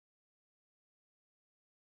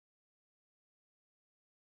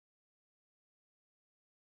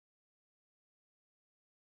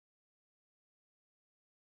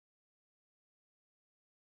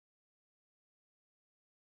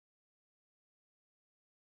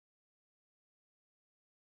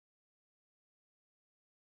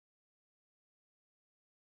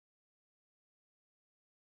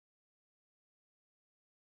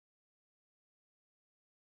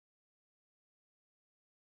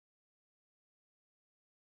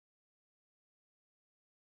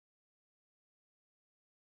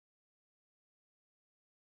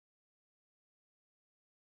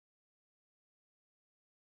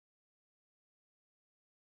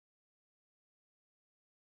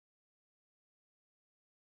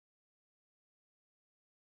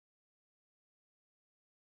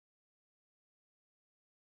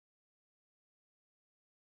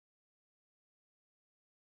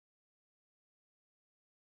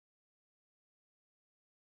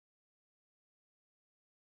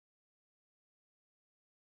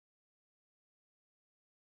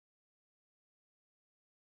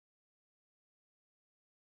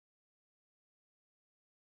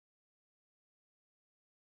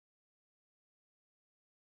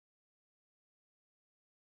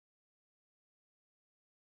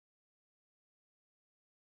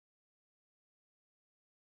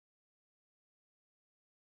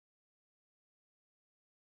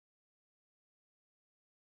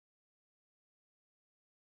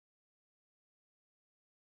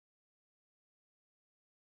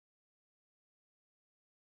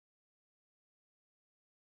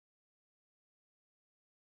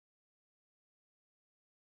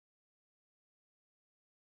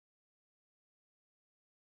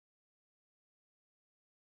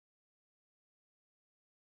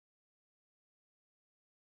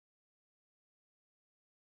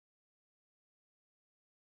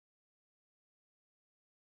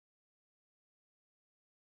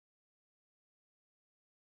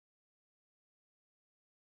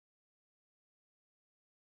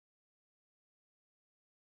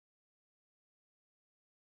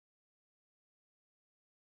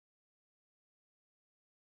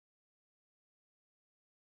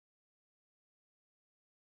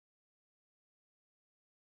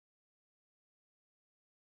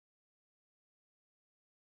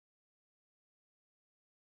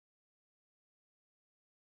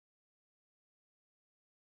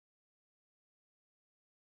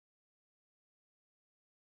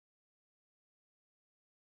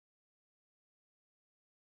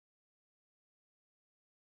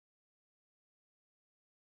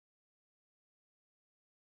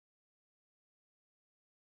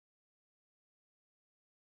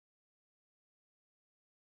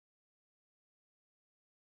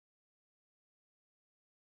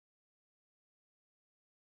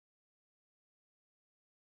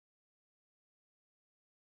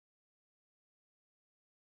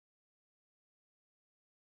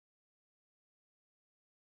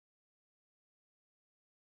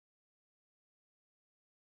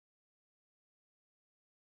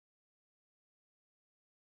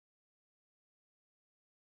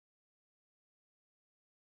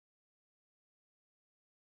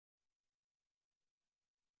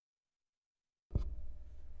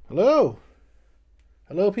Hello.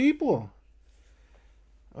 Hello, people.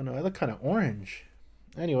 Oh, no, I look kind of orange.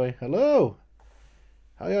 Anyway, hello.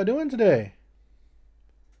 How y'all doing today?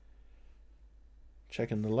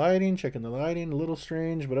 Checking the lighting. A little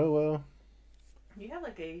strange, but oh well. You have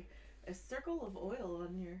like a circle of oil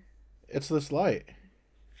on your... It's this light.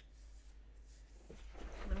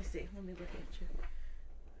 Let me see. Let me look at you.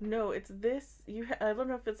 No, it's this. I don't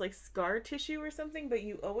know if it's like scar tissue or something, but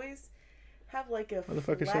you always have like a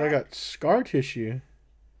Motherfucker flat... said I got scar tissue.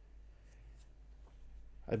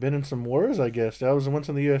 I've been in some wars, I guess. I was once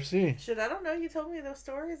in the UFC. Shit, I don't know. You told me those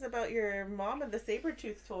stories about your mom and the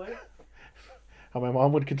saber-tooth toy. How my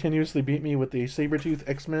mom would continuously beat me with the Sabretooth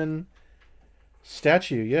X-Men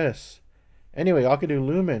statue, yes. Anyway, Akadu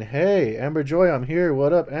Lumen. Hey, Amber Joy, I'm here.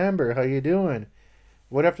 What up, Amber? How you doing?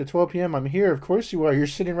 What, after 12 p.m.? I'm here. Of course you are. You're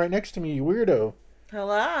sitting right next to me, you weirdo.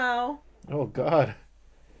 Hello. Oh, God.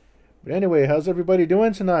 But anyway, how's everybody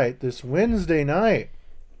doing tonight? This Wednesday night.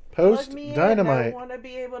 Post Dynamite. I want to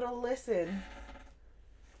be able to listen.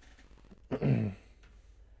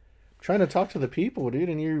 Trying to talk to the people, dude,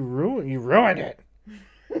 and you ruined it.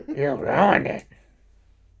 You ruined it.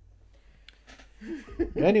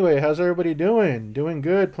 Anyway, how's everybody doing? Doing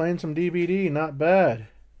good. Playing some DBD. Not bad.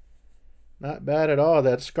 Not bad at all.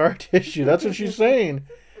 That scar tissue. That's what she's saying.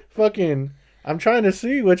 Fucking, I'm trying to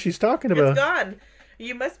see what she's talking about. It's gone.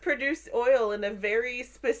 You must produce oil in a very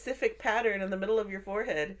specific pattern in the middle of your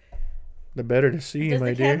forehead. The better to see, my dear.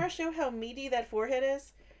 Does the camera show how meaty that forehead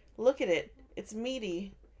is? Look at it. It's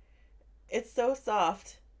meaty. It's so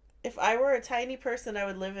soft. If I were a tiny person, I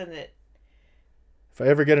would live in it. If I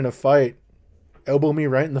ever get in a fight, elbow me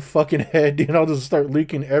right in the fucking head, dude. I'll just start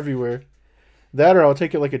leaking everywhere. That or I'll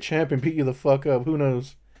take it like a champ and beat you the fuck up. Who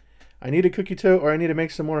knows? I need a cookie dough or I need to make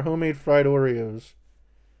some more homemade fried Oreos.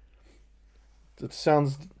 It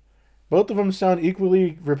sounds... Both of them sound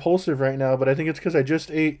equally repulsive right now, but I think it's because I just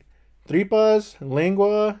ate tripas,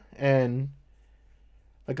 lengua, and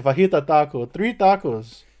like a fajita taco. 3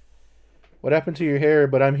 tacos. What happened to your hair?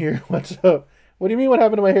 But I'm here. What's up? What do you mean what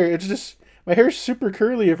happened to my hair? It's just... My hair's super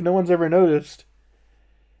curly if no one's ever noticed.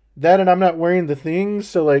 That and I'm not wearing the things,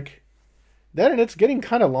 so like... That and it's getting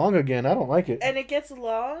kind of long again. I don't like it. And it gets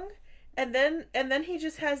long, and then he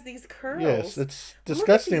just has these curls. Yes, it's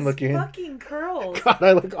disgusting looking. Fucking curls. God,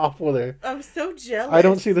 I look awful there. I'm so jealous. I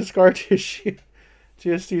don't see the scar tissue.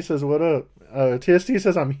 TST says, what up? TST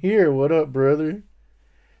says, I'm here. What up, brother?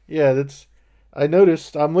 Yeah, that's... I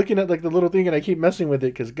noticed. I'm looking at like the little thing and I keep messing with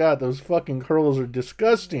it because, God, those fucking curls are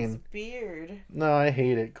disgusting. This beard. No, I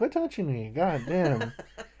hate it. Quit touching me. God damn.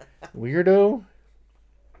 Weirdo.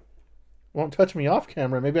 Won't touch me off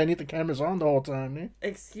camera. Maybe I need the cameras on the whole time, eh?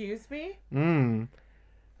 Excuse me?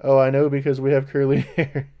 Oh, I know because we have curly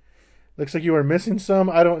hair. Looks like you are missing some.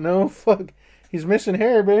 I don't know. Fuck. He's missing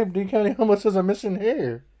hair, babe. D County almost says I'm missing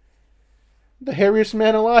hair. The hairiest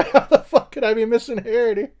man alive. How the fuck could I be missing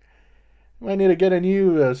hair, dude? Might need to get a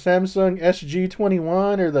new Samsung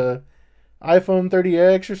SG21 or the iPhone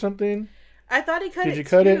 30X or something. I thought he cut it Did you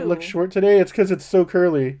cut it? Look short today? It's because it's so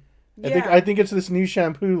curly. Yeah. I think it's this new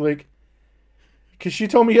shampoo, like... Because she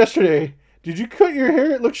told me yesterday, did you cut your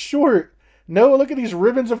hair? It looks short. No, look at these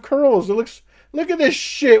ribbons of curls. It looks... Look at this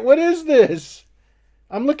shit. What is this?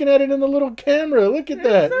 I'm looking at it in the little camera. Look at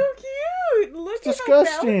that. It's so cute. Look It's at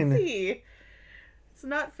disgusting. how bouncy. It's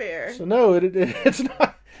not fair. So no, it's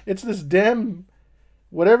not... It's this damn...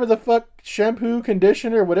 Whatever the fuck shampoo,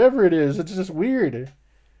 conditioner, whatever it is. It's just weird.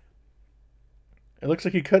 It looks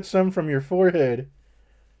like you cut some from your forehead.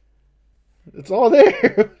 It's all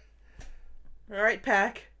there. All right,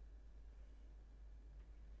 Pack.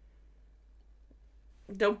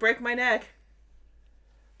 Don't break my neck.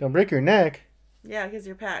 Don't break your neck. Yeah, because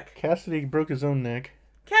you're Pack. Cassidy broke his own neck.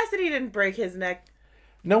 Cassidy didn't break his neck.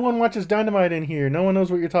 No one watches Dynamite in here. No one knows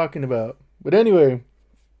what you're talking about. But anyway,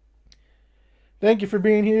 thank you for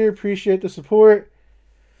being here. Appreciate the support.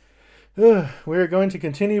 We're going to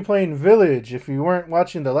continue playing Village. If you weren't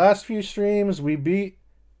watching the last few streams, we beat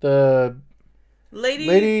the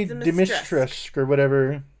Lady Dimitrescu or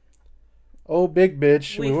whatever. Oh, big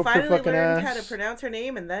bitch. We whooped her finally fucking learned ass. how to pronounce her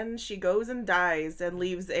name, and then she goes and dies and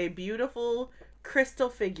leaves a beautiful crystal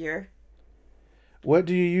figure. What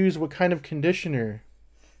do you use? What kind of conditioner?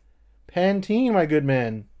 Pantene, my good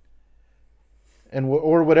man. And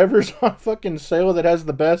or whatever's on fucking sale that has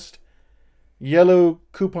the best yellow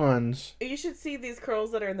coupons. You should see these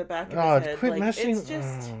curls that are in the back of his head. Quit messing. It's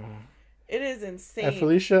just... It is insane.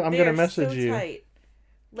 Felicia, I'm gonna message so you. Tight.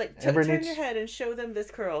 Like, turn your head and show them this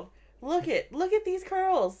curl. Look at these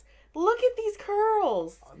curls. Look at these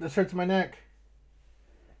curls. This hurts my neck.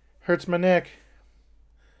 Hurts my neck.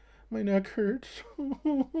 My neck hurts.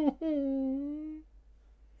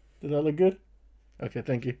 Did that look good? Okay,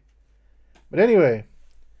 thank you. But anyway,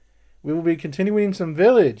 we will be continuing some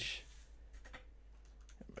Village.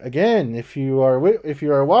 Again, if you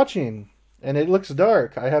are watching and it looks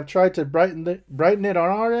dark, I have tried to brighten it on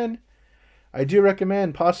our end. I do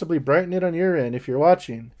recommend possibly brighten it on your end if you're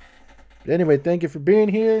watching. But anyway, thank you for being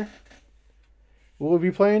here. We'll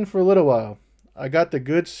be playing for a little while. I got the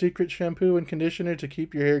good secret shampoo and conditioner to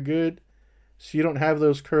keep your hair good so you don't have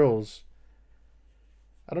those curls.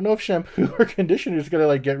 I don't know if shampoo or conditioner is going to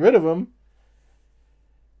like get rid of them.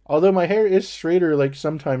 Although my hair is straighter like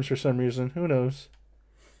sometimes for some reason. Who knows?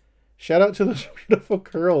 Shout out to those beautiful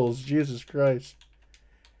curls. Jesus Christ.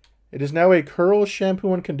 It is now a curl,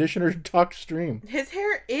 shampoo, and conditioner talk stream. His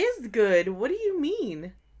hair is good. What do you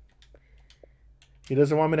mean? He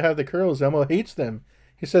doesn't want me to have the curls. Elmo hates them.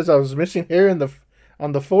 He says I was missing hair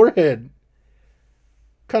on the forehead.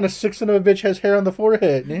 What kind of sick son of a bitch has hair on the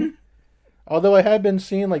forehead? Eh? Although I have been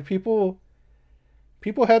seeing like people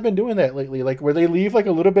have been doing that lately, like where they leave like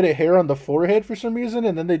a little bit of hair on the forehead for some reason,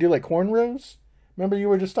 and then they do like cornrows. Remember you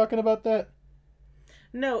were just talking about that?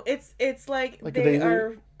 No, it's like they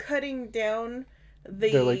are cutting down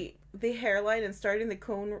the hairline and starting the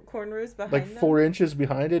cornrows behind like 4 inches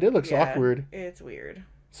behind it. It looks awkward. It's weird.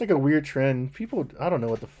 It's like a weird trend. People, I don't know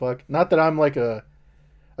what the fuck. Not that I'm like a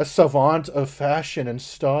savant of fashion and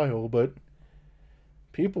style, but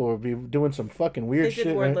people will be doing some fucking weird shit.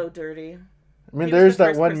 They did Wardlow dirty. I mean, there's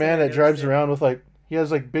that one man that drives around with like, he has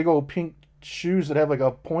like big old pink shoes that have like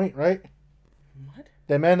a point, right? What?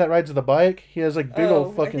 That man that rides the bike, he has like big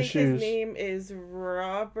old fucking shoes. His name is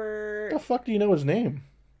Robert. How the fuck do you know his name?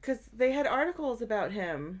 Because they had articles about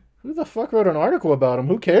him. Who the fuck wrote an article about him?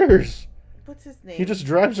 Who cares? What's his name? He just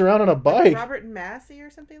drives around on a bike. Like Robert Massey or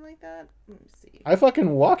something like that? Let me see. I fucking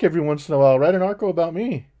walk every once in a while. Write an article about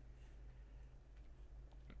me.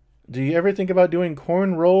 Do you ever think about doing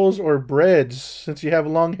corn rolls or breads since you have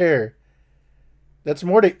long hair? That's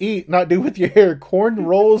more to eat, not do with your hair. Corn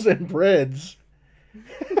rolls and breads.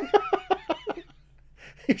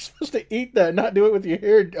 You're supposed to eat that, not do it with your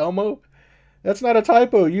hair, Elmo. That's not a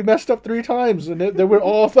typo. You messed up 3 times, and they were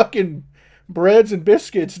all fucking breads and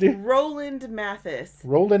biscuits, dude. Roland Mathis.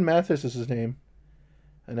 Roland Mathis is his name.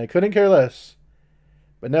 And I couldn't care less.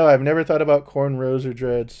 But no, I've never thought about cornrows or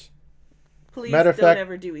dreads. Please don't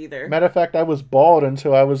ever do either. Matter of fact, I was bald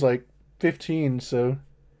until I was like 15, so...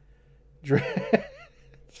 Dreads.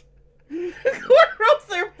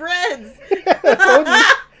 Cornrows are breads! I told you.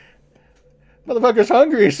 Motherfucker's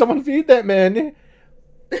hungry. Someone feed that man.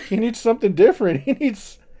 He needs something different.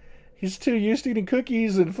 He's too used to eating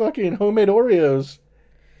cookies and fucking homemade Oreos.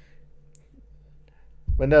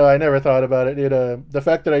 But no, I never thought about it. The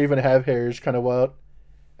fact that I even have hair is kind of wild.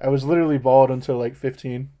 I was literally bald until like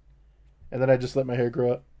 15. And then I just let my hair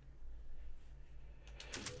grow up.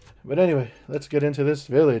 But anyway, let's get into this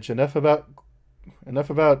village. Enough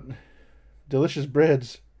about delicious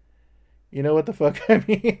breads. You know what the fuck I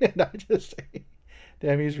mean? And I just say,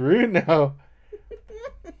 damn, he's rude now.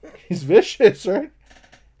 He's vicious, right?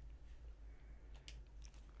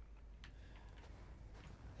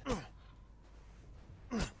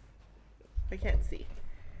 I can't see.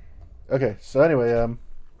 Okay, so anyway,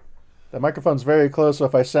 the microphone's very close, so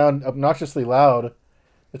if I sound obnoxiously loud,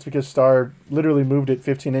 it's because Star literally moved it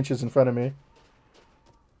 15 inches in front of me.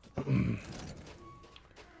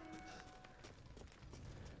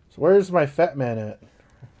 So where's my fat man at?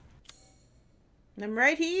 I'm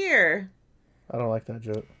right here. I don't like that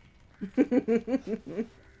joke.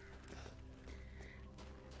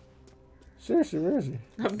 Seriously, where is he?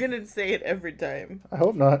 I'm gonna say it every time. I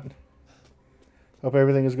hope not. Hope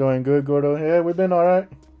everything is going good, Gordo. Yeah, we've been alright.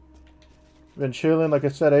 Been chilling. Like I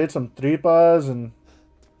said, I ate some tripas and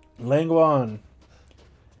lengua. I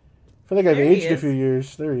feel like I've aged a few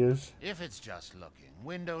years. There he is. If it's just looking,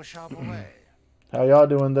 window shop away. How y'all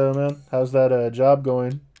doing though, man? How's that job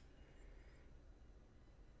going?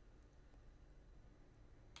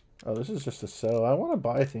 Oh, this is just a sell. I want to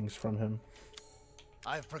buy things from him.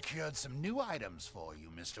 I've procured some new items for you,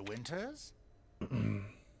 Mr. Winters.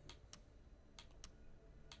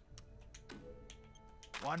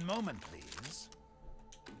 One moment, please.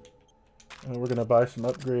 We're going to buy some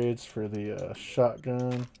upgrades for the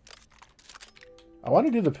shotgun. I want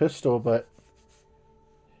to do the pistol, but...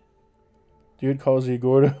 Dude calls you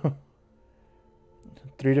Gordo.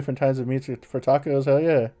 3 different kinds of meats for tacos? Hell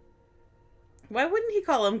yeah. Why wouldn't he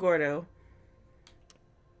call him Gordo?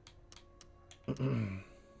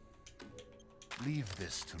 Leave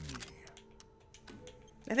this to me.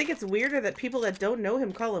 I think it's weirder that people that don't know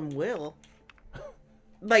him call him Will.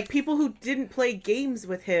 like people who didn't play games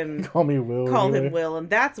with him Call me Will. call anyway. him Will, and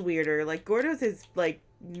that's weirder. Like Gordo's his like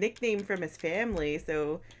nickname from his family,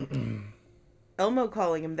 so Elmo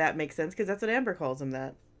calling him that makes sense because that's what Amber calls him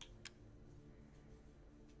that.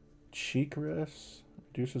 Cheek rest.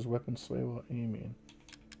 Reduces weapon sway while aiming.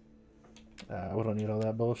 We don't need all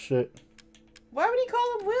that bullshit. Why would he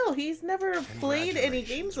call him Will? He's never played any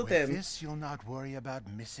games with him. This, you'll not worry about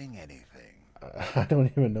missing anything. I don't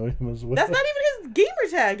even know him as Will. That's not even his gamer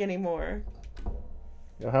tag anymore.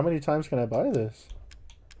 Yo, how many times can I buy this?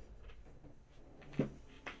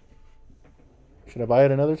 Should I buy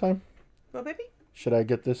it another time? Well, baby? Should I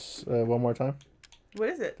get this one more time? What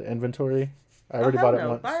is it? The inventory. I Oh, already hell bought it no.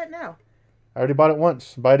 once. Buy it now. I already bought it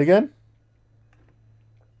once. Buy it again?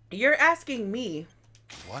 You're asking me.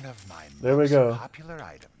 One of my There we most go. popular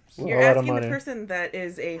items. Well, You're a lot of asking the money. person that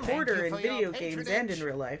is a hoarder you in for your video games and in patronage.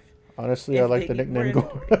 real life. Honestly, If I like they the need more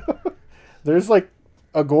nickname Gordo. There's like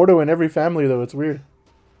a Gordo in every family, though. It's weird.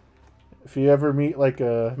 If you ever meet like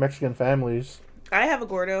Mexican families, I have a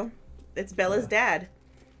Gordo. It's Bella's dad.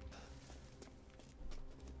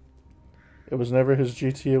 it was never his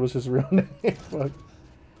GT. It was his real name. Fuck.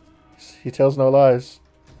 He tells no lies.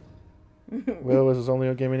 Will was his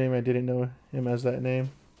only gaming name. I didn't know him as that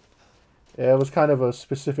name. Yeah, it was kind of a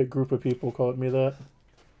specific group of people called me that.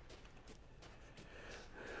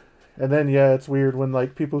 And then, yeah, it's weird when,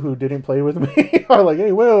 like, people who didn't play with me are like,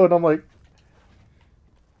 hey, Will, and I'm like...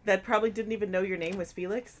 That probably didn't even know your name was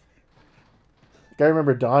Felix. I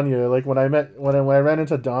remember Danya, like, when I ran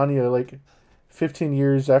into Danya, like, 15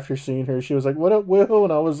 years after seeing her, she was like, what up, Will?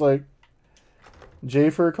 And I was like,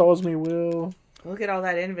 Jafer calls me Will. Look at all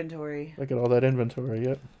that inventory. Look at all that inventory,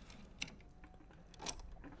 yep.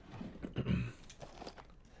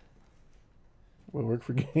 Will work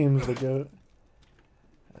for games, the goat.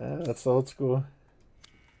 That's old school.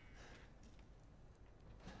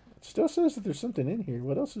 It still says that there's something in here.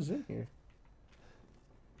 What else is in here?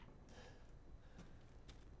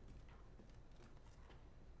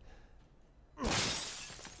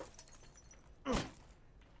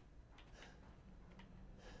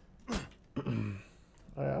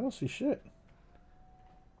 I don't see shit.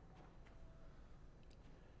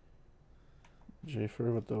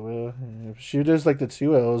 Jafer with the will. She does like the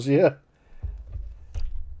 2 L's, yeah.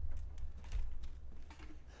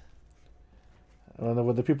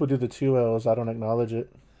 When the people do the 2 L's, I don't acknowledge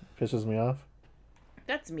it. It pisses me off.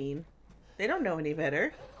 That's mean. They don't know any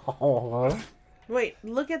better. Oh, Wait,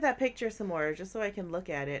 look at that picture some more, just so I can look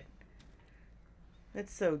at it.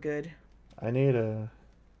 That's so good. I need a.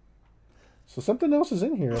 So something else is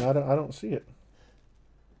in here, and I don't see it.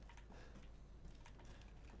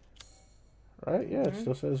 Right? Yeah, it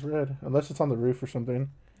still says red, unless it's on the roof or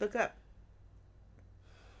something. Look up.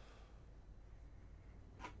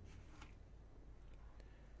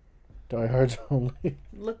 Diehards only.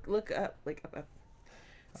 Look up. Like up.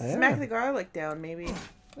 I Smack am. the garlic down, maybe.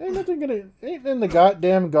 Ain't in the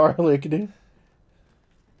goddamn garlic, dude.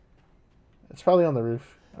 It's probably on the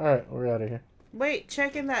roof. All right, we're out of here. Wait,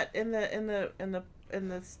 check in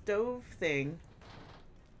the stove thing.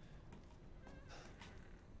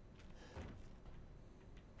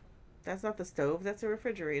 That's not the stove. That's a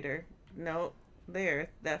refrigerator. No, there.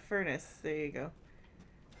 That furnace. There you go.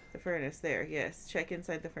 The furnace. There. Yes. Check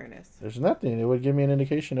inside the furnace. There's nothing. It would give me an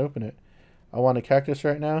indication to open it. I want a cactus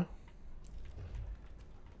right now.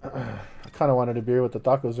 I kind of wanted a beer with the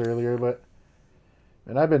tacos earlier, but...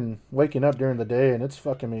 And I've been waking up during the day, and it's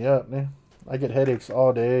fucking me up, man. I get headaches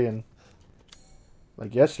all day, and...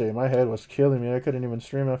 Like yesterday, my head was killing me. I couldn't even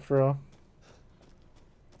stream after all.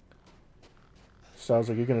 So I was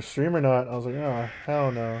like, you gonna stream or not? I was like, oh,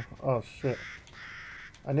 hell no. Oh, shit.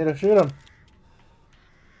 I need to shoot him.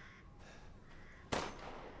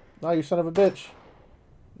 No, you son of a bitch.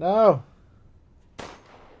 No.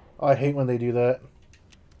 Oh, I hate when they do that.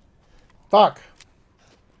 Fuck.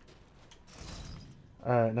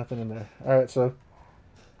 Alright, nothing in there. Alright, so...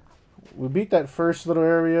 We beat that first little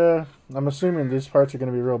area. I'm assuming these parts are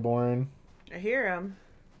going to be real boring. I hear him.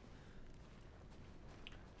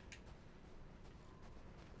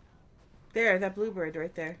 There, that bluebird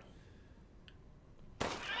right there.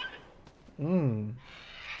 Mmm.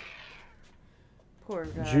 Poor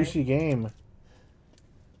guy. Juicy game.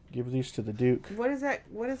 Give these to the Duke. What is that?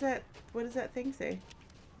 What is that? What does that thing say?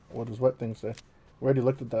 What does what thing say? We already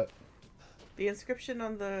looked at that. The inscription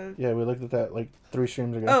on the... Yeah, we looked at that like 3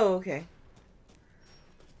 streams ago. Oh, okay.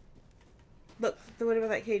 Look, what about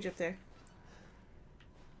that cage up there?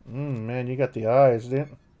 Man, you got the eyes, dude.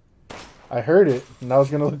 I heard it, and I was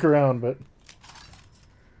going to look around, but...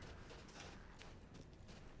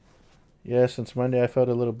 Yeah, since Monday I felt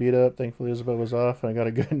a little beat up. Thankfully Isabel was off and I got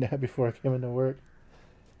a good nap before I came into work.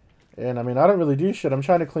 And I mean, I don't really do shit. I'm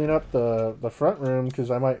trying to clean up the front room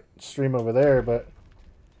because I might stream over there, but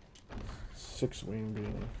 6-wing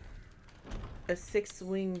beam. A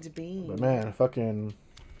 6-winged beam. But man, fucking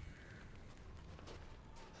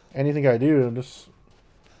anything I do, I'm just.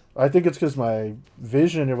 I think it's because my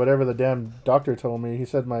vision or whatever the damn doctor told me. He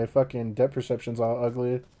said my fucking depth perception's all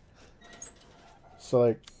ugly. So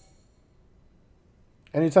like,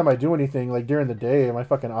 anytime I do anything, like during the day, my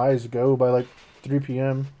fucking eyes go by like 3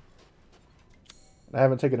 p.m. I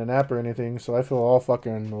haven't taken a nap or anything, so I feel all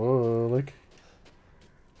fucking whoa, like.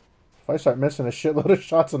 If I start missing a shitload of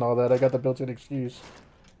shots and all that, I got the built-in excuse.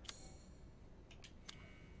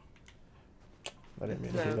 I didn't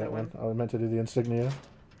mean to do that one. I was meant to do the insignia.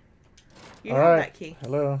 You have that key.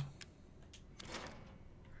 Hello.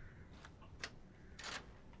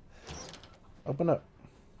 Open up.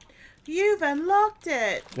 You've unlocked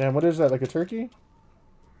it. Damn, what is that? Like a turkey?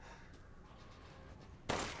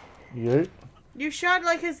 Yeet. You shot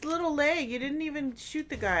like his little leg. You didn't even shoot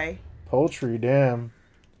the guy. Poultry, damn.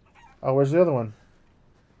 Oh, where's the other one?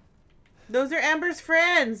 Those are Amber's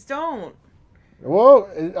friends. Don't. Well,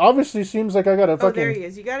 it obviously seems like I gotta fucking... Oh, there he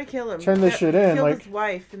is. You gotta kill him. Turn this shit in, Killed like... his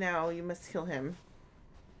wife. Now you must kill him.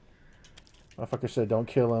 Motherfucker said don't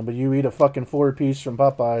kill him, but you eat a fucking 4-piece from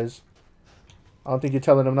Popeyes. I don't think you're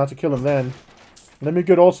telling him not to kill him then. Let me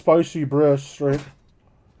get all spicy breasts, right?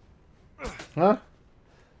 Huh?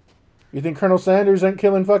 You think Colonel Sanders ain't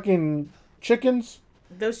killing fucking chickens?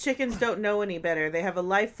 Those chickens don't know any better. They have a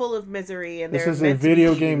life full of misery, and This they're is a meant to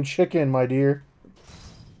video be game you. chicken, my dear.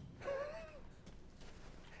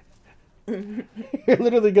 You're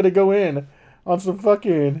literally gonna go in on some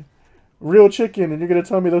fucking real chicken, and you're gonna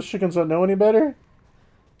tell me those chickens don't know any better?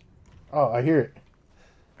 Oh, I hear it.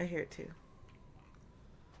 I hear it too.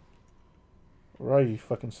 Where are you,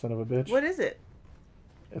 fucking son of a bitch? What is it?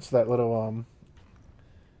 It's that little,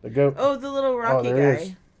 the goat. Oh, the little Rocky there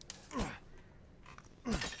guy.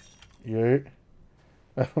 Yeah.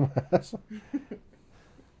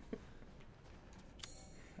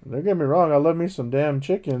 Don't get me wrong, I love me some damn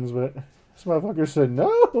chickens, but this motherfucker said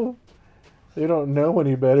no. They don't know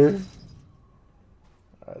any better.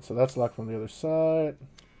 Alright, so that's locked from the other side.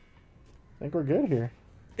 I think we're good here.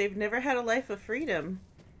 They've never had a life of freedom.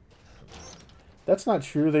 That's not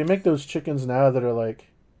true. They make those chickens now that are like...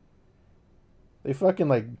 They fucking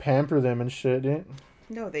like pamper them and shit, dude.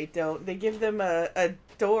 No, they don't. They give them a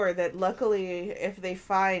door that luckily, if they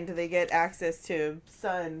find, they get access to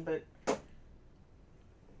sun, but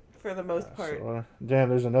for the most part. So, damn,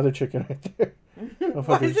 there's another chicken right there.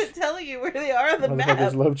 Why is it telling you where they are on the map?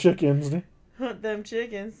 Motherfuckers love chickens, dude. Hunt them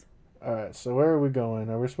chickens. Alright, so where are we going?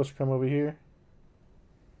 Are we supposed to come over here?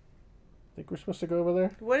 I think we're supposed to go over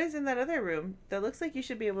there? What is in that other room? That looks like you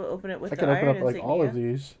should be able to open it with I the can open iron up like all of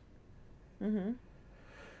these. Mm-hmm.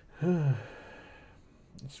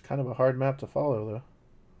 It's kind of a hard map to follow, though.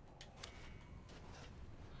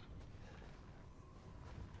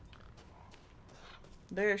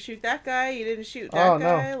 There, shoot that guy. You didn't shoot that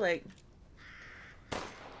guy. No. Like,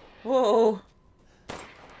 whoa.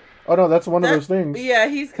 Oh no, that's one of those things. Yeah,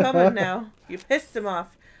 he's coming now. You pissed him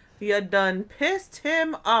off. You done pissed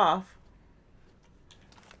him off.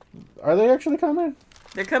 Are they actually coming?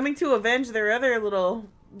 They're coming to avenge their other little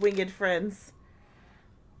winged friends.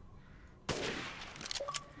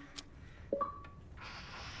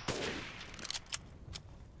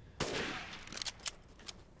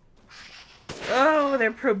 Oh,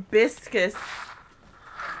 they're proboscis.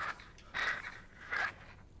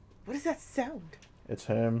 What is that sound? It's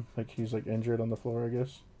him. Like he's like injured on the floor, I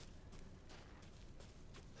guess.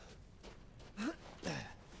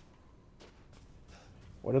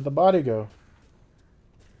 Where did the body go?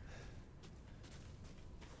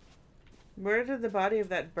 Where did the body of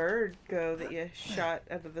that bird go that you shot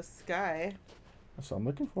out of the sky? That's what I'm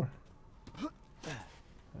looking for.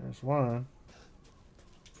 There's one.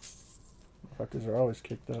 Fuckers are always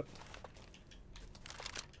kicked up.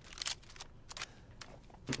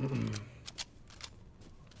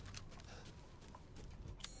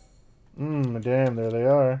 Damn, there they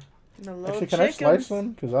are. Actually, can I slice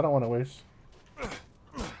them? Because I don't want to waste.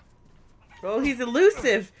 Oh, he's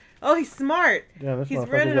elusive. Oh, he's smart. Yeah, this he's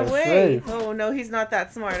motherfucker running got a away. strafe. Oh, no, he's not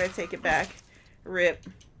that smart. I take it back. Rip.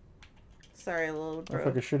 Sorry, little bro.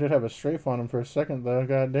 Motherfucker sure did have a strafe on him for a second, though.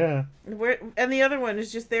 God damn. And the other one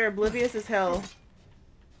is just there, oblivious as hell.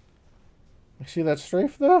 You see that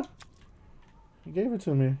strafe, though? He gave it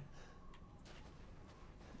to me.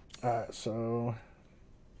 Alright, so...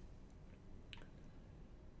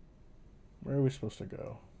 Where are we supposed to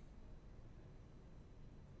go?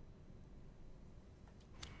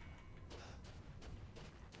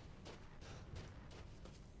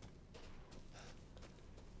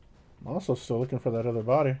 Also still looking for that other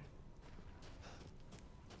body.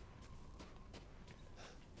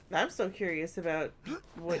 I'm so curious about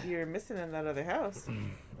what you're missing in that other house.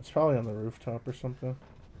 It's probably on the rooftop or something.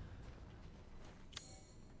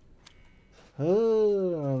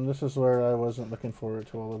 This is where I wasn't looking forward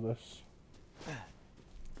to all of this.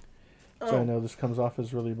 So I know this comes off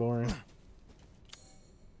as really boring.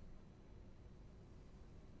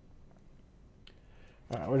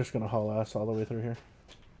 Alright, we're just gonna haul ass all the way through here.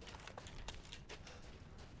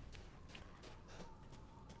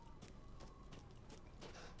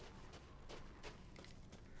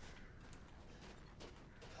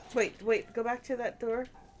 Wait, go back to that door.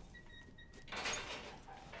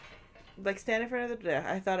 Like, stand in front of the door.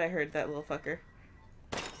 I thought I heard that little fucker.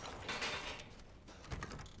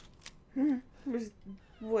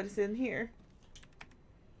 What's in here?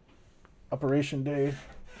 Operation Day.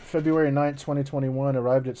 February 9th, 2021.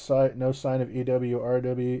 Arrived at site. No sign of EW,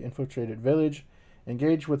 RW. Infiltrated village.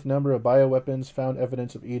 Engaged with number of bioweapons. Found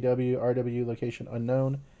evidence of EW, RW. Location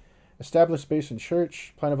unknown. Established base in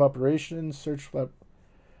church. Plan of operations. Search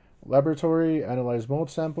laboratory. Analyze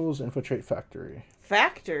mold samples. Infiltrate factory.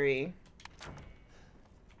 Factory?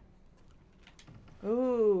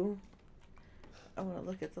 Ooh. I want to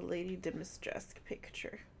look at the Lady Dimitrescu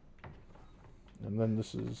picture. And then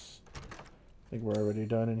this is... I think we're already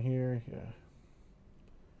done in here. Yeah.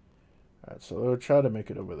 Alright, so we'll try to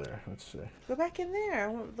make it over there. Let's see. Go back in there. I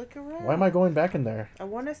want to look around. Why am I going back in there? I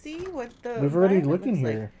want to see what the... We've already looked in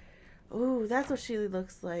here. Like. Ooh, that's what she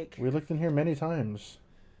looks like. We looked in here many times.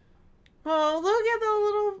 Oh, look at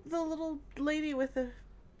the little lady with the...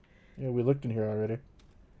 Yeah, we looked in here already.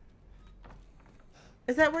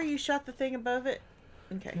 Is that where you shot the thing above it?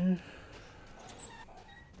 Okay. Yeah.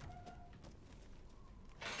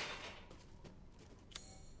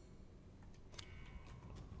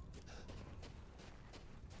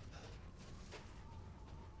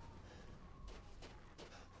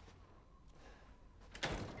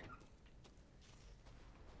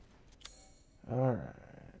 Alright.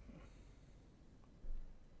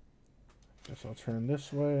 Guess I'll turn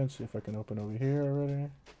this way and see if I can open over here already.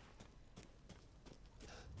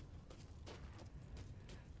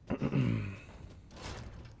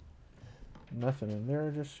 Nothing in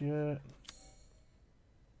there just yet.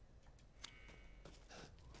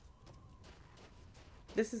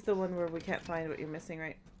 This is the one where we can't find what you're missing,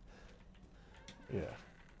 right? Yeah.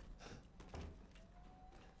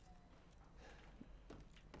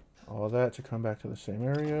 All that to come back to the same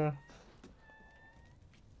area.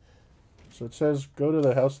 So it says, go to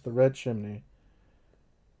the house with the red chimney.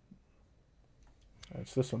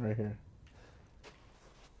 It's this one right here.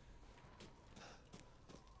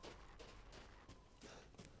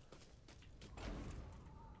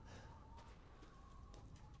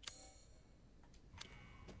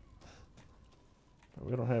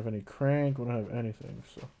 We don't have any crank, we don't have anything,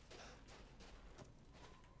 so.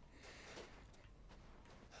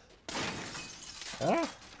 Ah!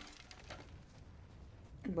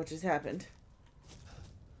 What just happened?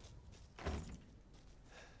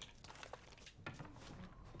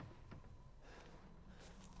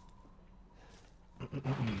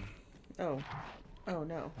 Oh. Oh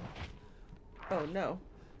no. Oh no.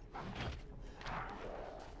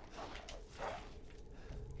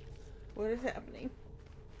 What is happening?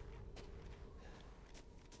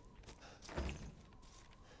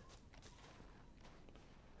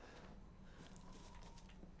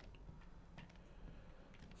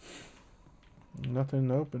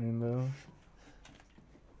 Nothing opening though.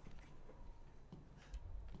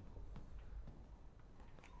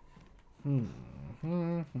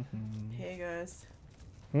 Hey guys.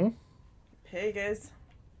 Hey guys.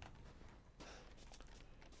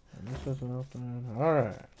 And this isn't open.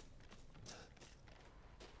 Alright.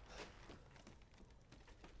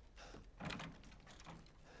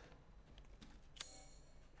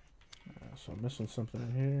 So I'm missing something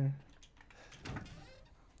in here.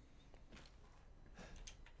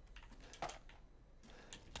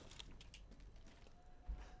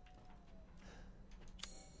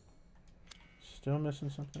 Still missing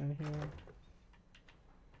something in here.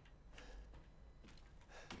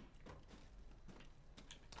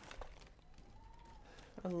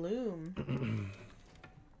 A loom.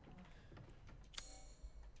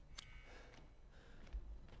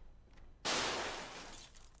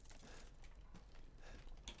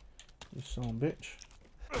 You son of a bitch.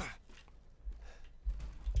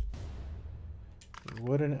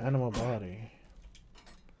 Wooden animal body.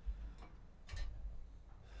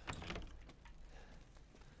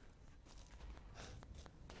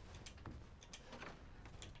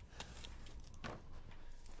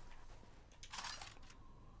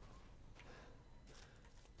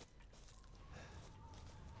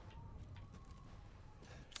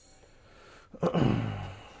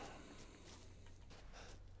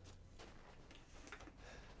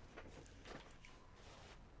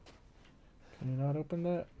 open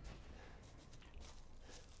that?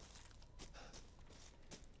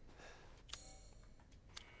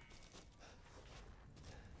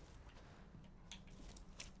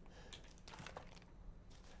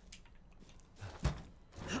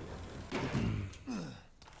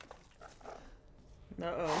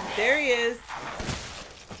 Uh-oh. There he is.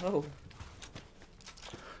 Oh.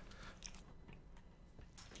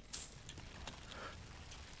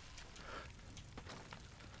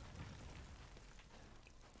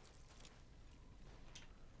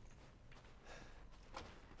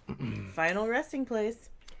 Final resting place.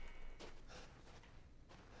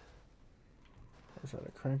 Is that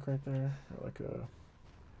a crank right there? Or like a...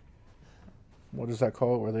 What is that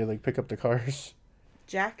called? Where they like pick up the cars?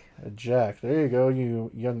 Jack. A jack. There you go,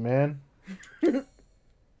 you young man. Look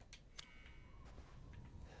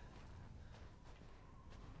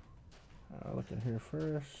in here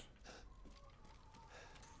first.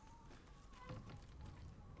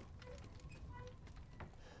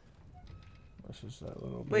 This is that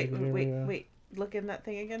little Wait, baby wait, area. wait. Look in that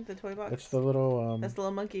thing again, the toy box. It's the little That's the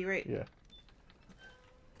little monkey, right? yeah.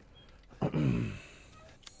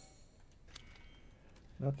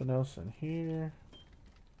 Nothing else in here.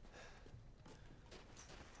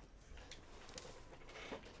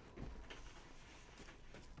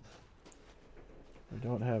 We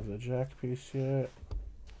don't have the jack piece yet.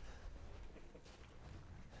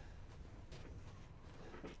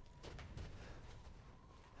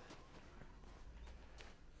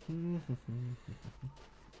 We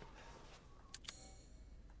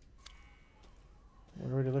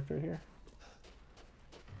already looked right here.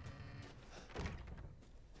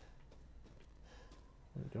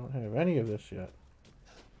 We don't have any of this yet.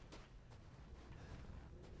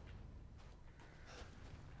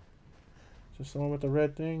 Is this the one with the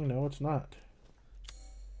red thing? No, it's not.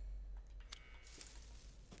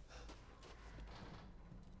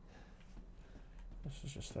 This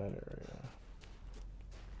is just that area.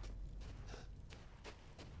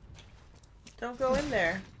 Don't go in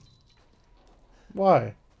there.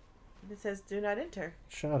 Why? It says do not enter.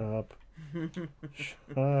 Shut up.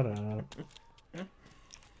 Shut up.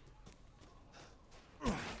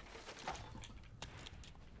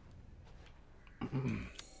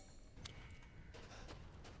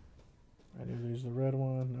 Any of these the red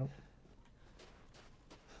one? Nope.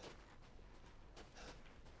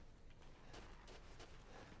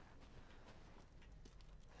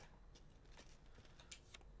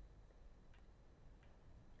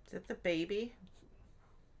 Is it the baby?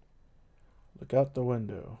 Look out the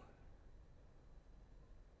window.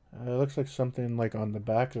 It looks like something like on the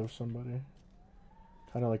back of somebody.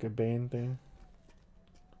 Kind of like a Bane thing.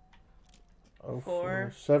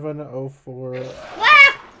 04. 704.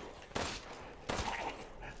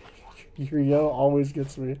 Your yell always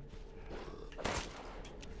gets me.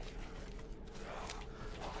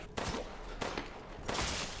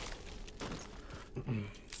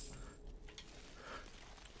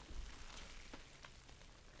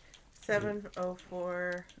 Seven oh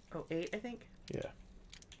four oh eight, I think. Yeah.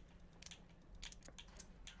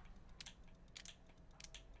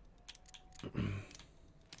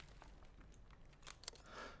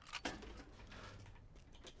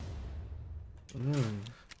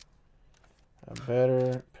 A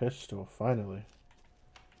better pistol, finally.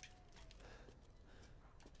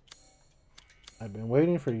 I've been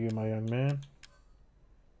waiting for you, my young man.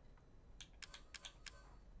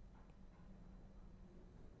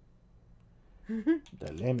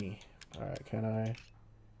 The Lemmy. Alright, can I...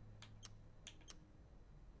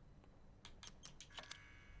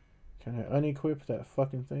 Can I unequip that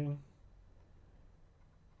fucking thing?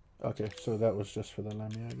 Okay, so that was just for the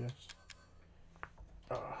Lemmy, I guess.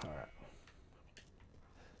 Oh, alright.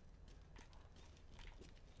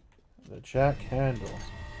 The jack handle.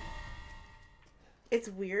 It's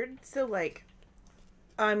weird. So, like,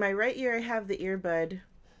 on my right ear, I have the earbud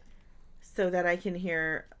so that I can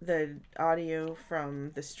hear the audio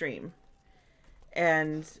from the stream.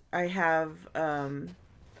 And I have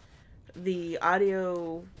the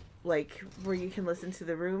audio, like, where you can listen to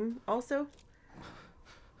the room also.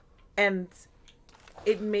 And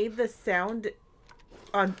it made the sound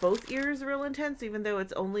on both ears real intense, even though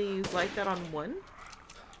it's only like that on one.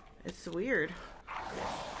 It's weird.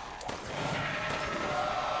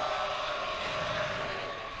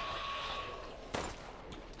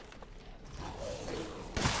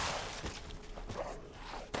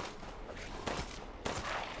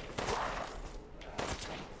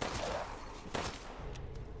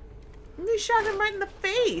 You shot him right in the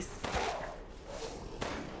face.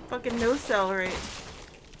 Fucking no cell right.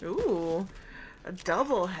 Ooh, a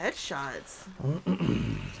double headshots.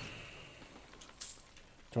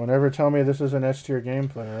 Don't ever tell me this is an S tier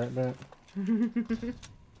gameplay, right, man?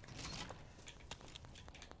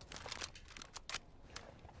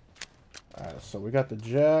 Alright, so we got the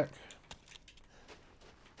jack.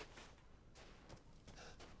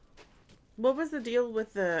 What was the deal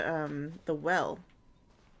with the well?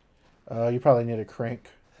 You probably need a crank.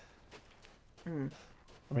 Mm.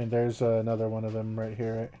 I mean, there's another one of them right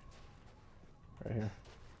here, right? Right here.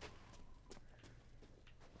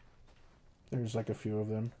 There's like a few of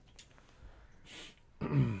them.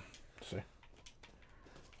 Let's see.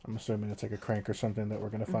 I'm assuming it's like a crank or something that we're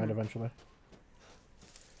going to find eventually.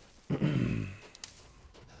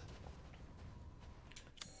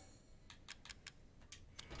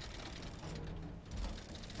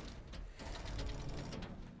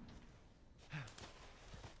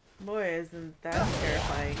 Boy, isn't that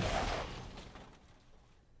terrifying.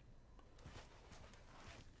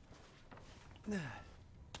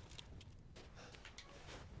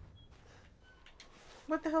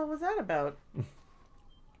 What the hell was that about?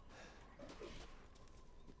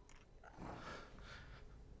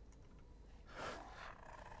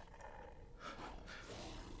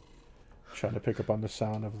 Trying to pick up on the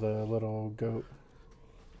sound of the little goat.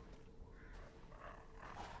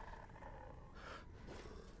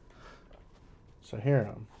 So I hear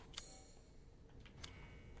him.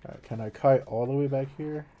 Alright, can I kite all the way back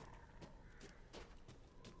here?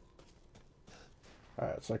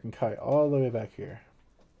 Alright, so I can kite all the way back here.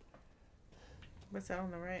 What's that on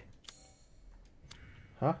the right?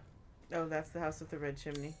 Huh? Oh, that's the house with the red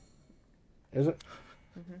chimney. Is it?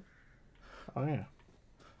 Mhm. Oh, yeah.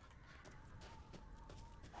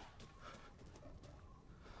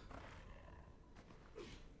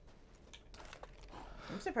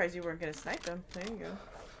 I'm surprised you weren't gonna snipe them. There you go.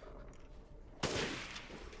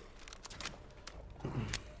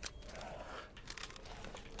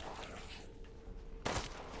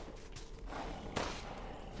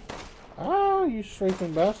 Oh, you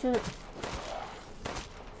strafing bastard.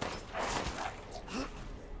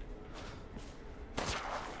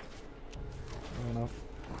 I don't know.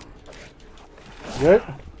 Good?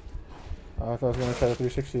 Oh, I thought I was going to try the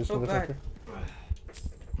 360 this Oh, motherfucker. God.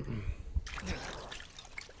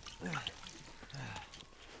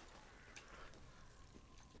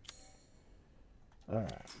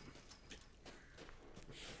 Alright.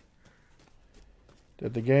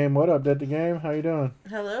 Did the game. What up, Did the game? How you doing?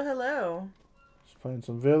 Hello, hello. Just playing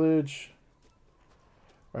some village.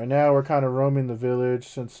 Right now we're kind of roaming the village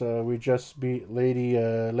since we just beat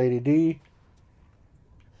Lady D.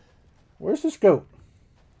 Where's this goat?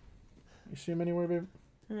 You see him anywhere, babe?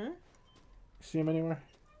 Hmm? You see him anywhere?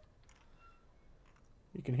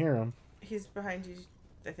 You can hear him. He's behind you,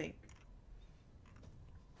 I think.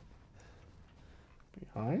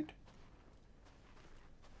 Behind?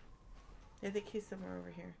 I think he's somewhere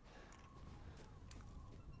over here.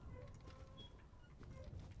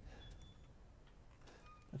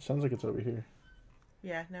 It sounds like it's over here.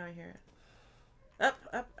 Yeah, now I hear it. Up,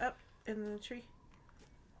 up, up in the tree.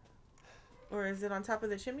 Or is it on top of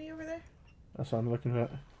the chimney over there? That's what I'm looking at.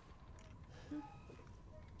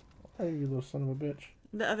 Hey, you little son of a bitch.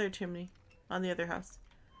 The other chimney. On the other house.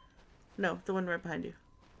 No, the one right behind you.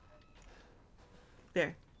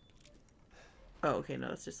 There. Oh, okay, no,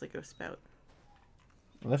 it's just like a spout.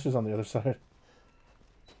 Unless she's on the other side.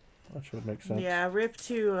 Which would make sense. Yeah, rip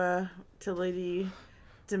to Lady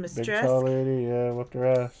Big Distress. tall lady, yeah, whooped her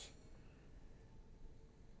ass.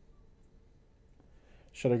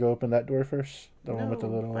 Should I go open that door first? The one with the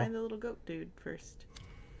little... Find the little goat dude first.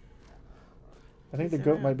 I think the He's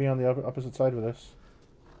goat around. might be on the opposite side with us.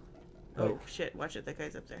 Oh, Like, shit, watch it, that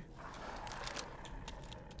guy's up there.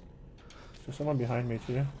 there's someone behind me,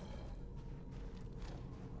 too.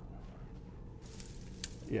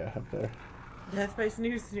 Yeah, up there. Death by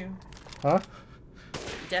Snoo Snoo. Huh?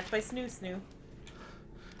 Death by Snoo Snoo.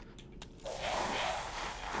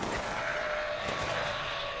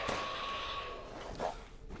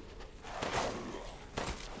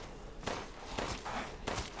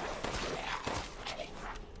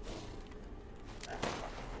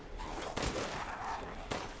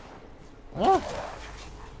 Ah!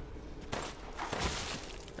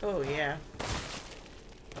 Oh, yeah.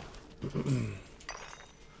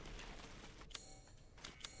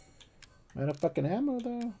 Out of fucking ammo,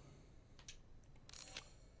 though.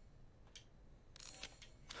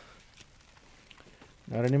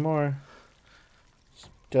 Not anymore.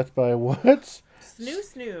 Death by what? Snoo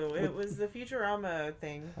Snoo. It was the Futurama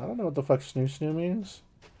thing. I don't know what the fuck snoo snoo means.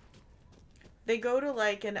 They go to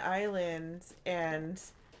like an island and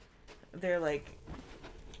they're like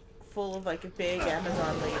full of like big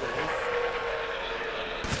Amazon ladies.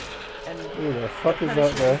 And Who the fuck the is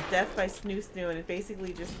that punishment guy? is death by snoo snoo, and it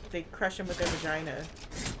basically just they crush him with their vagina.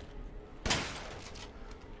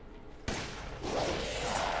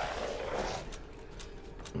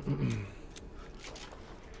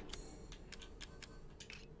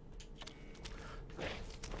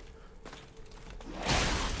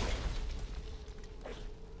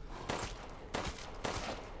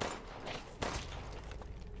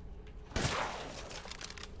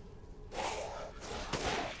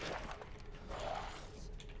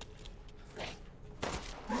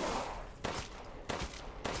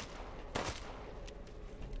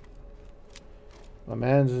 My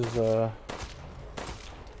man's is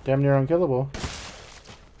damn near unkillable.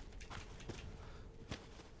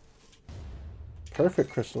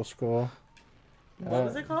 Perfect crystal skull. What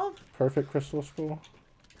was it called? Perfect crystal skull.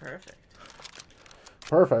 Perfect.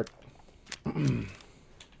 Perfect.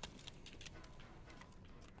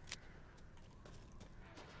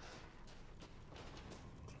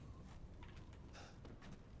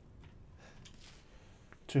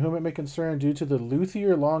 To whom it may concern, due to the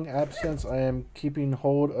luthier long absence, I am keeping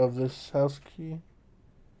hold of this house key.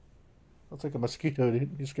 That's like a mosquito,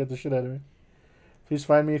 dude. You scared the shit out of me. Please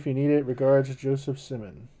find me if you need it. Regards, Joseph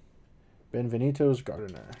Simon. Benvenito's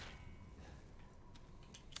gardener.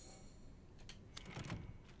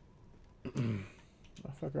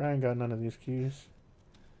 Motherfucker, I ain't got none of these keys.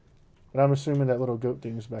 But I'm assuming that little goat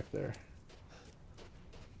thing's back there.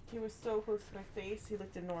 He was so close to my face, he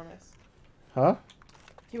looked enormous. Huh?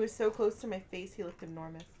 He was so close to my face, he looked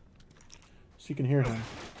enormous. So you can hear him.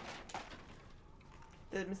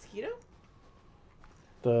 The mosquito?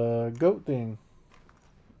 The goat thing.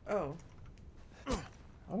 Oh. I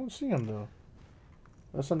don't see him, though.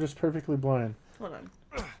 Unless I'm just perfectly blind. Hold on.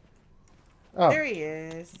 Oh. There he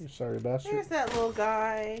is. You sorry bastard. There's that little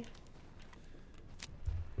guy.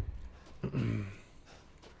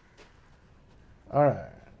 Alright.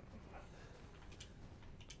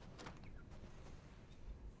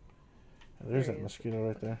 There's There that he is. mosquito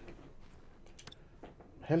right there.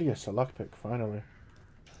 Hell yes, a lockpick, finally.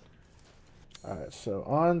 Alright, so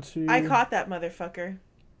on to... I caught that motherfucker.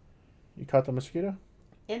 You caught the mosquito?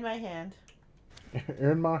 In my hand.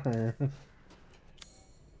 In my hand.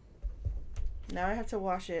 Now I have to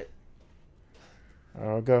wash it.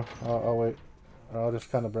 I'll go. I'll wait. I'll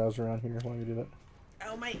just kind of browse around here while you do that.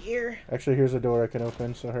 Ow, my ear. Actually, here's a door I can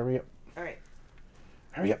open, so hurry up. Alright.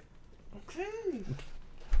 Hurry up. Okay.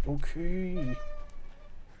 Okay.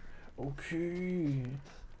 Okay.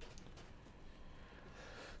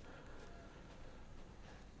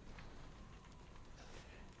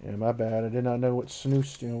 Yeah, my bad. I did not know what snoo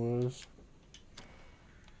was.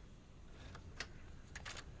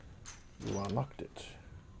 You unlocked it.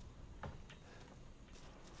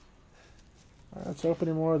 Alright, let's open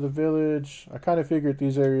any more of the village. I kind of figured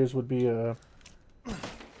these areas would be a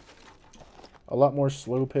lot more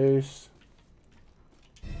slow paced.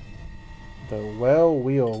 The well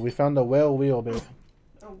wheel. We found a well wheel, babe.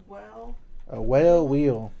 Oh, well. A well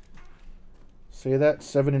wheel. Say that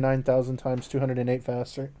 79,000 times 208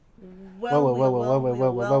 faster. Wait.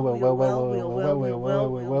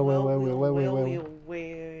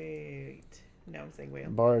 Now I'm saying whale.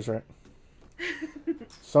 Bars, right?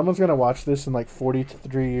 Someone's gonna watch this in like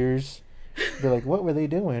 43 years. Be like, what were they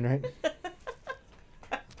doing, right?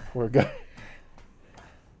 Poor guy.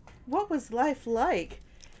 What was life like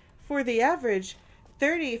for the average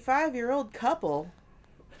 35-year-old couple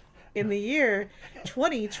in the year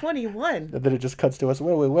 2021? And then it just cuts to us.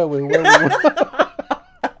 Whoa.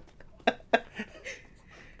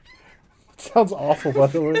 Sounds awful, by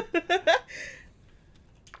the way.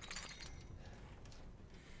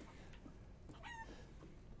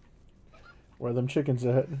 Where are them chickens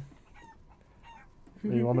at?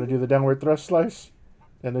 You want me to do the downward thrust slice?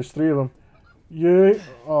 And there's 3 of them. Yay!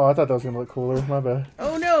 Oh, I thought that was gonna look cooler. My bad.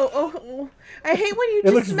 Oh no! Oh, I hate when you It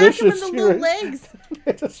just looks smack them in vicious, the too, little right? legs.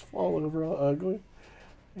 They just fall over all ugly.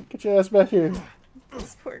 Get your ass back here.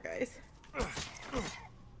 Those poor guys.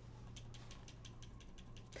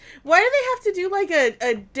 Why do they have to do like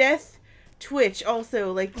a death twitch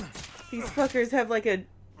also? Like, these fuckers have like a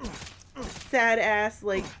sad ass,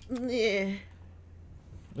 like, eh.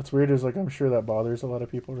 What's weird is, like, I'm sure that bothers a lot of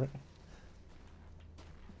people, right?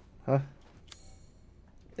 Huh?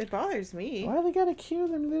 It bothers me. Why they gotta kill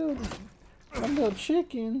them little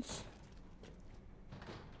chickens?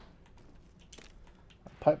 A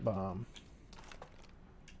pipe bomb.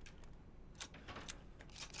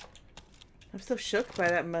 I'm so shook by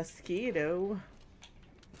that mosquito.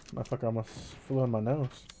 Motherfucker almost flew in my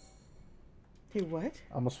nose. Hey, what?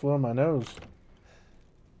 Almost flew in my nose.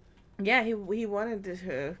 Yeah, he wanted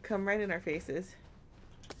to come right in our faces.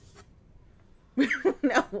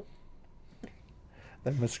 No.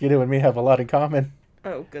 That mosquito and me have a lot in common.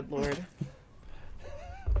 Oh, good lord.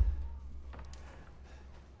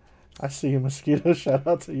 I see you, mosquito. Shout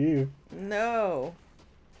out to you. No.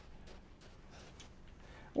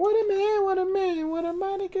 What a man, what a man, what a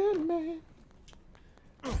mighty good man.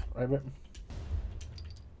 Right, but...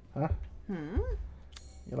 Huh?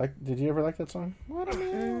 You like? Did you ever like that song? What a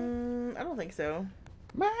man. I don't think so.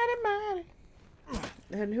 Mighty, mighty.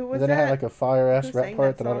 And who was And then that? it had like a fire-ass Who rap sang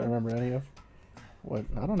part that that I don't song? remember any of. What?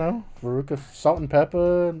 I don't know. Veruca, Salt and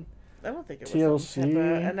Pepper. I don't think it was TLC. Salt and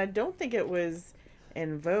Pepper, and I don't think it was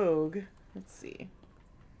in Vogue. Let's see.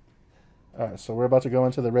 Alright, so we're about to go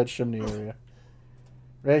into the Red Chimney area.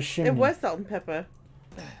 Red Chimney. It was Salt and Pepper.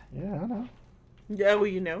 Yeah, I know. Yeah, well,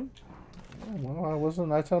 you know. Yeah, well, I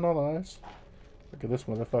wasn't. I tell no lies. Look at this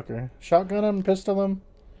motherfucker. Shotgun him, pistol him.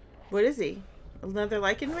 What is he? Another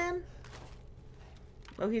lichen man?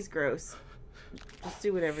 Oh, he's gross. Just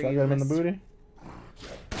do whatever Shotgun you him in the must. booty.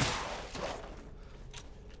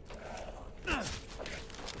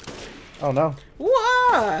 Oh no.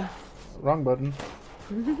 Whoa! Wrong button.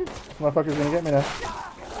 This motherfucker's gonna get me now.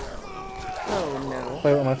 Oh no.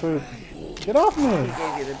 Play with my food. Get off me! He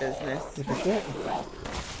gave you the business. Piece of shit.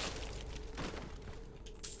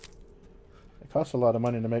 It costs a lot of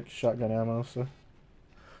money to make shotgun ammo, so.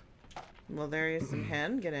 Well, there is some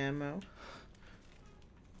handgun ammo.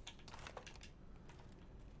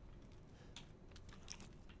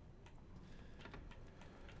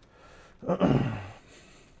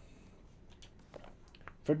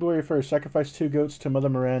 February 1st, sacrificed 2 goats to Mother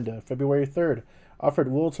Miranda. February 3rd, offered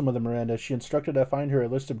wool to Mother Miranda. She instructed I find her a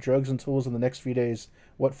list of drugs and tools in the next few days.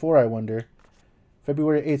 What for, I wonder?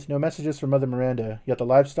 February 8th, no messages from Mother Miranda, yet the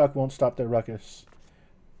livestock won't stop their ruckus.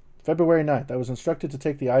 February 9th, I was instructed to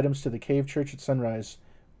take the items to the cave church at sunrise,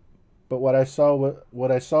 but what I saw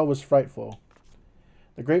was frightful.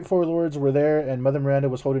 The great four lords were there, and Mother Miranda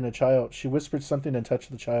was holding a child. She whispered something and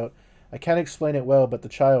touched the child. I can't explain it well, but the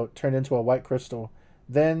child turned into a white crystal.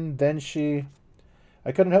 Then she...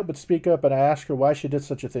 I couldn't help but speak up, and I asked her why she did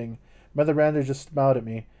such a thing. Mother Miranda just smiled at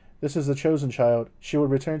me. This is the chosen child. She will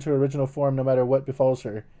return to her original form no matter what befalls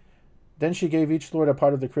her. Then she gave each lord a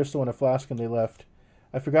part of the crystal in a flask, and they left.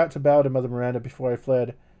 I forgot to bow to Mother Miranda before I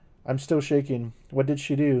fled. I'm still shaking. What did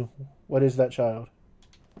she do? What is that child?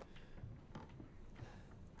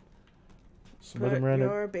 So Mother Put Miranda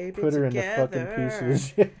your baby put her together. into fucking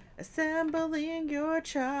pieces. Assembling your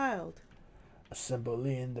child.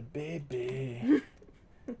 Assembling the baby.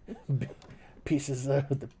 Pieces of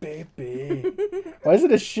the baby. Why is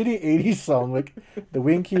it a shitty 80s song? Like, the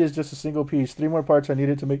wing key is just a single piece. 3 more parts are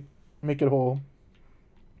needed to make it whole.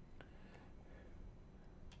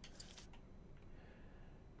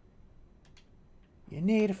 You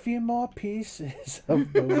need a few more pieces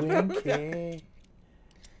of the wing key.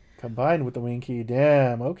 Combined with the wing key.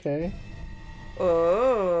 Damn, okay.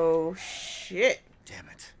 Oh, shit. Damn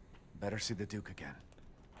it. Better see the Duke again.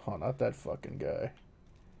 Oh, not that fucking guy.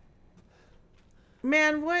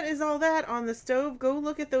 Man, what is all that on the stove? Go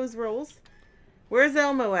look at those rolls. Where's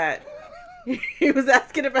Elmo at? He was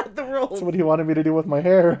asking about the rolls. That's what he wanted me to do with my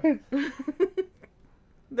hair.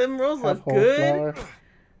 Them rolls Have look whole good. flour.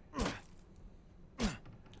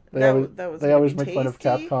 They That always, was they always gonna make be fun of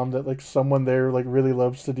tasty. Capcom that like someone there like really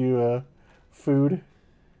loves to do food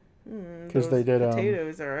because they did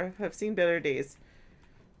potatoes have seen better days.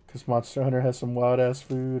 because Monster Hunter has some wild ass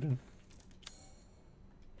food. And...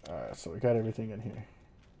 Alright, so we got everything in here.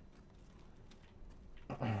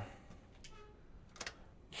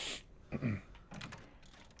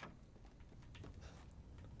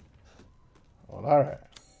 Well, alright.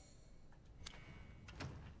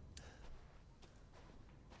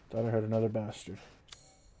 Thought I heard another bastard.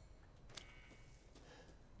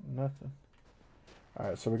 Nothing.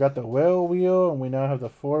 Alright, so we got the whale wheel, and we now have the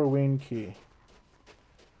 4-wing key.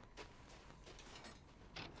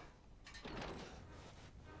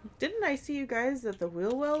 Didn't I see you guys at the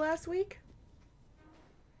Wheel Well last week?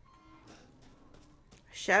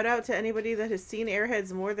 Shout out to anybody that has seen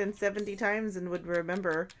Airheads more than 70 times and would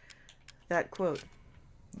remember that quote.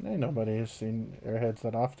 Ain't nobody has seen Airheads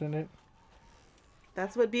that often. It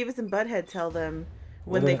That's what Beavis and Butthead tell them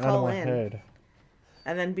when lit they it out of call my in. head.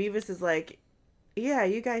 And then Beavis is like, yeah,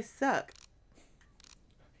 you guys suck.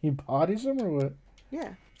 He bodies him or what?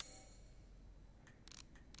 Yeah.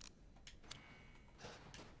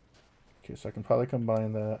 Okay, so I can probably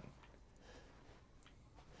combine that.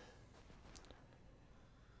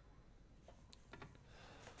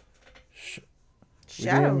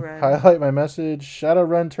 Shadowrun. Highlight my message.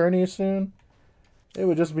 Shadowrun tourney soon. It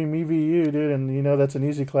would just be me v you, dude, and you know that's an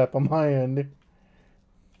easy clap on my end.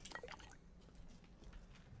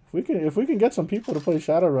 If we can get some people to play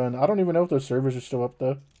Shadowrun, I don't even know if those servers are still up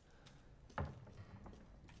though.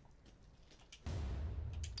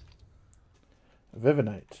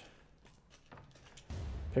 Vivinite.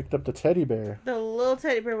 Picked up the teddy bear. The little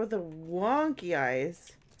teddy bear with the wonky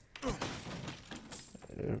eyes.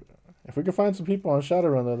 If we could find some people on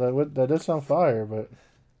Shadowrun though, that does sound fire, but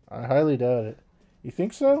I highly doubt it. You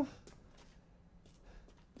think so?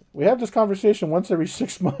 We have this conversation once every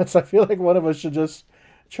 6 months. I feel like one of us should just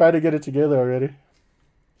try to get it together already.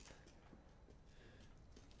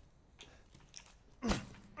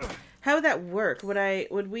 How would that work?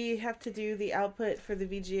 Would we have to do the output for the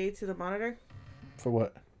VGA to the monitor For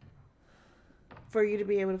what? for you to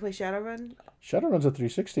be able to play Shadowrun? Shadowrun's a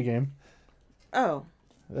 360 game. Oh,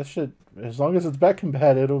 That shit, as long as it's back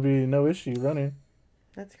compatible, it'll be no issue running.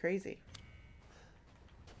 that's crazy.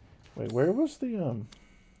 Wait, where was the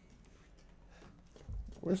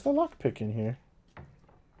where's the lockpick in here?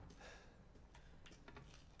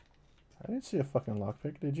 I didn't see a fucking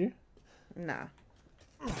lockpick, did you? Nah.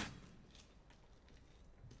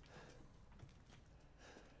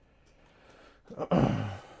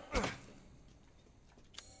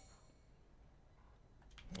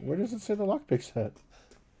 Where does it say the lockpick's at?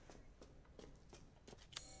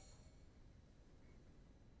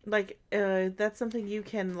 Like, that's something you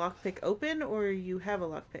can lockpick open, or you have a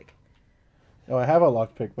lockpick? Oh, I have a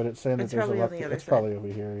lockpick, but it's saying that It's there's a probably on the lockpick. other It's side. probably over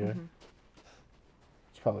here, yeah. Mhm.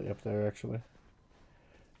 It's probably up there, actually.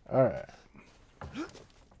 Alright.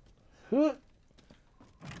 Huh.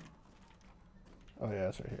 Oh, yeah,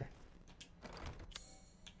 it's right here.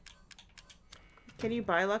 Can you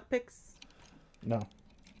buy lockpicks? No.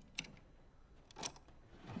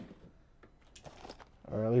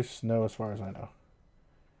 Or at least no, as far as I know.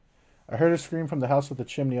 I heard a scream from the house with the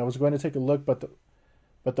chimney. I was going to take a look, but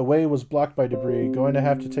the way was blocked by debris. Going to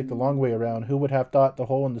have to take the long way around. Who would have thought the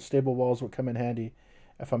hole in the stable walls would come in handy?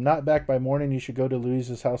 If I'm not back by morning, you should go to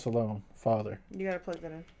Louise's house alone. Father. You gotta plug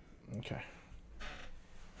that in. Okay.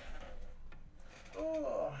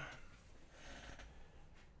 Oh.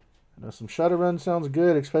 I know some Shadowrun sounds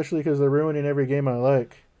good, especially because they're ruining every game I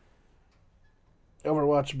like.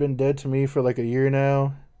 Overwatch been dead to me for like a year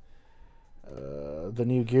now. The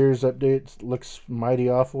new Gears update looks mighty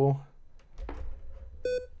awful.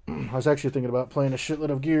 I was actually thinking about playing a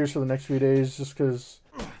shitload of Gears for the next few days just because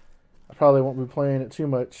I probably won't be playing it too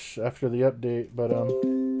much after the update, but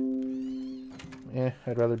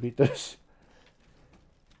I'd rather beat this.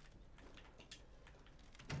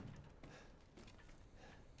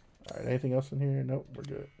 Alright, anything else in here? Nope, we're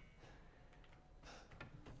good.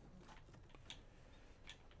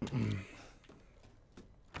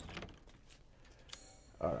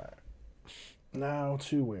 Alright. Now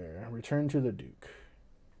to where? Return to the Duke.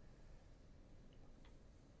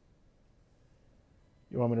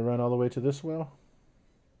 You want me to run all the way to this well?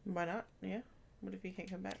 Why not? Yeah. What if you can't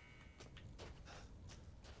come back?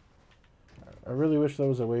 I really wish there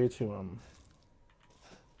was a way to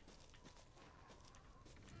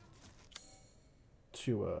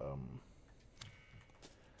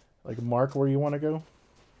like mark where you want to go.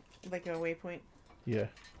 Like a waypoint? Yeah.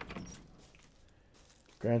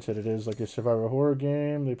 Granted, it is like a survival horror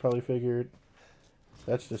game. They probably figured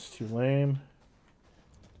that's just too lame.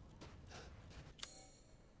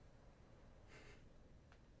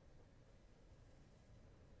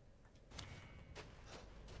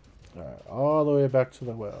 Alright, all the way back to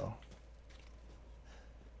the well.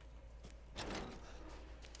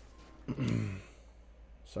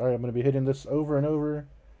 Sorry, I'm going to be hitting this over and over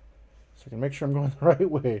so I can make sure I'm going the right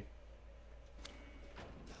way.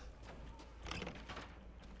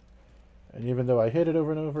 And even though I hit it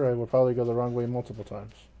over and over, I will probably go the wrong way multiple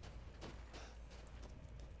times.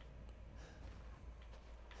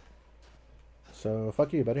 So,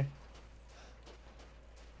 fuck you, buddy.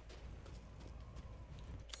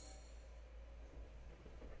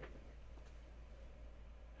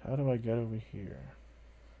 How do I get over here?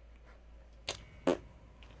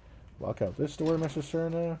 Lock out this door, Mr.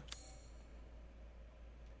 Cerna.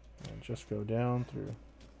 And just go down through.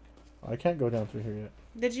 I can't go down through here yet.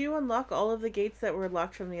 Did you unlock all of the gates that were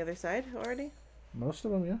locked from the other side already? Most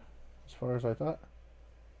of them, yeah. As far as I thought.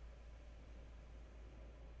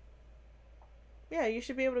 Yeah, you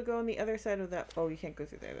should be able to go on the other side of that. Oh, you can't go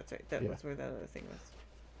through there. That's right. That Yeah. was where that other thing was.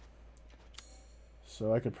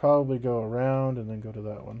 So I could probably go around and then go to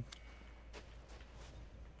that one.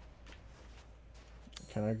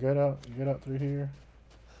 Can I get out through here?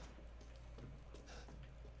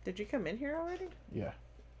 Did you come in here already? Yeah.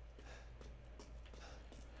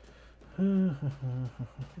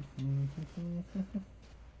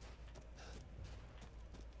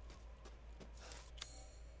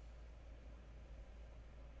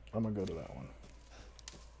 I'm gonna go to that one.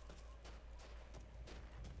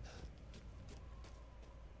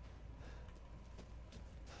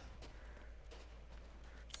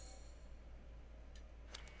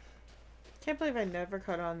 Can't believe I never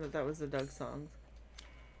caught on that that was the Doug song.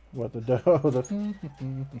 What the dough? The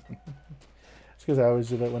it's because I always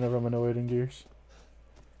do that whenever I'm annoyed in Gears.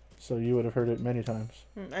 So you would have heard it many times.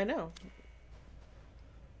 I know.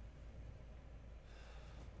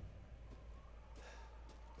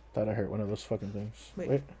 Thought I heard one of those fucking things.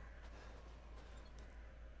 Wait.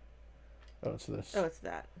 Oh, it's this. Oh, it's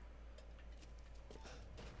that.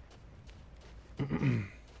 That's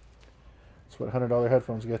what $100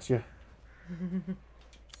 headphones gets you.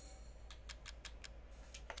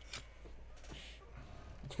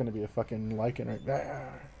 It's gonna be a fucking lichen right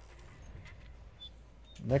there.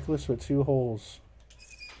 Necklace with 2 holes.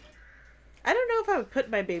 I don't know if I would put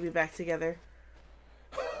my baby back together.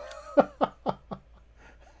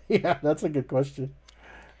 Yeah, that's a good question.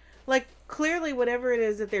 Like, clearly whatever it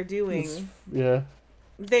is that they're doing, yeah,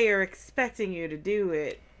 they are expecting you to do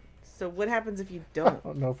it. So what happens if you I don't?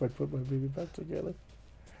 don't know if I'd put my baby back together.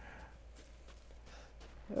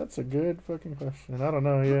 That's a good fucking question. I don't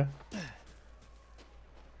know, yeah.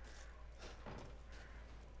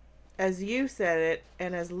 As you said it,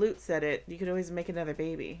 and as Loot said it, you could always make another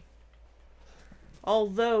baby.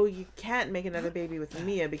 Although you can't make another baby with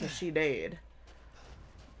Mia because she died.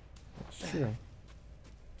 That's true.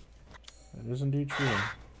 That is indeed true.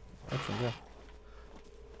 Actually, yeah.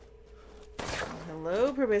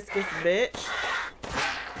 Hello, proboscis bitch.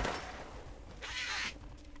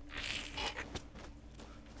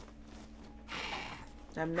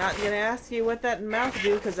 I'm not gonna ask you what that mouth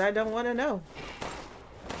do because I don't want to know.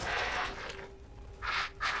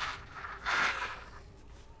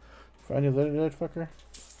 Find you little dead fucker.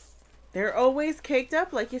 They're always caked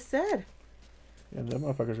up, like you said. Yeah, that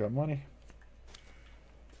motherfucker's got money.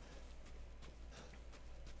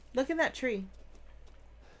 Look in that tree.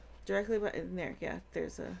 Directly in there. Yeah,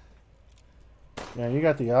 there's a... Man, you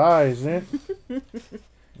got the eyes, eh?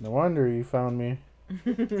 No wonder you found me.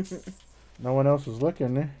 No one else was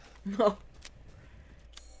looking, eh? No.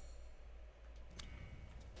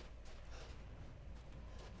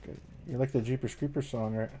 You like the Jeepers Creepers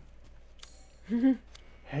song, right?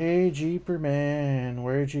 Hey, Jeeper man,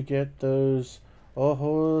 where'd you get those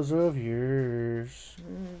ojos of yours?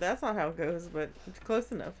 That's not how it goes, but it's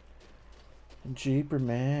close enough. Jeeper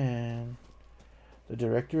man, the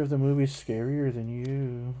director of the movie's scarier than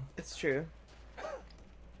you. It's true.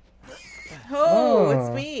 Oh, Oh.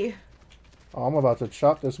 it's me. Oh, I'm about to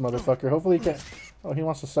chop this motherfucker. Hopefully he can't. Oh, he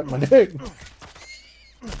wants to suck my dick.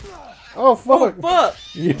 Oh, fuck. Oh, fuck.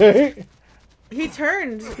 Yeah. He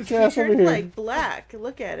turned. Get He your ass over turned here. like black.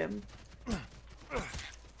 Look at him.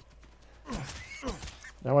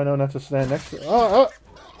 Now I know not to stand next to. Oh,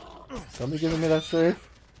 oh. Somebody giving me that safe.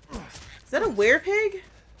 Is that a werepig?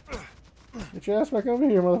 Get your ass back over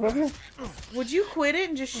here, motherfucker. Would you quit it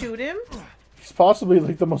and just shoot him? He's possibly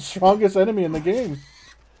like the most strongest enemy in the game.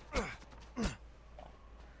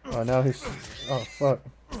 Oh, now he's. Oh, fuck.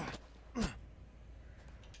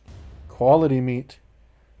 Quality meat.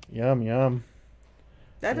 Yum, yum.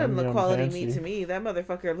 That Yum, doesn't look yum, quality fancy. meat to me. That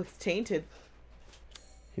motherfucker looks tainted.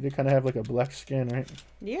 He did kind of have like a black skin, right?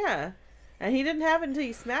 Yeah. And he didn't have it until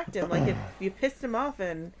you smacked him. Like, you pissed him off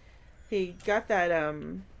and he got that,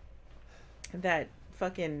 that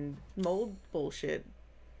fucking mold bullshit.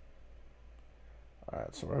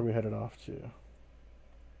 Alright, so where are we headed off to?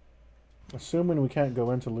 Assuming we can't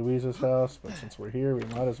go into Louisa's house, but since we're here, we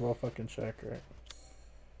might as well fucking check, right?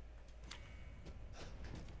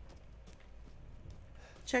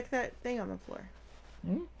 Check that thing on the floor.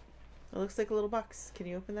 Hmm? It looks like a little box. Can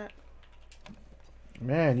you open that?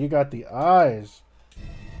 Man, you got the eyes.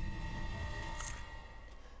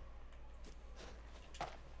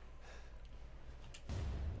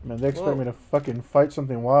 Man, they expect Whoa. me to fucking fight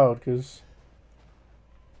something wild, because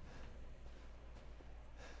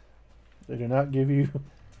they do not give you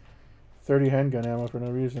 30 handgun ammo for no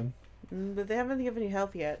reason. But they haven't given you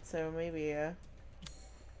health yet, so maybe,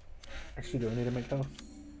 Actually, do I need to make health?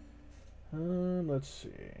 Let's see.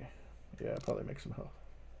 Yeah, probably make some health.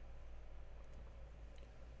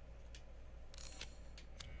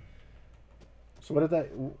 So what did that...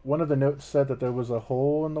 One of the notes said that there was a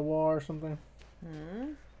hole in the wall or something?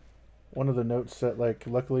 One of the notes said, like,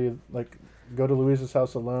 luckily, like, go to Louisa's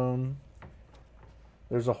house alone.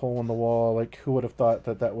 There's a hole in the wall. Like, who would have thought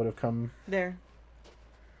that that would have come... There.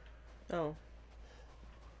 Oh.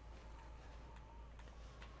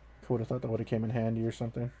 Who would have thought that would have came in handy or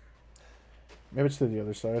something? Maybe it's to the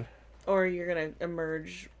other side. Or you're gonna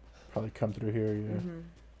emerge. Probably come through here, yeah.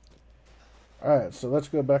 Alright, so let's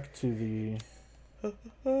go back to the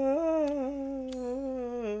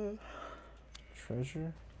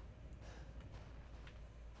treasure.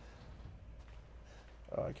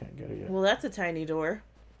 Oh, I can't get it yet. Well, that's a tiny door.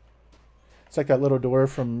 It's like that little door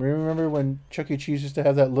from... Remember when Chuck E. Cheese used to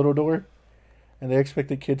have that little door? And they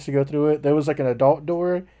expected kids to go through it? There was like an adult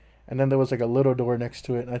door, and then there was like a little door next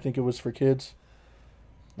to it, and I think it was for kids.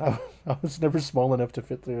 I was never small enough to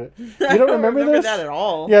fit through it. You don't remember this? That at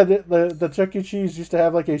all. Yeah, the Chuck E. Cheese used to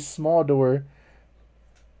have like a small door.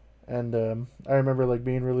 And I remember like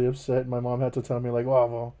being really upset, and my mom had to tell me like,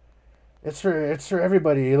 well, it's for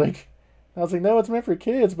everybody. Like, I was like, no, it's meant for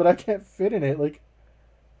kids, but I can't fit in it. Like,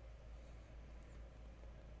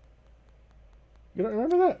 you don't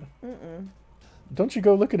remember that? Mm-mm. Don't you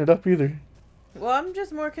go looking it up either. Well, I'm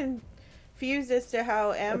just more confused as to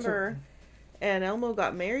how Amber and Elmo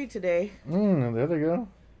got married today. There they go.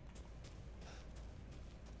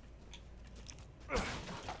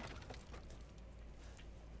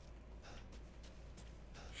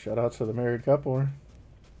 Shout out to the married couple.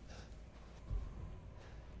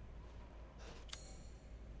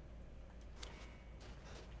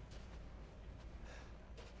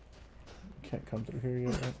 Can't come through here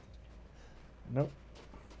yet, right? Nope.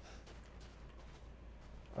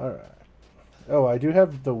 Alright. Oh, I do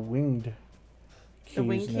have the winged keys The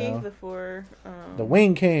Wing now. King, the four... The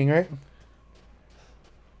Wing King, right?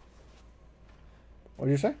 What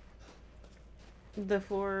did you say? The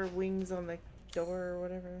four wings on the door or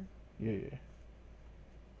whatever. Yeah.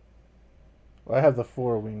 Well, I have the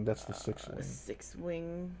 4 wing. That's the 6 wing. 6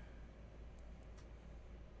 wing.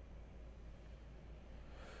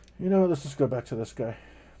 You know what? Let's just go back to this guy.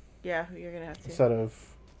 Yeah, you're gonna have to. Instead of...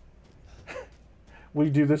 we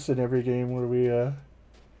do this in every game where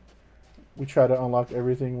we try to unlock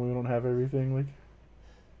everything when we don't have everything. Like,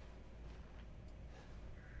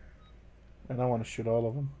 and I want to shoot all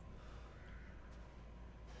of them.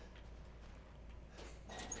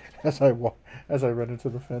 As I run into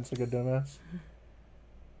the fence like a dumbass.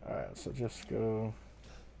 Alright, so just go...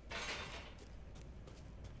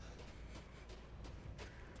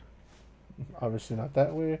 Obviously not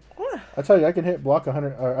that way. I tell you, I can hit block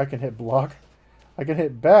 100, or I can hit block. I can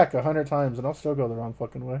hit back 100 times and I'll still go the wrong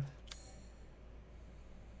fucking way.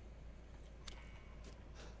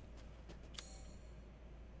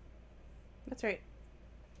 That's right.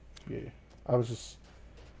 Yeah. I was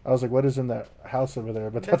like, what is in that house over there?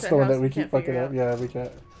 But that's That's the that one that house we we keep can't fucking figure up. out. Yeah, we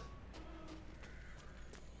can't.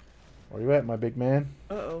 Where you at, my big man?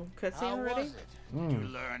 Uh-oh. Cutscene How already? was it? Did you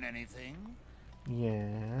learn anything?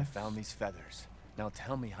 Yeah. I found these feathers. Now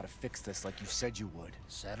tell me how to fix this like you said you would.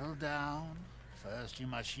 Settle down. First, you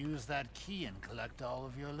must use that key and collect all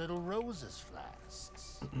of your little roses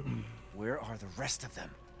flasks. Where are the rest of them?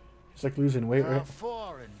 It's like losing weight, There are right?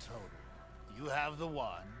 4 in total. You have the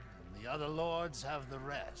one, and the other lords have the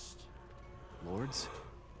rest. Lords?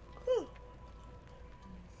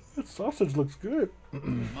 That sausage looks good.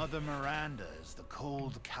 Mother Miranda is the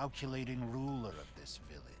cold, calculating ruler of this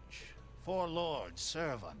village. 4 lords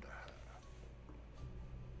serve under her.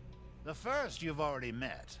 The first you've already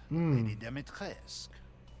met, Lady Dimitrescu.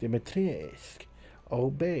 Dimitrescu. Oh,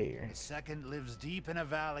 bear. The second lives deep in a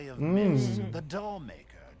valley of mist, the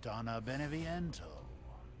dollmaker, Donna Beneviento.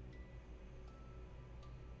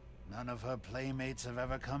 None of her playmates have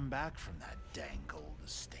ever come back from that dank old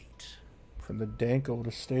estate. From the dank old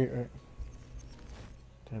estate, right?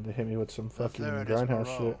 Damn, they hit me with some The fucking third is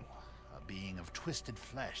grindhouse Moreau, shit. a being of twisted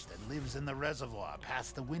flesh that lives in the reservoir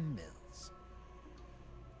past the windmills.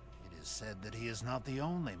 It is said that he is not the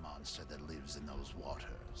only monster that lives in those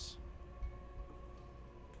waters.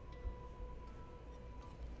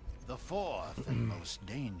 The fourth and most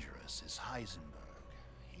dangerous is Heisenberg.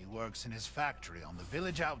 He works in his factory on the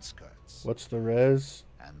village outskirts. What's the res?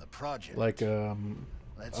 And the project, Like,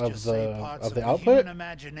 let's of just say the parts of the the output? human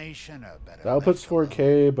imagination are better The output's left alone.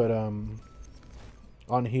 4K, but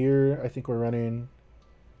on here I think we're running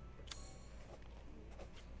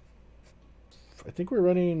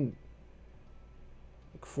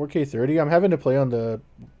 4K 30. I'm having to play on the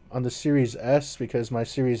Series S because my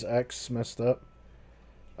Series X messed up.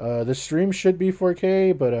 The stream should be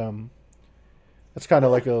 4K, but that's kind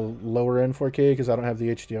of like a lower end 4K because I don't have the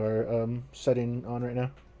HDR setting on right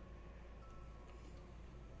now.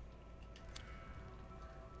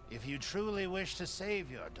 If you truly wish to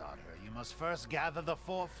save your daughter, you must first gather the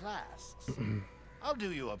 4 flasks. I'll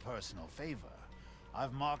do you a personal favor.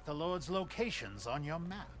 I've marked the Lord's locations on your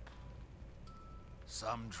map.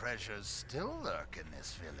 Some treasures still lurk in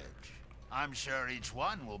this village. I'm sure each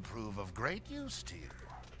one will prove of great use to you.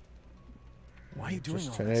 Why are you doing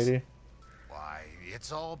Just all this? 1080. Why,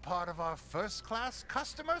 It's all part of our first-class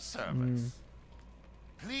customer service.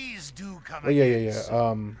 Please do come Oh yeah, again yeah,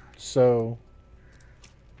 soon. yeah.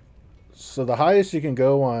 So the highest you can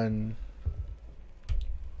go on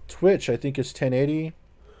Twitch, I think, is 1080.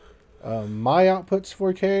 My output's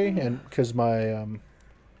 4K, and because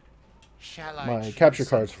Shall I my choose capture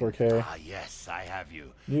card's something? 4K. Ah, yes, I have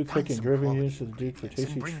you. New Find cooking some gravy quality used to the Duke for ingredients and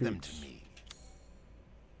tasty bring them to treats. me.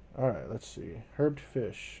 All right, let's see. Herbed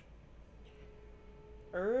fish.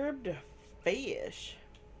 Herbed fish.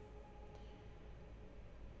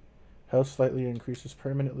 Health slightly increases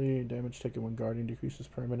permanently. Damage taken when guarding decreases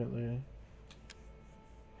permanently.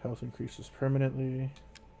 Health increases permanently.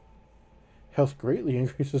 Health greatly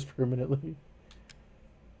increases permanently.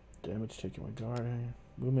 Damage taken when guarding.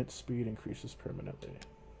 Movement speed increases permanently.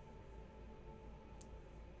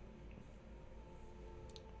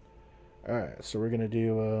 Alright, so we're gonna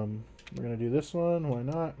do this one, why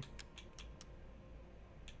not?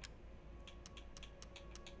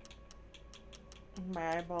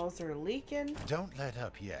 My eyeballs are leaking. Don't let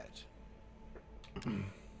up yet.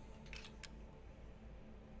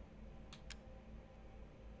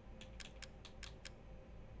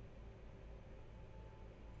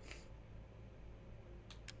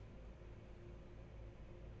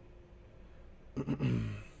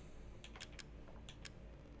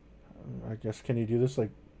 I guess, can you do this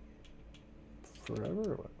like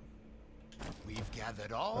forever or what? We've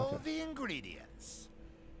gathered all Okay. the ingredients.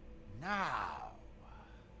 Now,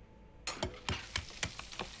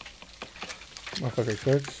 Motherfucker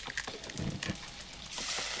cooks.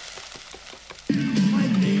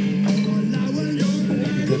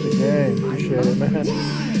 Thank you, good game. Appreciate it, man.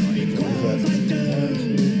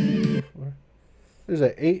 There's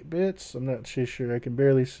that 8 bits. I'm not too sure. I can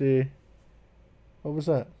barely see. What was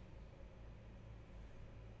that?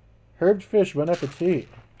 Herbed fish, bon appetit.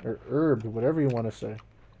 Or herbed, whatever you want to say.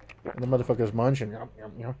 And the motherfucker's munching. Yum,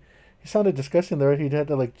 yum, yum. He sounded disgusting though. He had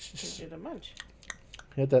that like. You did a munch.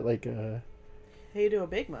 He had that like. Hey, you do a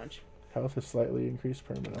big munch. Health is slightly increased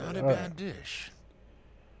permanently. not a Alright. bad dish.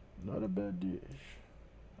 Not a bad dish.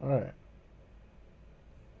 Alright.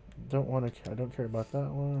 Don't want to. I don't care about that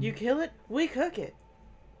one. You kill it, we cook it.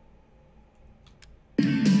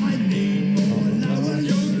 Damn,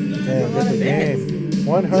 get the game.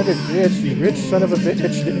 100 bits, you rich son of a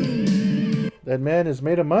bitch. That man is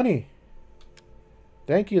made of money.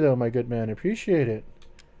 Thank you, though, my good man. Appreciate it.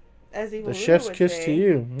 As Evil The Luna chef's would kiss say, to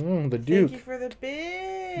you. The Duke. Thank you for the bits.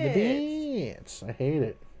 The bits. I hate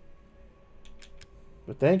it.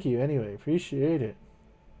 But thank you anyway. Appreciate it.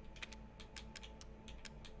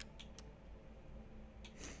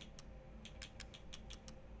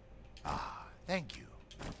 Ah, thank you.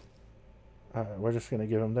 Alright, we're just going to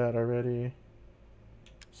give them that already.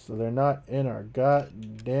 So they're not in our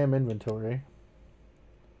goddamn inventory.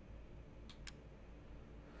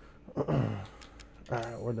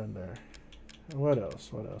 Alright, we're done there. What else?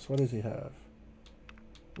 What else? What does he have?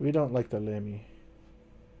 We don't like the Lemmy.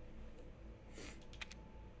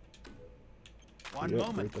 One We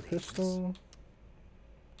moment, upgrade the please. pistol.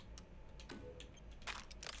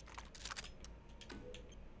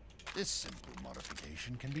 This simple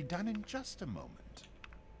modification can be done in just a moment.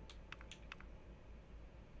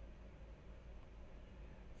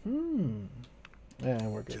 Yeah,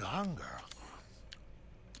 we're good. To hunger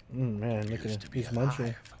Man, look appears at to him. be He's munching.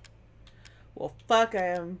 alive. Well, fuck,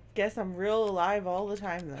 I guess I'm real alive all the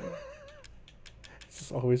time then. He's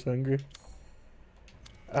just always hungry.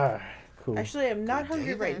 Ah, cool. Actually, I'm not Good day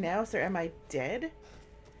hungry right then. now, so am I dead?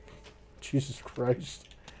 Jesus Christ.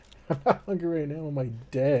 I'm not hungry right now. Am I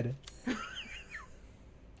dead?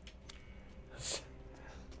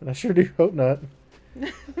 And I sure do hope not.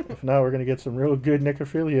 If not, we're going to get some real good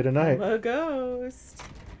necrophilia tonight. I'm a ghost.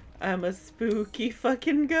 I'm a spooky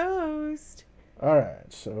fucking ghost.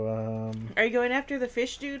 Alright, so, Are you going after the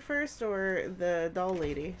fish dude first or the doll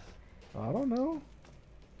lady? I don't know.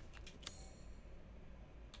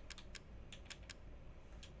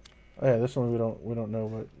 Oh yeah, this one we don't know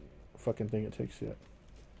what fucking thing it takes yet.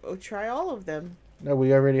 Oh, try all of them. No,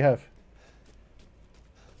 we already have.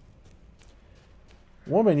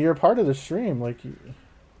 Woman, you're a part of the stream. Like,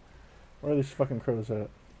 where are these fucking crows at?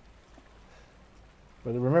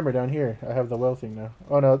 But remember, down here, I have the well thing now.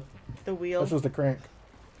 Oh no, The wheel. this was the crank.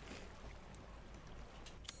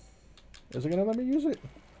 Is it gonna let me use it?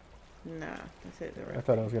 Nah, that's it. I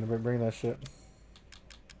thought I was gonna bring that shit.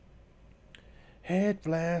 Head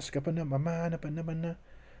flask up and up my mind, up and up and up.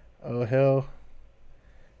 Oh hell.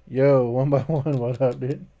 Yo, one by one, what up,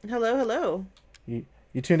 dude? Hello, hello. You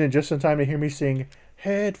tuned in just in time to hear me sing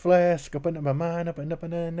Head flask up and up my mind, up and up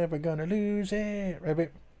and I'm never gonna lose it. Right, babe?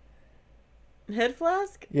 Head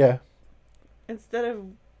flask Yeah. instead of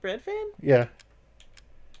bread fan? Yeah.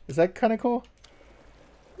 Is that kind of cool?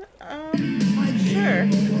 Sure.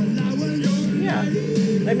 Yeah.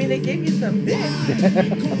 I mean, it gave you some bits.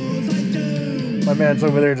 My man's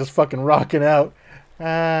over there just fucking rocking out.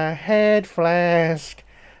 Head flask.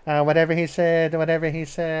 Whatever he said,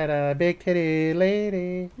 big titty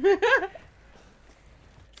lady.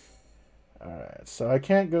 Alright, so I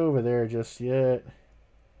can't go over there just yet.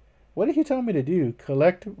 What did he tell me to do?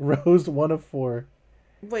 Collect rows 1 of 4.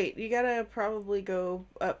 Wait, you gotta probably go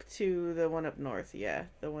up to the one up north. Yeah,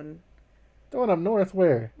 the one The one up north,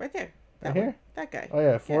 where? right there. Right That here? one. That guy. Oh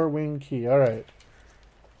yeah, 4-wing key. Alright.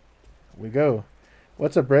 We go.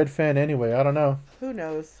 What's a bread fan anyway? I don't know. Who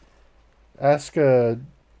knows? Ask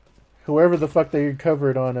whoever the fuck they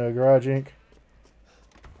covered on Garage Inc.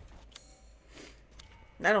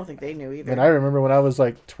 I don't think they knew either. And I remember when I was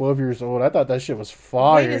like 12 years old, I thought that shit was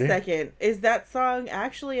fire. Wait a dude. second. Is that song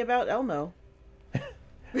actually about Elmo?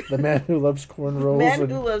 The man who loves corn rolls. Man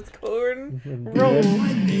and, who loves corn, and rolls,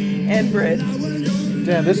 bread. and bread.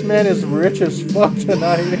 Damn, this man is rich as fuck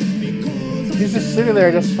tonight. He's just sitting there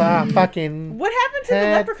just fucking What happened to the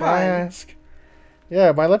head leprechaun? flask.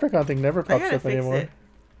 Yeah, my leprechaun thing never I pops gotta up fix anymore. it.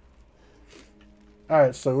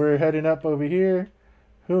 Alright, so we're heading up over here.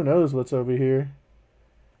 Who knows what's over here?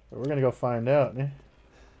 But we're gonna go find out.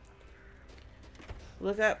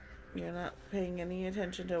 Look up. You're not paying any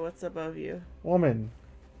attention to what's above you. Woman.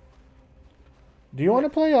 Do you want to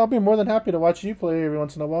play? I'll be more than happy to watch you play every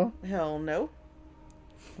once in a while. Hell no.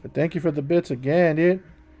 But thank you for the bits again, dude.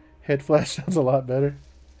 Head flash sounds a lot better.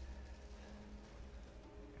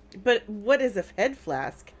 But what is a head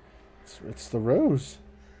flask? It's the rose.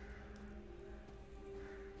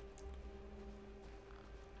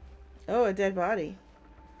 Oh, a dead body.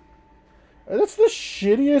 That's the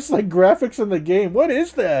shittiest like graphics in the game. What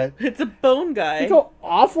is that? It's a bone guy. Look how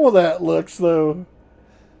awful that looks, though.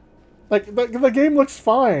 Like the game looks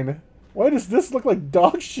fine. Why does this look like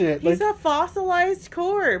dog shit? He's Like, a fossilized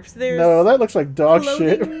corpse. There's no, that looks like dog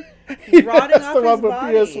shit. clothing Yeah, rotting that's off the his one with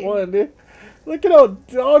body. PS1, dude. Look at how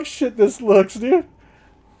dog shit this looks, dude.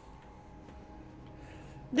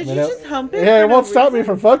 Did I mean, you just hump it? Yeah, for it no won't stop me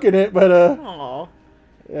reason? from fucking it, but Aw.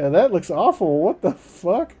 yeah, that looks awful. What the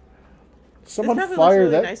fuck? Someone This probably fire looks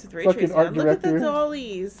really that nice with ray fucking tracing art on. Look at the director.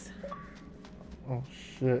 dollies. Oh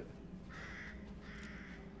shit!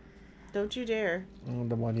 Don't you dare. Oh,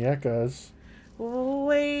 the maniacas.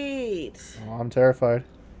 Wait. Oh, I'm terrified.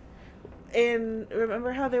 And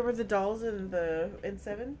remember how there were the dolls in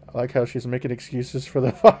 7? I like how she's making excuses for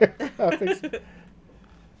the fire graphics.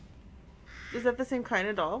 Is that the same kind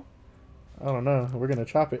of doll? I don't know. We're gonna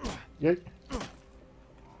chop it. Yay.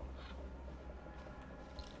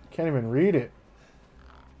 Can't even read it.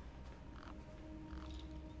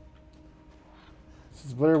 This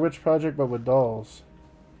is Blair Witch Project, but with dolls.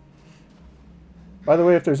 By the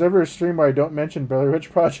way, if there's ever a stream where I don't mention Blair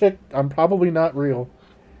Witch Project, I'm probably not real.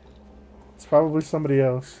 It's probably somebody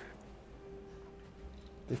else.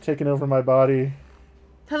 They've taken over my body.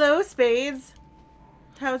 Hello, Spades.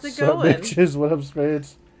 How's it Sup, going? bitches? What up,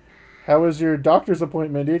 Spades? How was your doctor's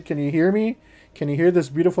appointment, dude? Can you hear me? Can you hear this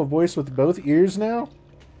beautiful voice with both ears now?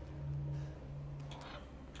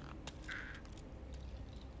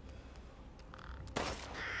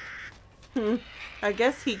 I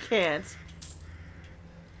guess he can't.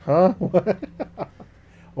 Huh? What?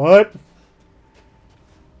 What?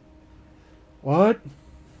 What?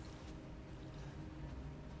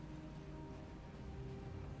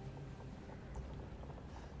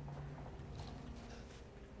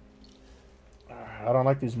 I don't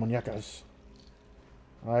like these muñecas.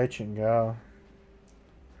 Ay, chingao.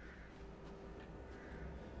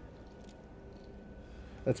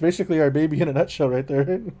 That's basically our baby in a nutshell right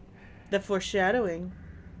there. The foreshadowing.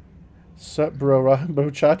 Sup, bro,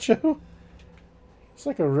 muchacho? He's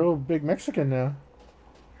like a real big Mexican now.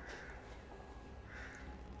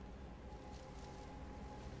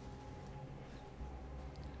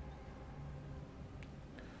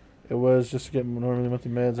 It was just to get normally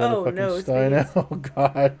monthly meds out Oh, of fucking no, it's Stein. these. Oh,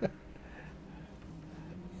 God.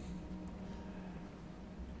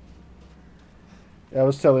 Yeah, I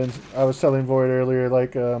was telling Void earlier,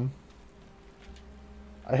 like, I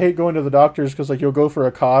hate going to the doctors because, like, you'll go for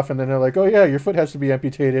a cough and then they're like, oh, yeah, your foot has to be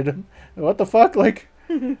amputated. What the fuck? Like,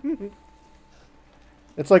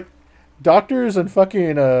 it's like doctors and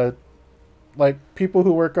fucking, like, people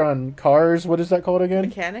who work on cars. What is that called again?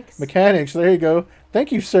 Mechanics? Mechanics. There you go.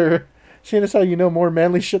 Thank you, sir. Seeing as how you know more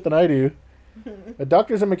manly shit than I do.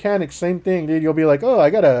 Doctors and mechanics, same thing, dude. You'll be like, oh, I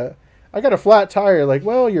got a flat tire. Like,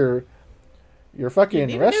 well, your Your You fucking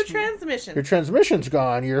need a new transmission. your transmission's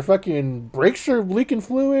gone. Your fucking brakes are leaking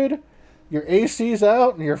fluid. Your AC's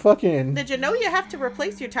out, and your fucking. Did you know you have to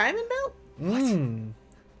replace your timing belt?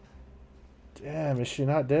 Damn, is she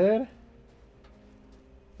not dead?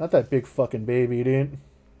 Not that big fucking baby, dude.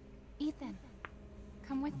 Ethan,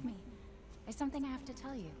 come with me. There's something I have to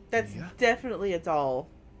tell you. That's definitely a doll.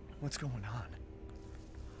 What's going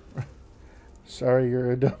on? Sorry,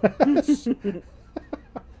 you're a dumbass.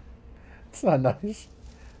 It's not nice.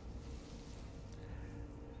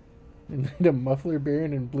 You need a muffler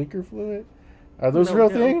bearing and blinker fluid? Are those real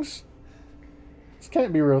things? This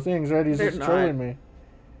can't be real things, right? He's just trolling me.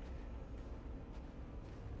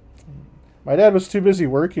 My dad was too busy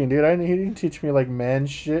working, dude. He didn't teach me, like, man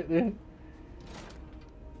shit, dude.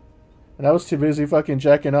 And I was too busy fucking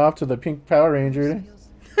jacking off to the pink Power Ranger, dude.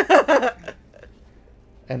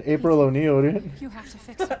 And April O'Neil, dude. You have to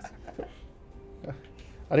fix it.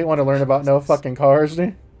 I didn't want to learn about no fucking cars,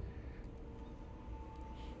 dude.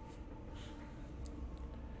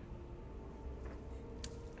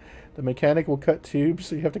 The mechanic will cut tubes,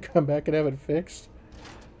 so you have to come back and have it fixed.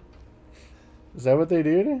 Is that what they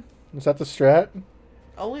do, dude? Is that the strat?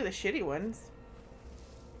 Only the shitty ones.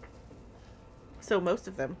 So most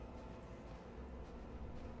of them.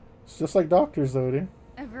 It's just like doctors, though, dude.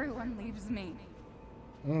 Everyone leaves me.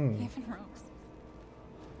 Even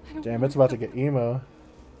Rose. Damn, it's about to get emo.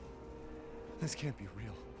 This can't be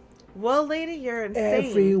real. Well, lady, you're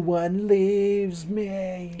insane. Everyone leaves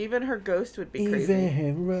me. Even her ghost would be crazy.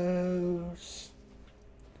 Even Rose.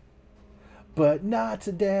 But not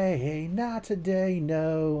today,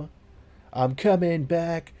 no. I'm coming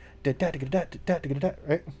back.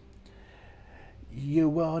 Right? You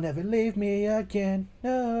won't ever leave me again,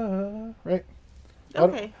 no. Right?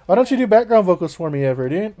 Okay. Why don't you do background vocals for me ever,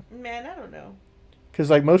 dude? Man, I don't know. Because,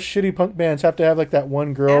 like, most shitty punk bands have to have, like, that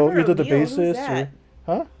one girl, Amber either the O'Neil, who's bassist that?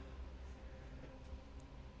 or... Huh?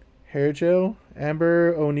 Hair gel?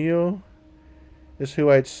 Amber O'Neil is who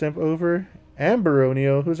I'd simp over. Amber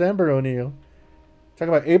O'Neil? Who's Amber O'Neil?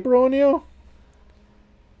 Talking about April O'Neil?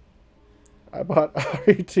 I bought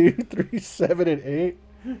RE2, 3, 7, and 8.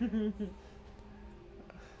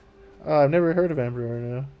 I've never heard of Amber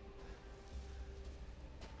O'Neil.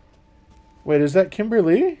 Wait, is that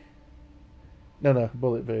Kimberly? No,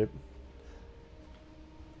 Bullet Babe.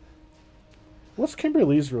 What's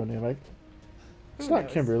Kimberly's real name? It's Who not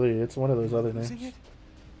knows? Kimberly. It's one of those other names. Losing it?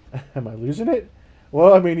 Am I losing it?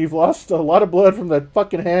 Well, I mean, you've lost a lot of blood from the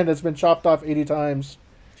fucking hand that's been chopped off 80 times.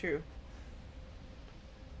 True.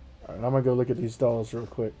 Alright, I'm gonna go look at these dolls real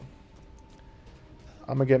quick.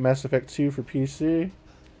 I'm gonna get Mass Effect 2 for PC.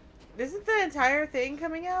 Isn't the entire thing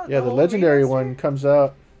coming out? Yeah, the whole legendary remaster? one comes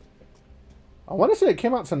out. I want to say it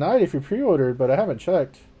came out tonight if you pre-ordered, but I haven't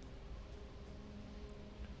checked.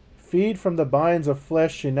 Feed from the binds of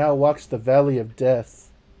flesh, she now walks the valley of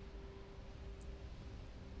death.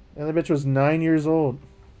 And the bitch was 9 years old.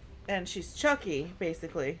 And she's Chucky,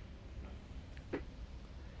 basically.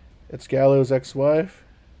 It's Gallo's ex-wife.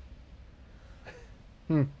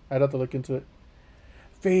 I'd have to look into it.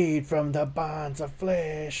 Feed from the bonds of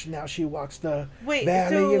flesh, now she walks the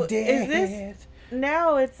valley of death. Is this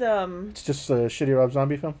now? It's just a shitty Rob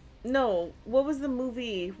Zombie film. No. What was the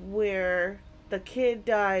movie where the kid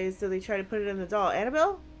dies, so they try to put it in the doll?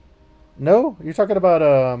 Annabelle? No, you're talking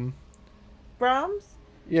about Brahms?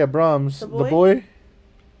 yeah, Brahms, The the boy? boy.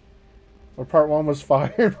 Where part 1 was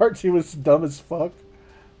fire and part 2 was dumb as fuck.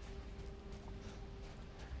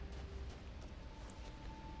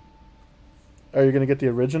 Are you gonna get the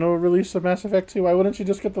original release of Mass Effect 2? Why wouldn't you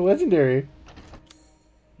just get the legendary?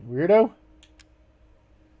 Weirdo.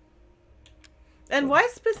 And why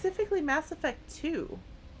specifically Mass Effect 2?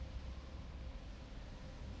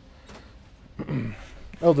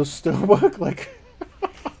 Oh, the Steelbook? Like,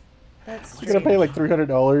 That's you're gonna pay like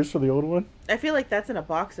 $300 for the old one? I feel like that's in a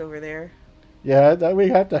box over there. Yeah, that we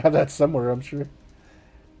have to have that somewhere, I'm sure.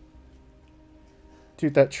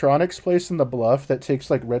 Dude, that Tronics place in the Bluff that takes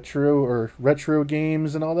like retro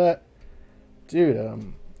games and all that.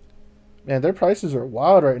 Dude, man, their prices are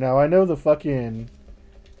wild right now. I know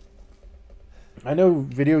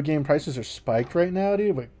video game prices are spiked right now,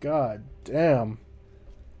 dude, but god damn.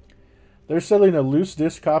 They're selling a loose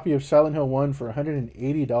disc copy of Silent Hill 1 for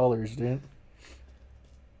 $180, dude.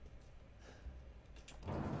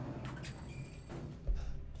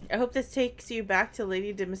 I hope this takes you back to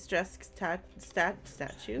Lady Dimitrescu's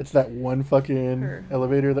statue. It's that one fucking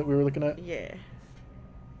elevator that we were looking at. Yeah.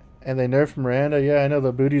 And they nerfed Miranda. Yeah, I know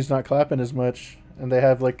the booty's not clapping as much. And they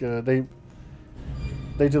have like they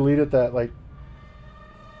deleted that like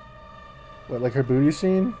her booty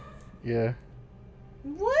scene? Yeah.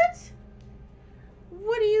 What?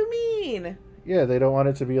 mean? Yeah, they don't want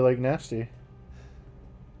it to be like nasty.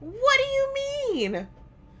 What do you mean?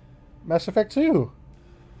 Mass Effect 2.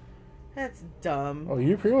 That's dumb. Oh,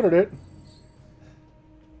 you pre-ordered it.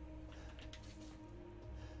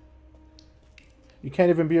 You can't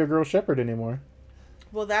even be a girl shepherd anymore.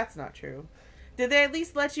 Well, that's not true. Did they at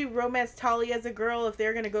least let you romance Tali as a girl if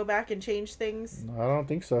they're going to go back and change things? No, I don't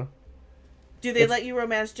think so. Do they let you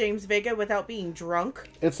romance James Vega without being drunk?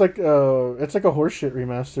 It's like a horseshit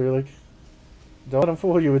remaster. Like, don't let them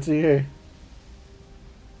fool you. It's EA.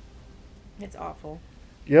 It's awful.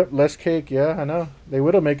 Yep, less cake. Yeah, I know. They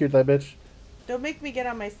would make it that bitch. Don't make me get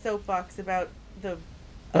on my soapbox about the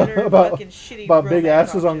utter about fucking shitty about big romance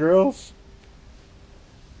asses on options. girls.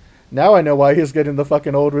 Now I know why he's getting the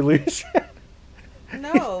fucking old release.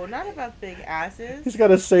 No, not about big asses. He's got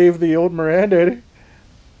to save the old Miranda.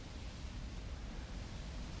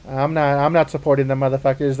 I'm not supporting the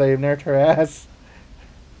motherfuckers. They've nerfed her ass.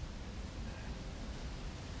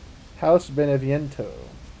 House Beneviento.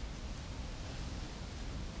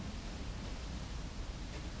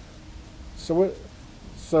 So what?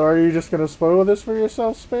 So are you just gonna spoil this for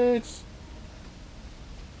yourself, Spades?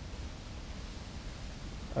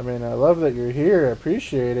 I mean, I love that you're here. I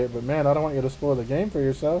appreciate it, but man, I don't want you to spoil the game for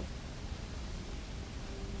yourself.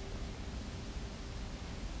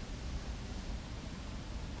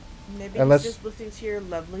 Maybe Unless- he's just listening to your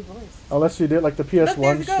lovely voice. Unless you did like the PS1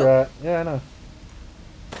 there's a goat. strat. Yeah, I know.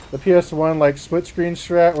 The PS1 like split screen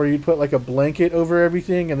strat where you put like a blanket over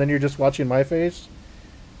everything and then you're just watching my face.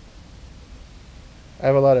 I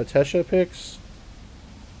have a lot of Tesha pics.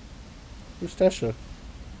 Who's Tesha?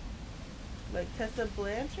 Like Tessa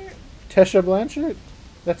Blanchard? Tesha Blanchard?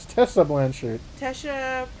 That's Tessa Blanchard.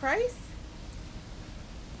 Tesha Price?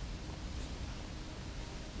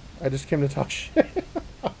 I just came to talk shit.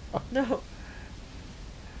 No.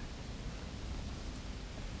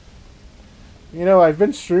 You know, I've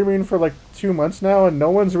been streaming for like 2 months now and no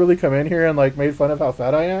one's really come in here and like made fun of how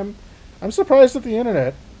fat I am. I'm surprised at the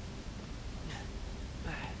internet.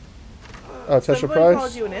 Oh, Tesha Someone Price?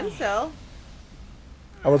 called you an incel.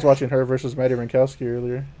 I was watching her versus Maddie Rinkowski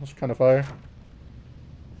earlier. It was kind of fire.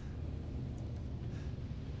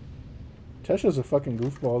 Tesha's a fucking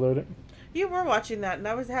goofball, though. You were watching that, and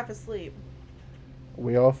I was half asleep.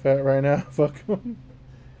 We all fat right now. Fuck.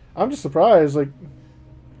 I'm just surprised. Like,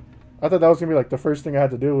 I thought that was gonna be like the first thing I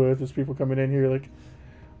had to deal with is people coming in here like,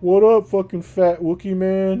 "What up, fucking fat Wookie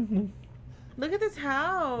man?" Look at this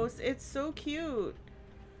house. It's so cute.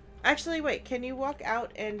 Actually, wait. Can you walk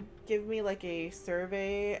out and give me like a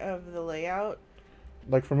survey of the layout?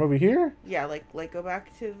 Like from over here? Yeah, like go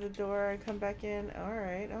back to the door and come back in. All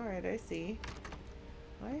right. I see.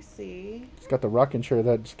 It's got the rocking chair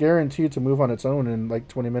that's guaranteed to move on its own in like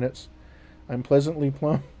 20 minutes. I'm pleasantly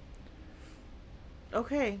plump.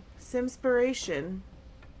 Okay. Simspiration.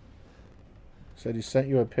 Said he sent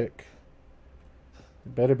you a pic.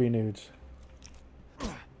 It better be nudes.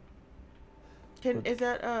 Is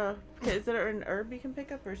that an herb you can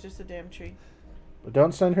pick up, or is it just a damn tree? But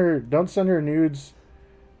don't send her nudes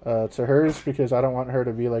to hers because I don't want her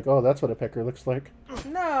to be like, oh, that's what a pecker looks like.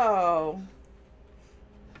 No.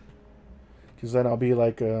 Because then I'll be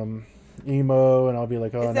like emo and I'll be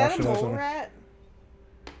like, oh, Is now that she a knows. mole rat?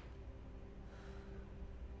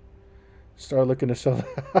 Start looking to sell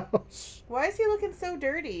the house. Why is he looking so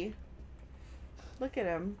dirty? Look at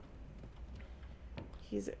him.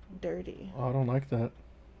 He's dirty. Oh, I don't like that.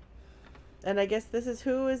 And I guess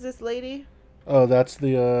who is this lady? Oh, that's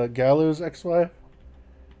the Gallows ex-wife.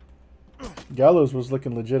 Gallows was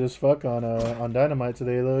looking legit as fuck on Dynamite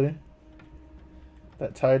today, though.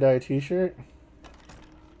 That tie-dye t-shirt.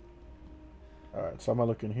 Alright, so I'm gonna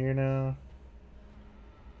look in here now.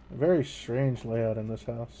 A very strange layout in this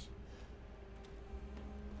house.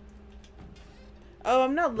 Oh,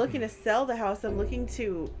 I'm not looking to sell the house. I'm looking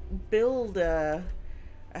to build a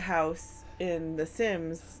house in The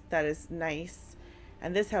Sims that is nice.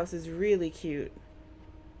 And this house is really cute.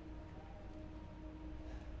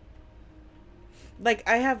 Like,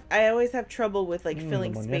 I always have trouble with, like,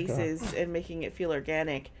 filling muñeca. spaces and making it feel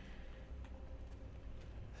organic.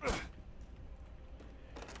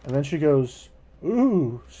 And then she goes,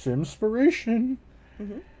 ooh, Simspiration.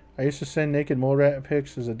 Mm-hmm. I used to send naked mole rat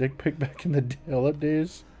pics as a dick pic back in the dial-up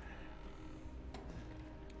days.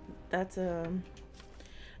 That's,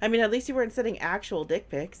 I mean, at least you weren't sending actual dick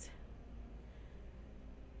pics.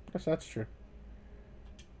 Yes, that's true.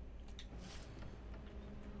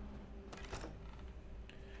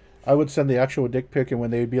 I would send the actual dick pic, and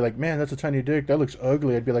when they'd be like, man, that's a tiny dick, that looks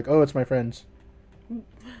ugly, I'd be like, oh, it's my friend's.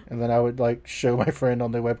 And then I would, like, show my friend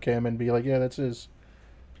on the webcam and be like, yeah, that's his.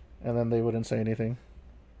 And then they wouldn't say anything.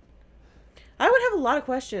 lot of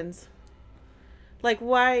questions. Like,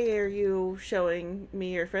 why are you showing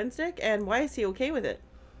me your friend's dick, and why is he okay with it?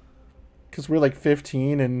 Because we're like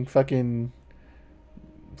 15 and fucking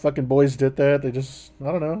boys did that. They just,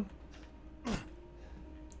 I don't know.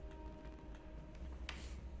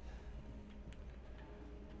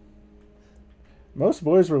 Most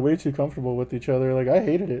boys were way too comfortable with each other. Like, I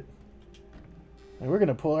hated it. Like, we're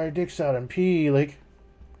gonna pull our dicks out and pee. Like,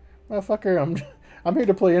 motherfucker, I'm here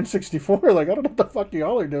to play N64. Like, I don't know what the fuck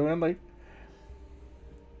y'all are doing. Like,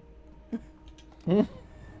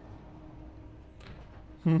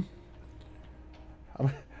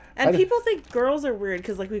 And people think girls are weird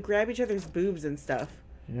because, like, we grab each other's boobs and stuff.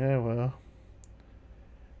 Yeah, well,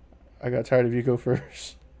 I got tired of you go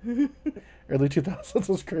first. Early 2000s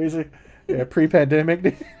was crazy. Yeah, pre-pandemic,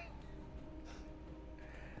 dude.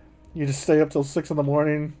 You just stay up till 6 in the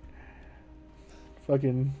morning.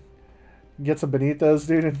 Fucking get some bonitas,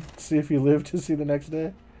 dude, and see if you live to see the next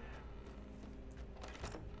day.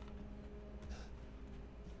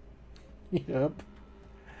 Yep.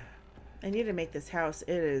 I need to make this house.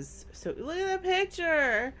 It is so... Look at that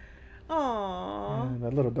picture! Aww. Man,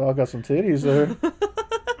 that little dog got some titties there.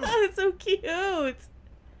 It's so cute!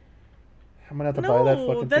 I'm gonna have to buy that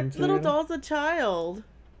fucking thing that too. little doll's a child.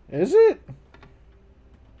 Is it?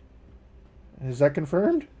 Is that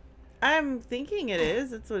confirmed? I'm thinking it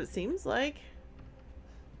is. That's what it seems like.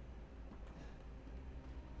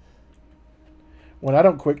 When I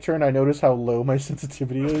don't quick turn, I notice how low my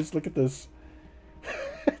sensitivity is. Look at this.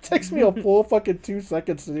 It takes me a full fucking 2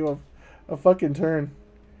 seconds to do a fucking turn.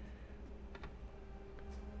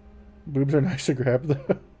 Boobs are nice to grab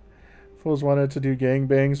though. Fools wanted to do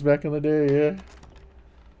gangbangs back in the day, yeah.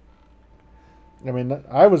 I mean,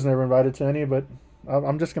 I was never invited to any, but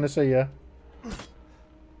I'm just gonna say yeah.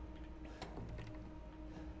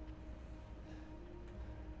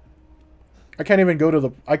 I can't even go to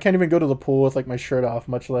the pool with like my shirt off,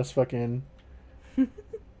 much less fucking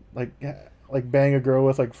like bang a girl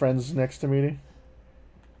with like friends next to me.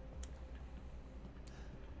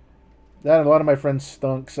 That and a lot of my friends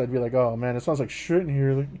stunk, so I'd be like, oh man, it smells like shit in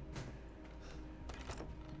here. Like,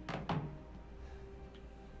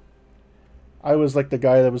 I was like the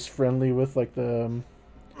guy that was friendly with like the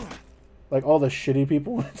like all the shitty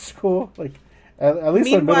people in school. Like at least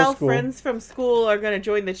in middle school. Meanwhile, friends from school are gonna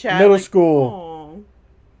join the chat. Middle like, school.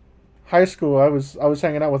 Aww. High school, I was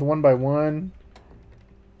hanging out with one by one.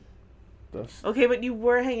 Okay, but you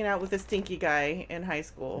were hanging out with a stinky guy in high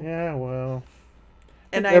school. Yeah, well.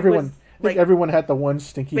 And everyone had the one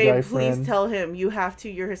stinky guy friend. Please tell him you have to.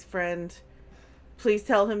 You're his friend. Please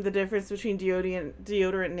tell him the difference between deodorant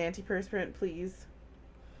and antiperspirant, please.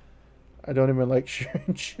 I don't even like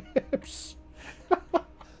sharing chips.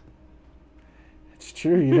 It's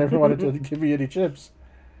true. You never wanted to give me any chips.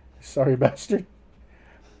 Sorry, bastard.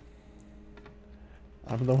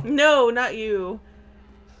 I'm the one. No, not you.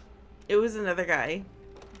 It was another guy.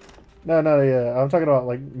 No, yeah. I'm talking about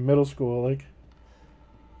like middle school, like.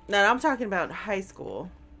 No, I'm talking about high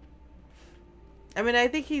school. I mean, I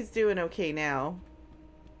think he's doing okay now.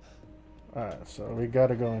 Alright, so we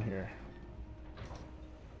gotta go in here.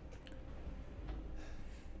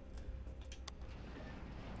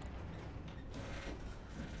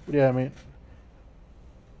 But yeah, I mean,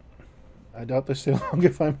 I doubt they stay long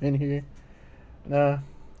if I'm in here. Nah.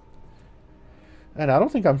 And I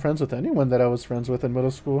don't think I'm friends with anyone that I was friends with in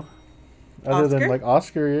middle school. Other than like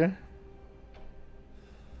Oscar, yeah.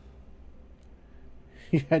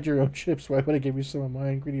 You had your own chips. Why would I give you some of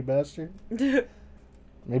mine, greedy bastard?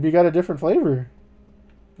 Maybe you got a different flavor.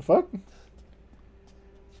 The fuck?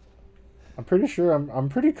 I'm pretty sure I'm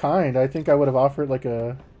pretty kind. I think I would have offered like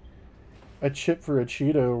a chip for a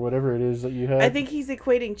Cheeto or whatever it is that you had. I think he's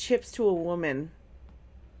equating chips to a woman.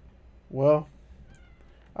 Well,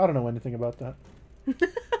 I don't know anything about that.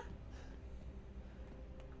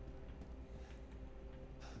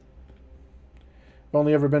 I've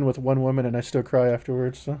only ever been with one woman and I still cry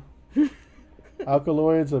afterwards, so.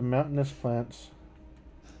 Alkaloids of mountainous plants.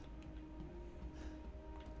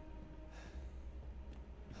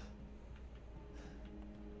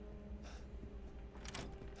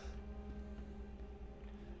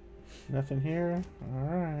 Nothing here.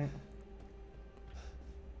 Alright.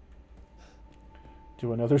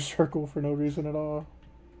 Do another circle for no reason at all.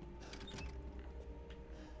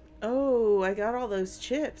 Oh, I got all those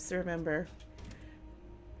chips, remember?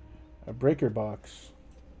 A breaker box.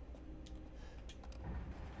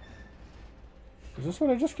 Is this what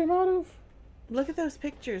I just came out of? Look at those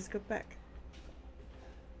pictures. Go back.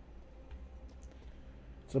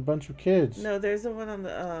 It's a bunch of kids. No, there's the one on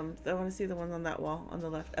the I want to see the one on that wall on the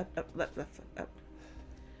left. Up, left, up.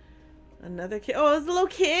 Another kid. Oh, it's a little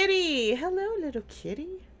kitty. Hello, little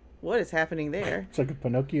kitty. What is happening there? It's like a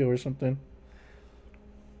Pinocchio or something.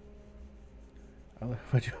 I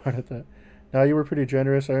laughed you hard at that. Now you were pretty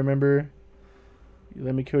generous. I remember you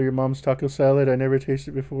let me kill your mom's taco salad. I never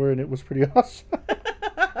tasted it before, and it was pretty awesome.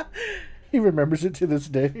 He remembers it to this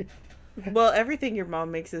day. Well, everything your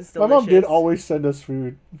mom makes is delicious. My mom did always send us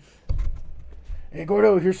food. Hey,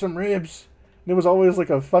 Gordo, here's some ribs. And it was always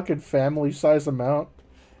like a fucking family size amount.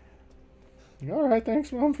 Like, all right,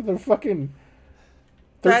 thanks, Mom, for the fucking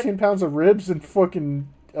 13 pounds of ribs and fucking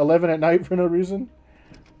 11 at night for no reason.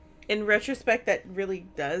 In retrospect, that really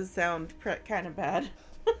does sound kind of bad.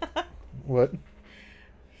 What?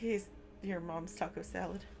 He's your mom's taco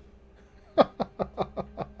salad.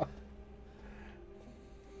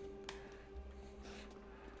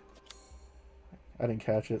 I didn't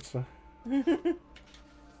catch it, so.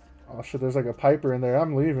 Oh shit, there's like a piper in there.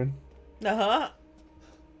 I'm leaving. Uh-huh.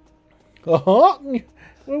 Uh-huh?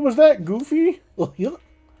 What was that, Goofy? Oh, yeah.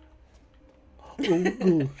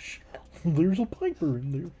 Oh, gosh. There's a piper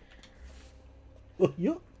in there. Oh,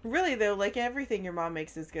 yeah. Really, though, like everything your mom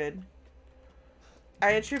makes is good.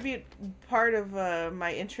 I attribute part of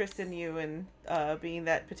my interest in you and being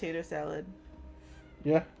that potato salad.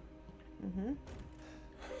 Yeah? Mm-hmm.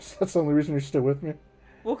 So that's the only reason you're still with me?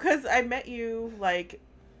 Well, because I met you, like,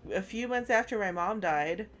 a few months after my mom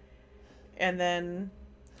died. And then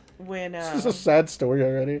when... This is a sad story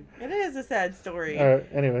already. It is a sad story. Alright,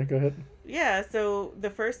 anyway, go ahead. Yeah, so the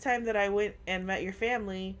first time that I went and met your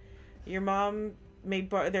family, your mom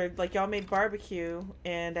made y'all made barbecue,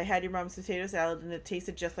 and I had your mom's potato salad, and it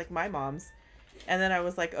tasted just like my mom's. And then I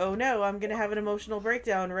was like, oh no, I'm gonna have an emotional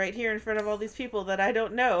breakdown right here in front of all these people that I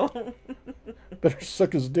don't know. Better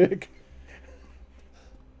suck his dick.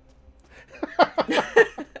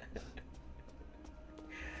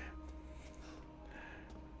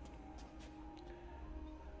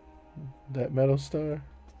 That metal star.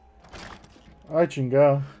 Alright,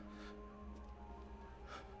 Chingo.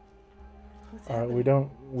 Alright, we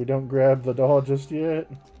don't grab the doll just yet.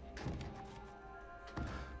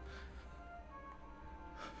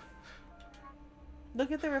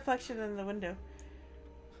 Look at the reflection in the window.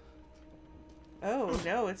 Oh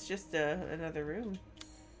no, it's just another room.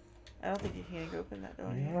 I don't think you can open that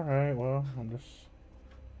door. Yeah, alright, well, I'm just...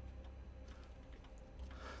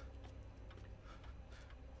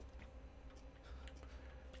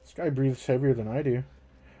 This guy breathes heavier than I do.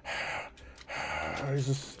 He's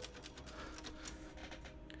just...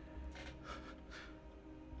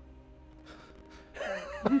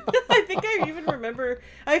 I think I even remember...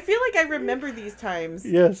 I feel like I remember these times.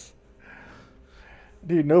 Yes.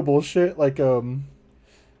 Dude, no bullshit. Like, you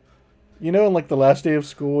know, in like the last day of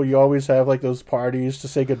school, you always have like those parties to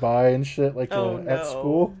say goodbye and shit, like at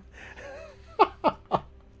school.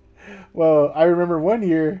 Well, I remember one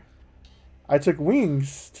year, I took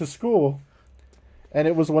wings to school, and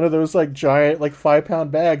it was one of those like giant, like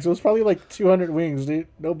 5-pound bags. It was probably like 200 wings, dude.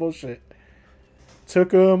 No bullshit.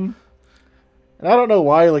 Took them. And I don't know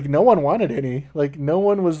why, like, no one wanted any. Like, no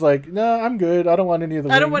one was like, nah, I'm good. I don't want any of the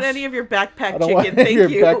wings. I don't want any of your backpack I don't chicken, want any thank of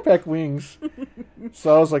you. your backpack wings.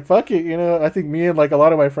 So I was like, fuck it, you know. I think me and, like, a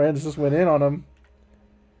lot of my friends just went in on them.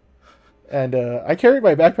 And I carried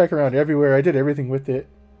my backpack around everywhere. I did everything with it.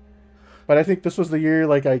 But I think this was the year,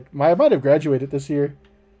 like, I might have graduated this year.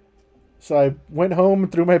 So I went home,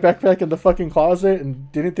 threw my backpack in the fucking closet,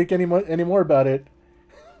 and didn't think any more about it.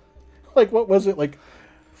 Like, what was it, like...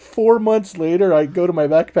 4 months later, I go to my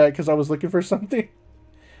backpack because I was looking for something.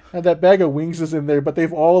 And that bag of wings is in there, but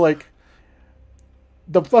they've all, like...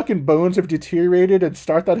 The fucking bones have deteriorated, and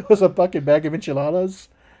Star thought it was a fucking bag of enchiladas.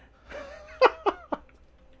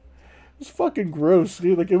 It's fucking gross,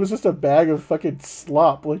 dude. Like, it was just a bag of fucking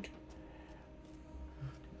slop. Like...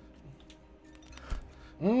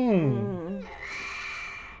 Mmm.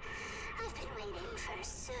 I've been waiting for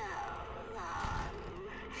so long.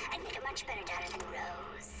 I'd make a much better daughter than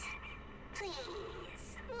Rose.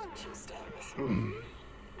 Please, won't you stay with me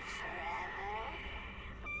forever?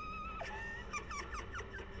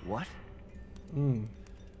 What?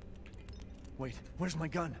 Wait, where's my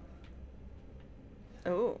gun?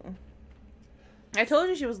 Oh. I told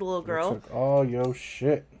you she was a little girl. Took all yo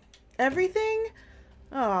shit. Everything?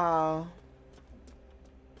 Aw.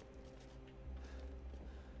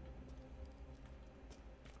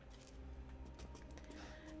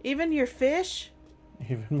 Even your fish?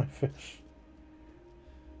 Even my fish.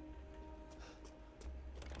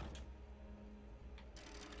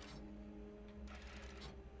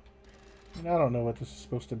 I don't know what this is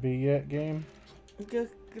supposed to be yet, game. Go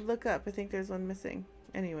look up. I think there's one missing.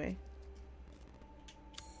 Anyway.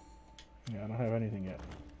 Yeah, I don't have anything yet.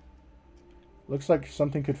 Looks like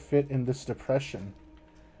something could fit in this depression.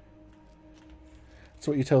 That's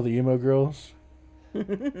what you tell the emo girls.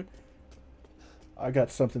 I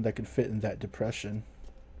got something that could fit in that depression.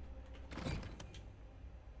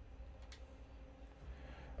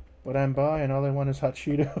 But I'm bi and all I want is hot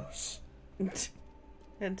Cheetos.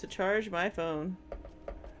 And to charge my phone.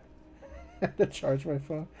 To charge my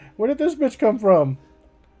phone. Where did this bitch come from?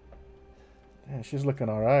 Damn, she's looking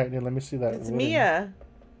alright. Let me see that. It's wooden. Mia.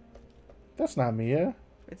 That's not Mia.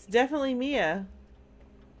 It's definitely Mia.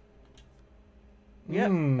 Yep.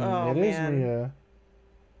 Oh, it is man. Mia.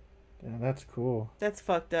 Damn, that's cool. That's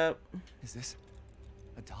fucked up. Is this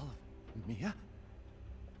a doll of Mia?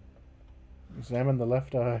 Examine the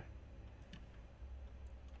left eye.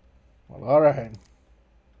 Well, alright.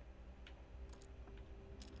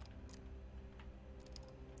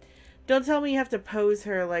 Don't tell me you have to pose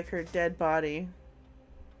her like her dead body.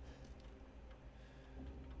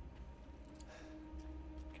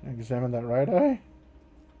 Can I examine that right eye?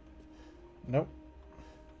 Nope.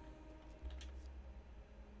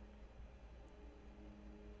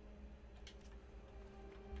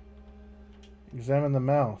 Examine the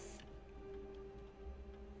mouth.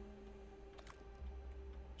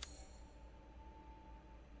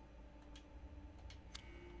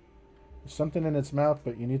 There's something in its mouth,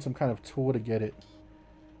 but you need some kind of tool to get it.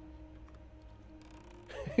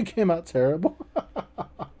 It came out terrible.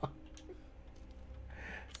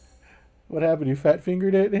 What happened? You fat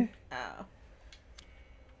fingered it? You Oh.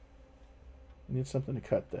 need something to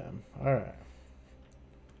cut them. Alright.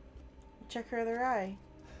 Check her other eye.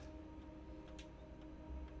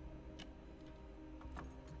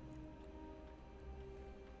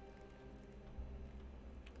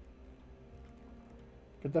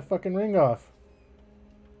 Get that fucking ring off.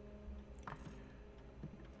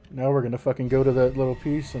 Now we're gonna fucking go to that little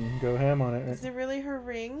piece and go ham on it. Is it really her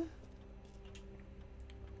ring?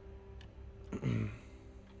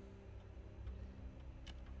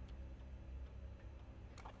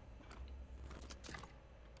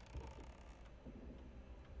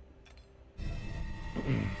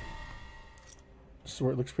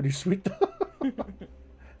 Sword looks pretty sweet though.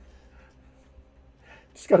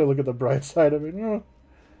 Just gotta look at the bright side of it. Oh,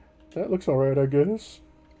 that looks alright, I guess.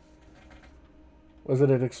 Was it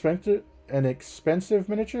an expensive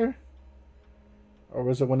miniature? Or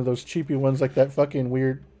was it one of those cheapy ones like that fucking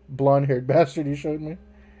weird blonde-haired bastard you showed me?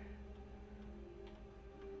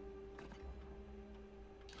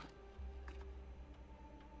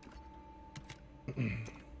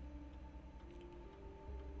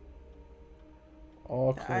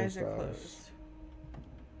 All The closed eyes are eyes. closed.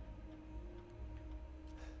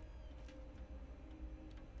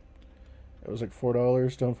 It was like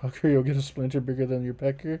 $4. Don't fuck her. You'll get a splinter bigger than your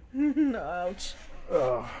pecker. Ouch.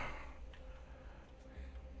 Ugh.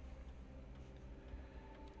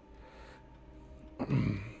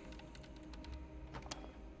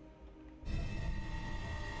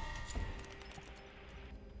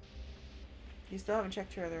 You still haven't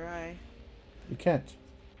checked her other eye. You can't.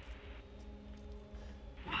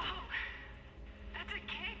 Whoa, that's a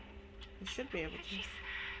kid. You should be able to. She's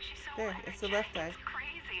so There, it's the left eye. It's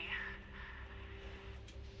crazy.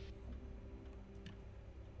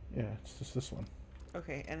 Yeah, it's just this one.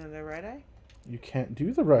 Okay, and then the right eye? You can't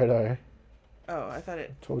do the right eye. Oh, I thought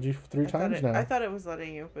it. Told you three times now. I thought it was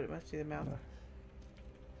letting you, but it must be the mouth. No.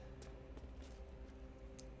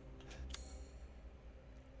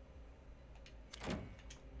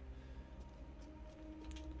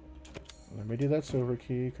 Let me do that silver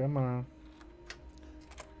key. Come on.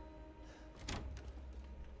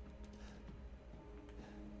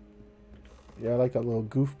 Yeah, I like that little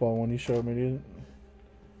goofball one you showed me, dude.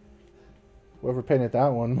 Whoever painted that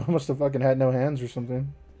one must have fucking had no hands or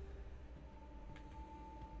something.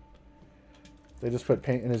 They just put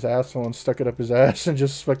paint in his asshole and stuck it up his ass and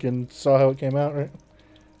just fucking saw how it came out, right?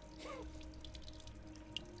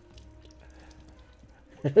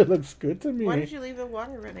 It looks good to me. Why did you leave the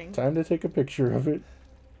water running? Time to take a picture of it.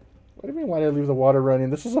 What do you mean, why did I leave the water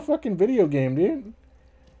running? This is a fucking video game, dude.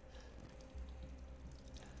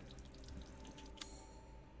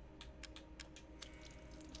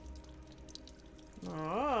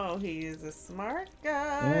 Oh, he's a smart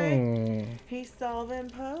guy. Mm. He's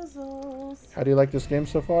solving puzzles. How do you like this game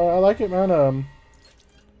so far? I like it, man.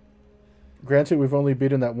 Granted, we've only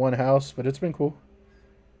beaten that one house, but it's been cool.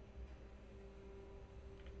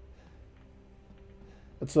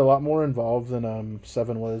 It's a lot more involved than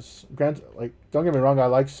 7 was. Granted, like, don't get me wrong, I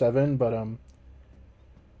like 7, but there's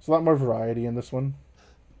a lot more variety in this one.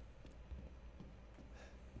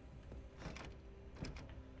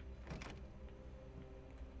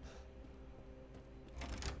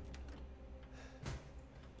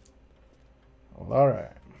 All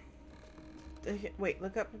right. Okay, wait,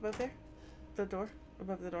 look up above there. The door.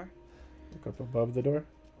 Above the door. Look up above the door.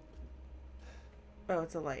 Oh,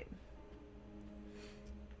 it's a light.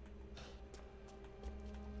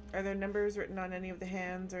 Are there numbers written on any of the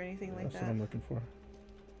hands or anything like That's that? what I'm looking for.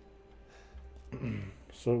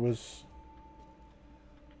 So it was.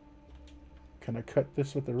 Can I cut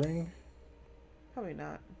this with the ring? Probably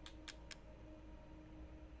not.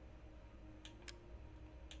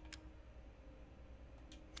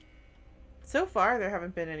 So far, there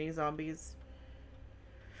haven't been any zombies.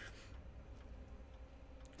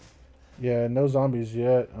 Yeah, no zombies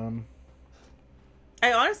yet.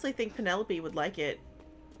 I honestly think Penelope would like it.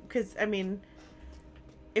 Because, I mean,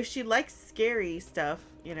 if she likes scary stuff,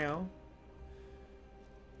 you know.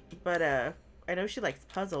 But, I know she likes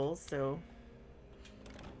puzzles, so.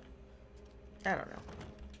 I don't know.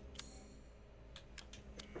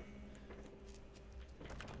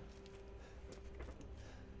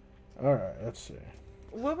 All right, let's see.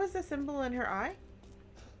 What was the symbol in her eye?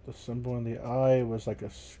 The symbol in the eye was like a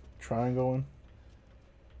triangle one.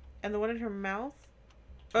 And the one in her mouth?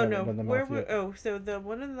 Oh, Haven't no. done the Where mouth were, yet. oh, so the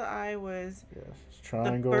one in the eye was Yes, it's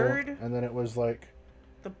triangle. bird? And then it was like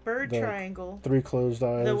the bird The- triangle. 3 closed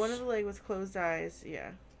eyes. The one in the leg was closed eyes,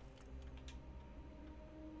 yeah.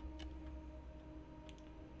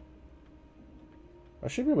 I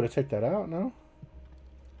should be able to take that out now.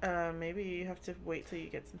 Maybe you have to wait till you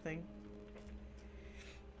get something.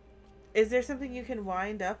 Is there something you can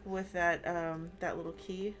wind up with that, that little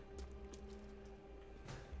key?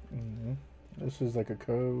 Hmm. This is like a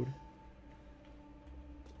code.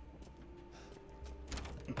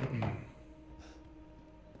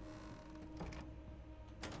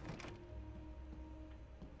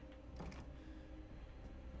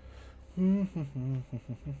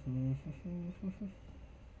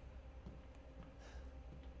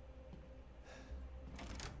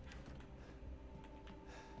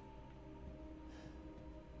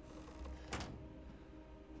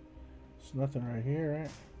 There's nothing right here,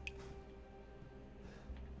 right?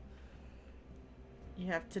 You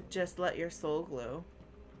have to just let your soul glow.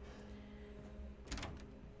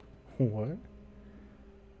 What?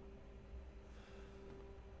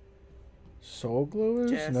 Soul glow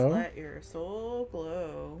is? Just No. let your soul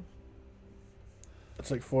glow. It's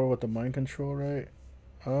like 4 with the mind control, right?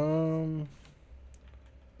 I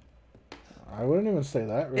wouldn't even say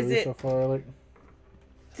that really it- so far. Like,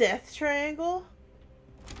 Death triangle?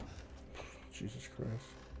 Jesus Christ.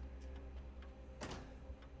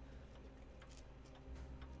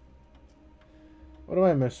 What am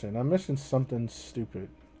I missing? I'm missing something stupid.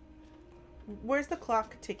 Where's the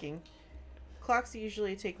clock ticking? Clocks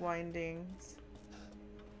usually take windings.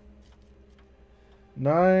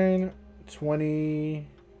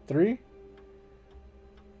 9:23.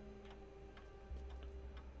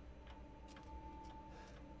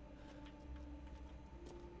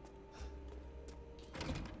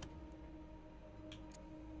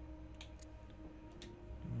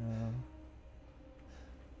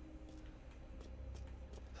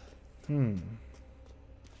 Hmm.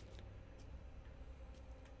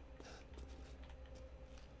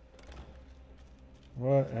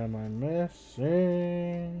 What am I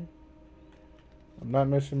missing? I'm not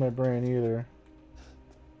missing my brain either.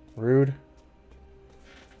 Rude.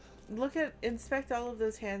 Inspect all of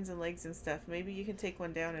those hands and legs and stuff. Maybe you can take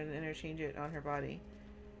one down and interchange it on her body.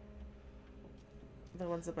 The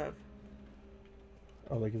ones above.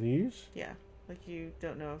 Oh, like these? Yeah. Like you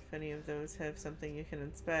don't know if any of those have something you can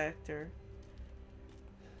inspect or...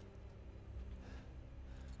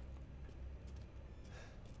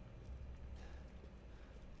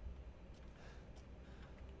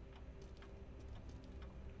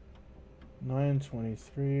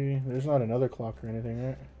 $9:23. There's not another clock or anything,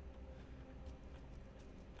 right?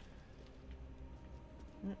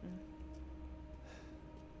 Mm-mm.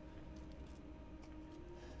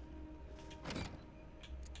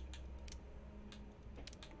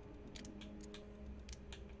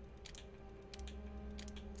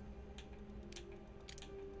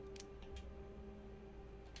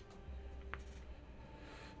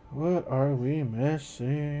 What are we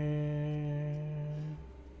missing?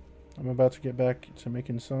 I'm about to get back to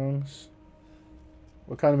making songs.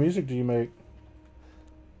 What kind of music do you make?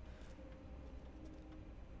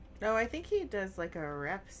 No, I think he does like a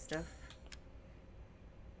rap stuff.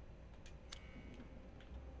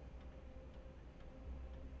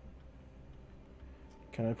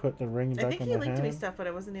 Can I put the ring I back think on he the linked me hand? stuff, but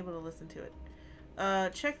I wasn't able to listen to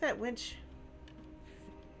it. Check that winch.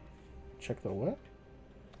 Check the what?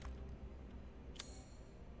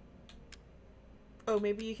 Oh,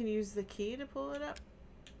 maybe you can use the key to pull it up?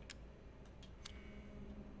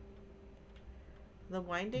 The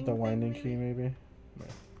winding. The thing, winding maybe? key, maybe. No.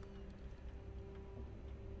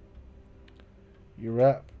 You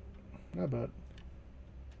rap. Not bad.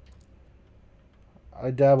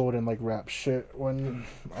 I dabbled in like rap shit when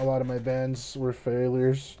a lot of my bands were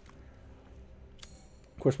failures.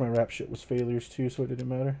 Of course, my rap shit was failures too, so it didn't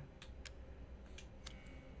matter.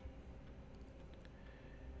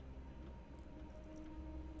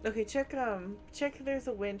 Okay, check there's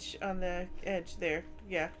a winch on the edge there.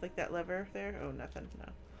 Yeah, like that lever there. Oh, nothing. No.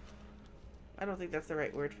 I don't think that's the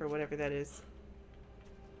right word for whatever that is.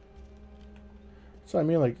 So I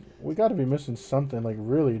mean, like, we got to be missing something like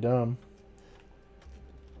really dumb.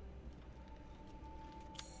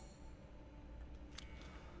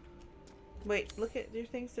 Wait, look at your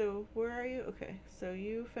thing. So, where are you? Okay, so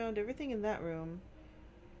you found everything in that room.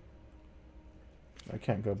 I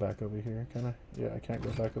can't go back over here, can I? Yeah, I can't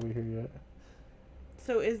go back over here yet.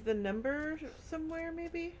 So, is the number somewhere,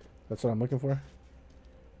 maybe? That's what I'm looking for.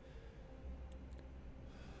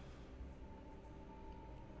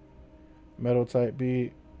 Metal type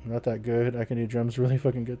beat. Not that good. I can do drums really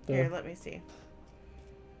fucking good though. Here, let me see.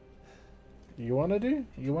 You want to do?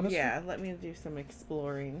 You want to? Yeah, let me do some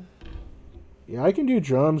exploring. Yeah, I can do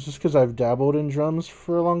drums just because I've dabbled in drums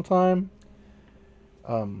for a long time.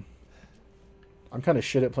 I'm kind of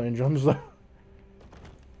shit at playing drums though.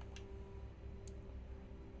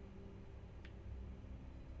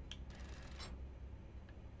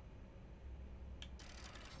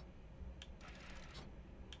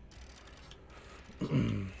 I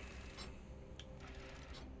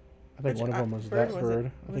think Which one of them was bird that was it? bird.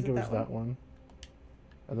 I Was think it it was that that one.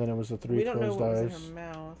 And then it was the three We don't know closed what was in eyes. her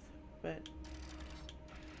mouth, but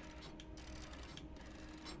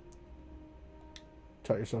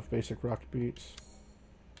Taught yourself basic rock beats.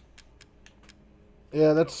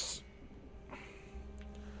 Yeah, it's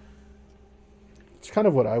kind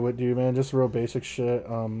of what I would do, man. Just real basic shit.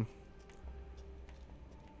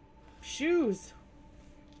 shoes.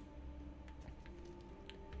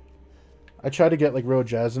 I tried to get like real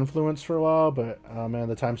jazz influence for a while, but man,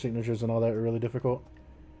 the time signatures and all that are really difficult.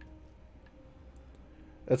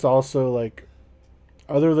 It's also like,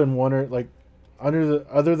 other than one or like,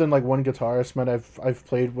 other than like one guitarist, man, I've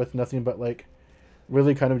played with nothing but like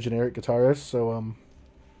really kind of generic guitarists. So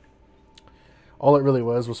all it really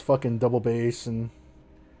was fucking double bass and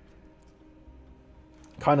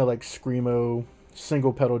kind of like screamo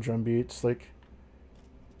single pedal drum beats. Like,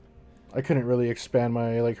 I couldn't really expand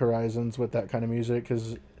my like horizons with that kind of music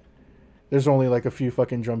because there's only like a few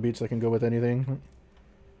fucking drum beats that can go with anything.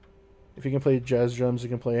 If you can play jazz drums, you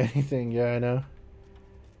can play anything. Yeah, I know.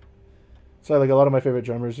 So like a lot of my favorite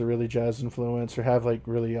drummers are really jazz influenced or have like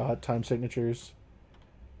really odd time signatures.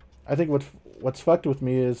 I think what's fucked with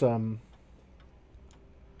me is you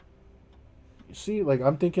see, like,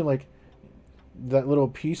 I'm thinking like that little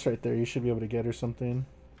piece right there you should be able to get or something.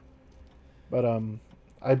 But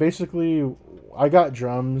I got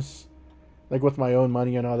drums like with my own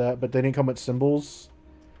money and all that, but they didn't come with cymbals.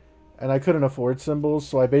 And I couldn't afford cymbals,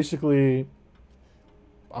 so I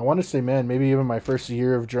want to say, man, maybe even my first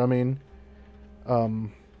year of drumming,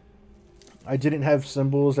 I didn't have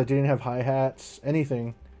cymbals, I didn't have hi-hats,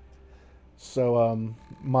 anything. So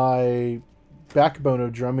my backbone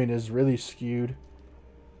of drumming is really skewed.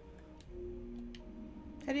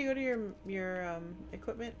 How do you go to your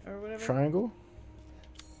equipment or whatever? Triangle?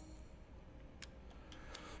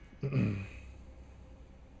 Oh,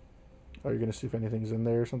 you're gonna see if anything's in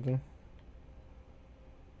there or something?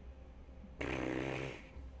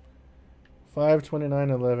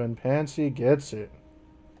 529.11. Pansy gets it.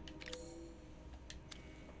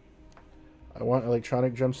 I want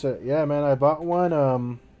electronic drum set. Yeah, man, I bought one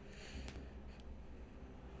a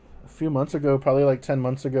few months ago, probably like 10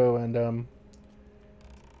 months ago, and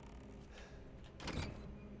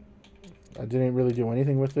I didn't really do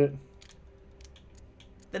anything with it.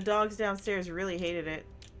 The dogs downstairs really hated it.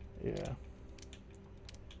 Yeah.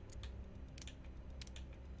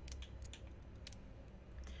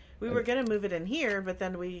 We were gonna move it in here, but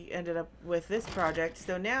then we ended up with this project.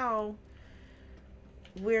 So now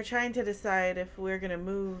we're trying to decide if we're gonna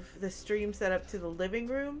move the stream setup to the living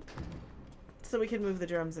room, so we can move the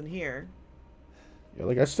drums in here. Yeah,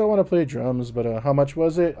 like I still want to play drums, but how much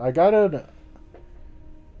was it? I got it.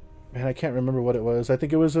 Man, I can't remember what it was. I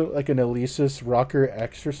think it was like an Alesis Rocker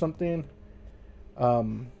X or something.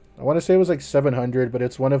 I want to say it was like 700, but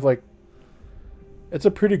it's one of like, it's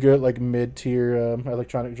a pretty good like mid-tier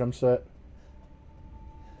electronic drum set.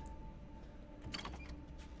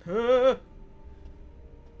 I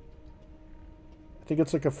think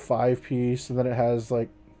it's like a 5-piece, and then it has like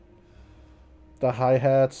the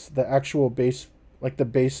hi-hats, the actual bass like the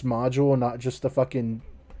bass module, not just the fucking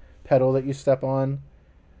pedal that you step on.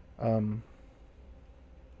 Oh,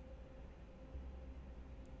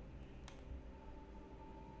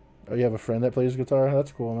 you have a friend that plays guitar?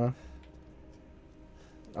 That's cool, man.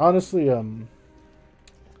 Honestly,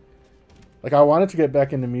 like I wanted to get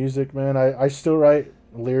back into music, man. I still write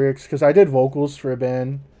lyrics because I did vocals for a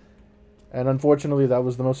band, and unfortunately that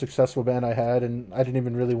was the most successful band I had, and I didn't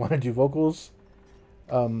even really want to do vocals.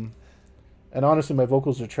 And honestly, my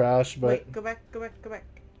vocals are trash, but... Wait, go back.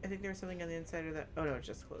 I think there was something on the inside of that. Oh no, it's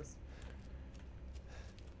just closed.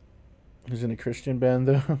 Who's in a Christian band,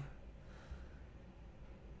 though?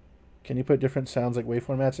 Can you put different sounds like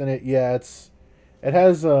waveformats in it? Yeah, it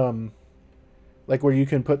has like where you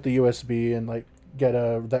can put the USB and like get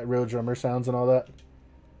that real drummer sounds and all that.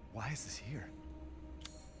 Why is this here?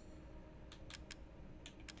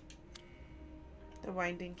 The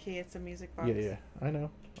winding key. It's a music box. Yeah, I know.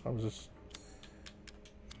 I was just...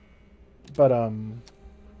 But,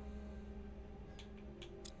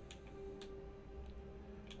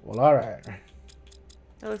 well, alright.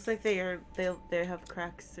 It looks like they have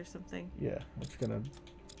cracks or something. Yeah, it's gonna...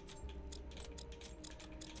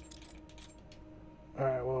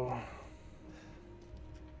 Alright, well...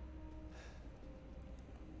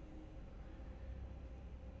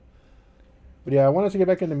 But yeah, I wanted to get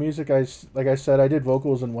back into music. Like I said, I did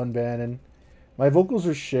vocals in one band, and my vocals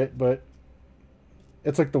are shit, but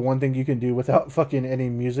it's like the one thing you can do without fucking any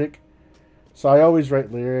music. So I always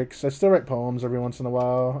write lyrics. I still write poems every once in a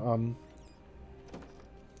while.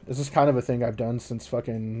 This is kind of a thing I've done since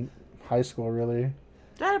fucking high school, really.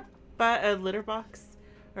 Is that a litter box?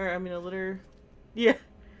 Or, I mean, a litter... Yeah.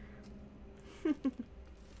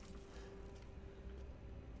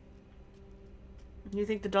 You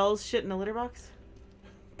think the doll's shit in a litter box?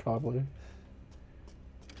 Probably.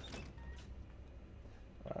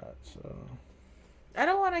 Alright, so... I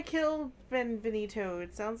don't want to kill Benito.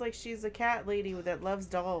 It sounds like she's a cat lady that loves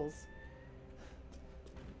dolls.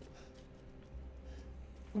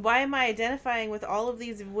 Why am I identifying with all of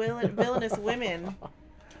these villainous women?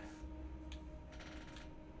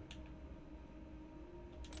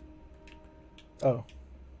 Oh.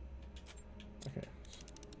 Okay.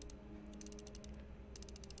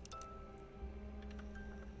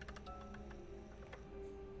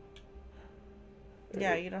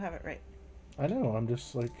 Yeah, you don't have it right. I know, I'm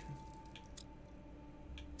just like...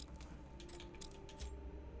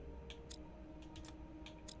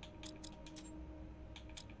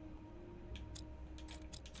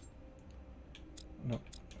 No.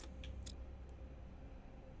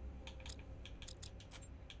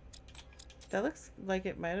 That looks like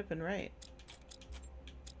it might have been right.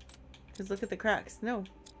 Because look at the cracks. No.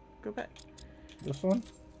 Go back. This one?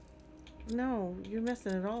 No, you're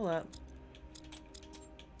messing it all up.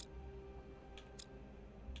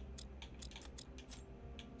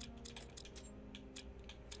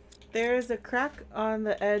 There's a crack on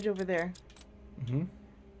the edge over there. Mm-hmm.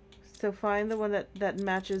 So find the one that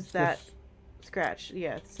matches that scratch.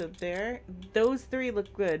 Yeah, so there. Those three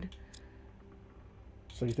look good.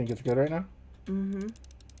 So you think it's good right now? Mm-hmm.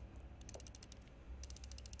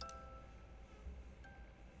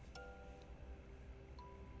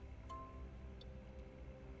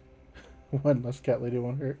 One less cat lady,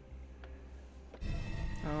 one hurt.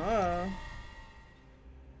 Oh.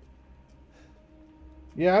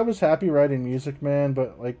 Yeah, I was happy writing music, man,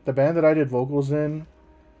 but like the band that I did vocals in,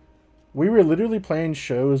 we were literally playing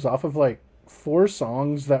shows off of like 4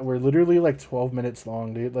 songs that were literally like 12 minutes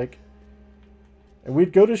long, dude. Like, and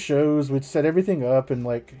we'd go to shows, we'd set everything up, and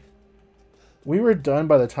like we were done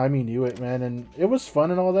by the time you knew it, man. And it was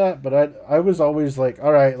fun and all that, but I was always like,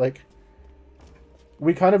 all right, like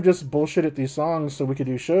we kind of just bullshitted these songs so we could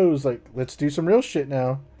do shows. Like, let's do some real shit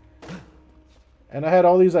now. And I had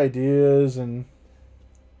all these ideas, and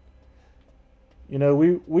you know,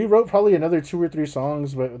 we wrote probably another 2 or 3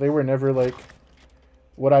 songs, but they were never like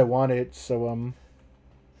what I wanted. So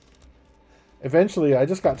eventually I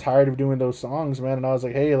just got tired of doing those songs, man, and I was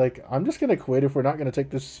like, hey, like I'm just gonna quit if we're not gonna take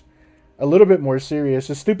this a little bit more serious.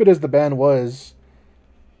 As stupid as the band was,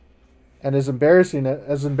 and as embarrassed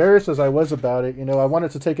as I was about it, you know, I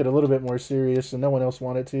wanted to take it a little bit more serious, and no one else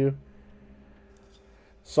wanted to.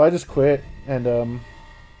 So I just quit, and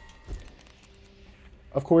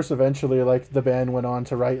of course, eventually, like, the band went on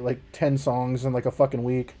to write, like, 10 songs in, like, a fucking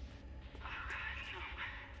week.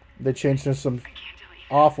 They changed into some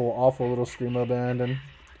awful, awful little screamo band, and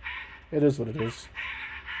it is what it is.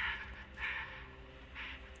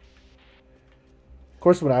 Of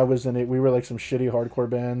course, when I was in it, we were, like, some shitty hardcore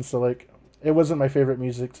bands, so, like, it wasn't my favorite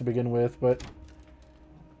music to begin with, but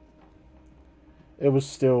it was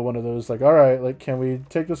still one of those like, all right, like, can we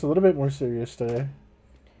take this a little bit more serious today?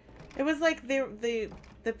 It was like the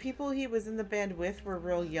people he was in the band with were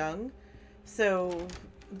real young, so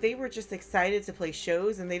they were just excited to play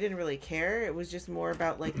shows and they didn't really care. It was just more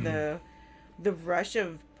about like the rush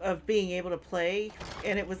of being able to play,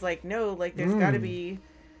 and it was like, no, like there's got to be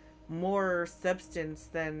more substance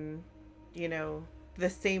than, you know, the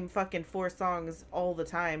same fucking 4 songs all the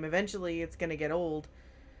time. Eventually it's gonna get old.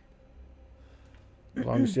 The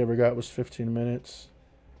longest you ever got was 15 minutes.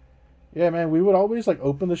 Yeah, man, we would always like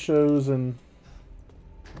open the shows and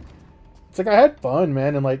it's like I had fun,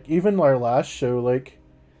 man, and like even our last show, like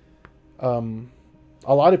a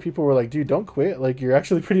lot of people were like, dude, don't quit, like you're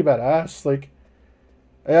actually pretty badass. Like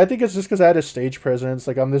I think it's just because I had a stage presence,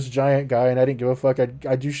 like I'm this giant guy and I didn't give a fuck.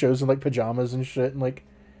 I do shows in like pajamas and shit, and like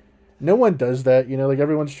no one does that, you know, like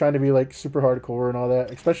everyone's trying to be like super hardcore and all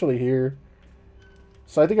that, especially here.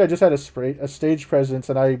 So I think I just had a stage presence,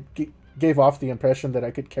 and I gave off the impression that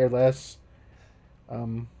I could care less.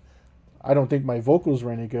 I don't think my vocals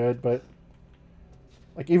were any good, but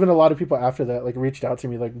like even a lot of people after that like reached out to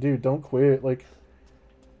me like, dude, don't quit, like.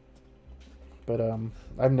 But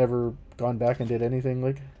I've never gone back and did anything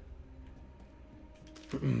like.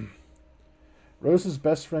 Rose's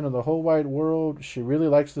best friend in the whole wide world. She really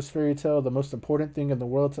likes this fairy tale. The most important thing in the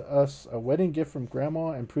world to us. A wedding gift from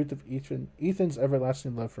Grandma and proof of Ethan's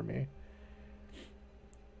everlasting love for me.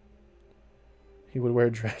 He would wear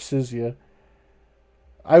dresses, yeah.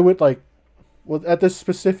 I would like, well, at this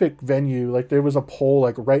specific venue, like there was a pole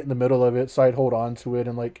like right in the middle of it, so I'd hold on to it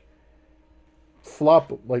and like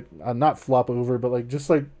flop, like not flop over, but like just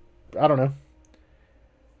like, I don't know.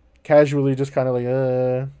 Casually just kind of like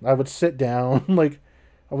I would sit down, like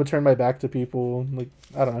I would turn my back to people, like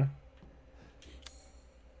I don't know,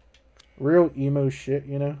 real emo shit,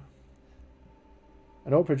 you know.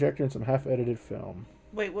 An old projector and some half edited film.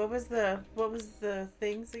 Wait, what was the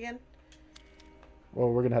things again?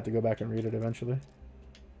 Well, we're gonna have to go back and read it eventually.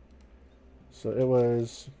 So it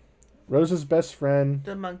was Rose's best friend,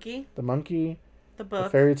 The monkey, the monkey, the the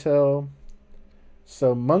book, fairy tale.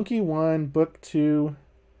 So Monkey 1, Book 2,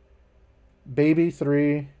 Baby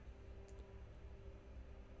 3,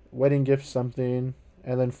 Wedding Gift something,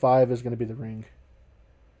 and then 5 is going to be the ring.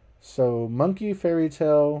 So Monkey, Fairy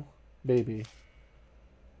Tale, Baby.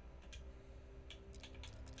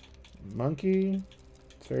 Monkey,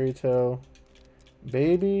 Fairy Tale,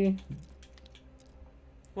 Baby.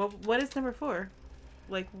 Well, what is number 4?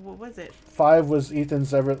 Like, what was it? 5 was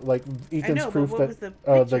Ethan's Ethan's know, but proof what that was the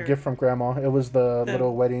the picture? gift from Grandma. It was the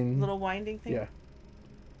little wedding. Little winding thing? Yeah.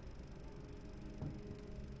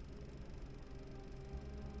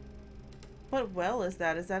 What well is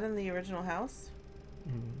that? Is that in the original house?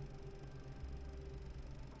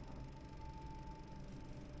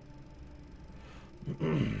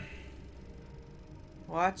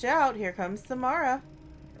 Watch out, here comes Samara.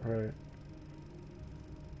 All right.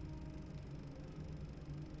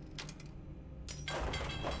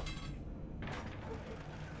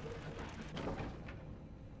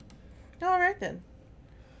 Alright then.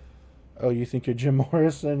 Oh, you think you're Jim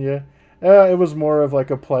Morrison? Yeah. It was more of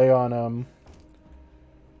like a play on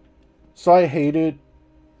So I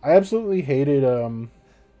absolutely hated the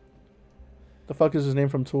fuck is his name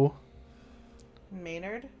from Tool?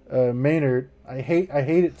 Maynard? Maynard. I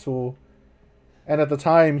hated Tool. And at the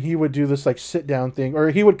time he would do this like sit down thing,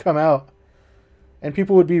 or he would come out and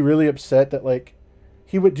people would be really upset that like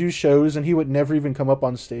he would do shows and he would never even come up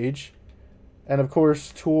on stage. And of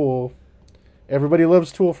course Tool, everybody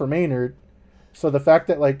loves Tool for Maynard. So the fact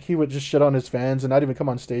that like he would just shit on his fans and not even come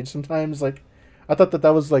on stage sometimes, like I thought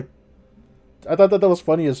that was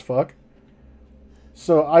funny as fuck.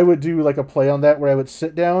 So I would do like a play on that where I would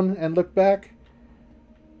sit down and look back.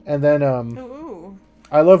 And then Ooh.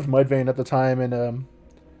 I loved Mudvayne at the time, and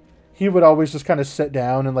he would always just kind of sit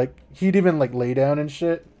down and like he'd even like lay down and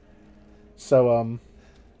shit. So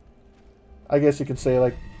I guess you could say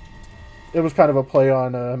like it was kind of a play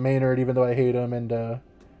on Maynard, even though I hate him, and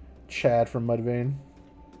Chad from Mudvayne.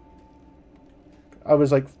 I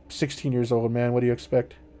was like 16 years old, man. What do you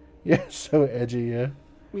expect? Yeah, so edgy, yeah.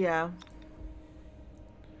 Yeah.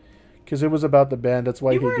 Because it was about the band. That's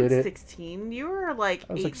why You he weren't did it. 16. You were like 18.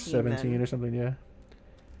 I was like 17 then. or something, yeah.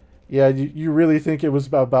 Yeah, you really think it was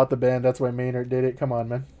about the band? That's why Maynard did it? Come on,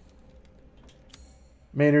 man.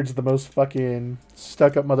 Maynard's the most fucking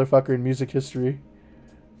stuck-up motherfucker in music history.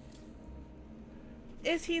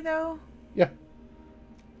 Is he though? Yeah.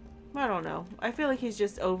 I don't know. I feel like he's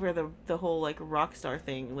just over the whole like rock star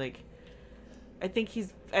thing. Like, I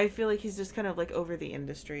feel like he's just kind of like over the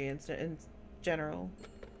industry in general.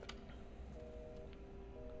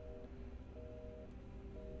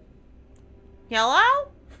 Hello?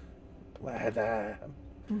 Blather.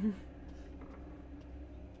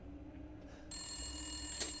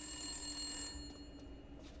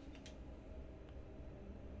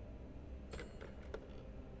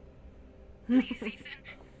 Please, Ethan,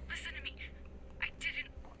 listen to me. I didn't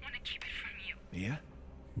want to keep it from you. Mia?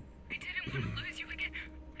 I didn't want to lose you again.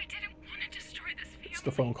 I didn't want to destroy this family. It's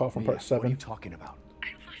the phone call from Mia, part what are you 7. talking about?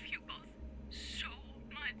 I love you both so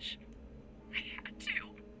much. I had to.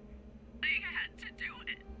 I had to do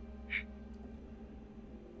it.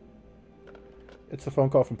 It's the phone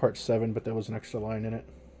call from part 7, but there was an extra line in it.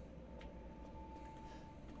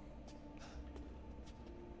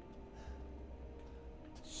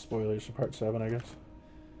 Spoilers for part 7, I guess.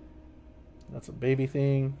 That's a baby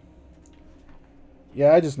thing.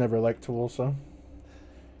 Yeah, I just never liked Tool, so.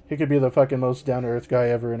 He could be the fucking most down-to-earth guy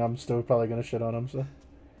ever, and I'm still probably gonna shit on him, so.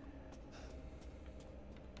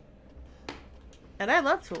 And I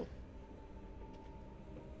love Tool.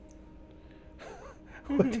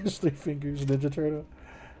 With his 3 fingers, Ninja Turtle.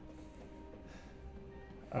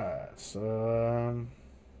 Alright, so.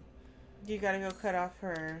 You gotta go cut off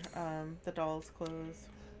her, the doll's clothes.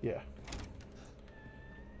 Yeah.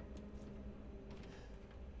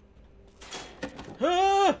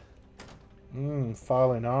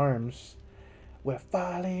 Falling arms. We're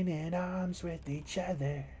falling in arms with each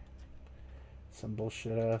other. Some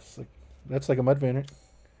bullshit ass. Like, that's like a Mudvayne.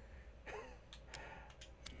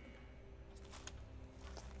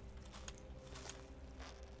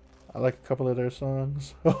 I like a couple of their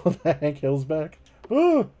songs. Oh, the Hank Hill's back.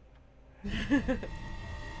 Ooh!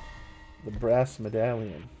 The brass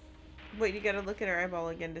medallion. Wait, you gotta look at her eyeball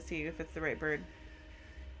again to see if it's the right bird.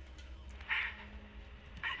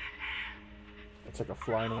 It's like a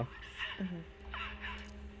flying one.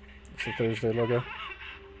 It's the Thursday logo.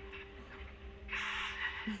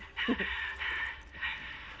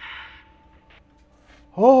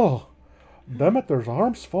 Oh! Damn it, there's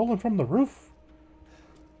arms falling from the roof.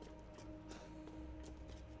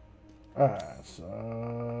 Alright,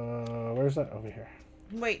 so... Where's that? Over here.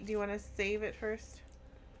 Wait, do you want to save it first?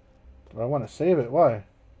 Do I want to save it? Why?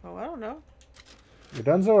 Oh, I don't know. You're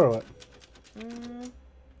done, or what? Mm,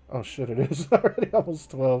 Oh shit, it is already almost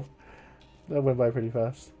 12. That went by pretty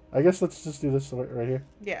fast. I guess let's just do this right here.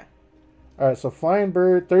 yeah. Alright, so Flying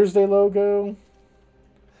Bird, Thursday logo,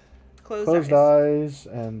 closed eyes,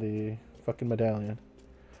 and the fucking medallion.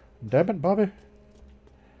 Damn it, Bobby.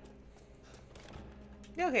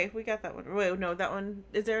 Yeah, okay, we got that one. Wait, no, that one.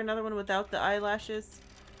 Is there another one without the eyelashes?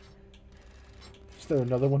 Is there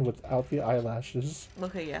another one without the eyelashes?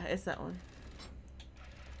 Okay, yeah, it's that one.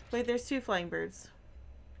 Wait, there's 2 flying birds.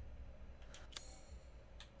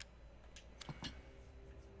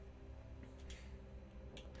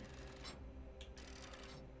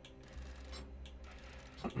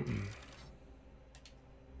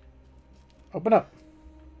 Open up.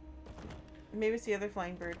 Maybe it's the other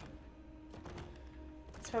flying bird.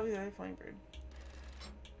 It's probably the other flying bird.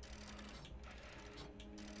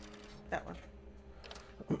 That one.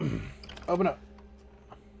 Open up.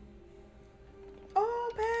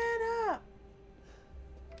 Open up!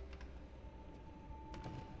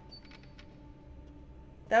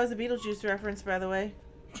 That was a Beetlejuice reference, by the way.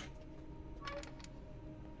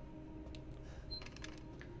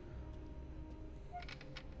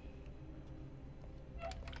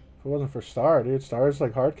 If it wasn't for Star, dude, Star's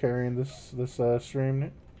like hard carrying this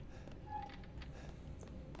stream.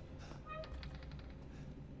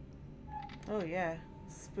 Oh yeah,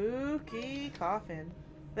 spooky coffin.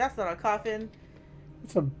 That's not a coffin.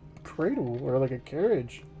 It's a cradle or like a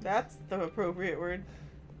carriage. That's the appropriate word.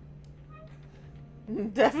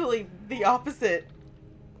 Definitely the opposite.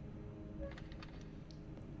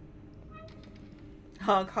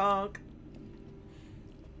 Honk honk.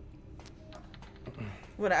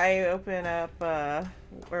 When I open up,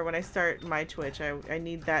 or when I start my Twitch, I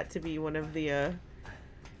need that to be one of the,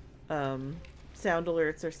 sound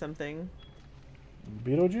alerts or something.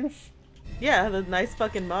 Beetlejuice? Yeah, the nice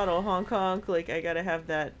fucking model, honk honk, like, I gotta have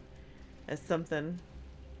that as something.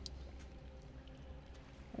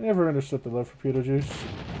 I never understood the love for Beetlejuice.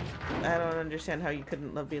 I don't understand how you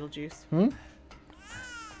couldn't love Beetlejuice.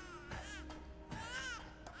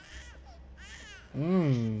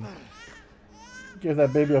 Give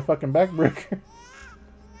that baby a fucking backbreaker.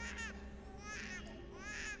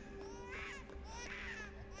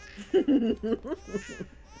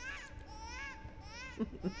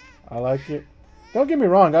 I like it. Don't get me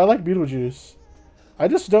wrong, I like Beetlejuice. I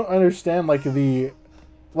just don't understand like the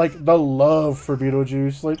love for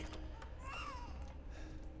Beetlejuice. Like,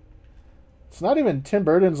 it's not even Tim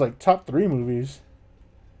Burton's like top 3 movies.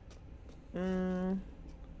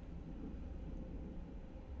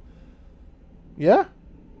 Yeah?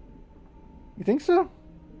 You think so?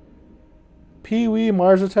 Pee-wee,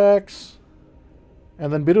 Mars Attacks,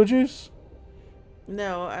 and then Beetlejuice?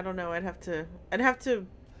 No, I don't know. I'd have to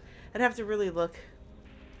really look.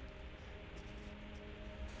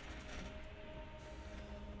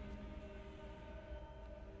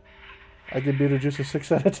 I give Beetlejuice a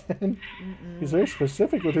 6 out of 10. He's very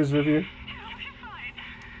specific with his review. It'll be fine.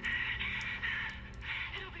 It'll be fine.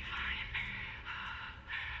 It'll be fine.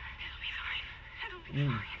 It'll be fine.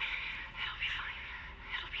 It'll be fine.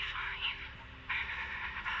 It'll be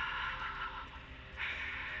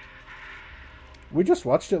fine. We just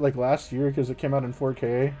watched it like last year because it came out in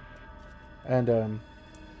 4K. And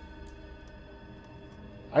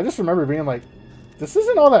I just remember being like, this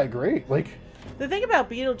isn't all that great. Like, The thing about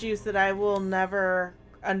Beetlejuice that I will never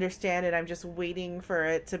understand, and I'm just waiting for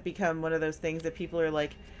it to become one of those things that people are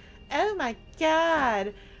like, oh my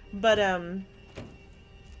god. But,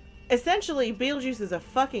 essentially, Beetlejuice is a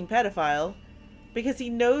fucking pedophile because he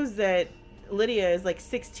knows that Lydia is like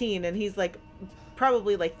 16 and he's like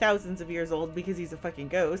probably like thousands of years old because he's a fucking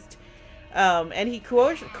ghost. And he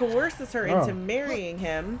coerces her into marrying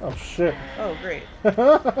him. oh shit. Oh, great.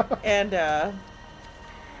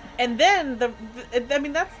 And then I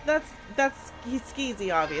mean that's he's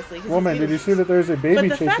skeezy, obviously. 'cause Woman, he's did you see that there's a baby But the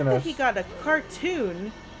chasing fact that us he got a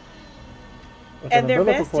cartoon with and an they're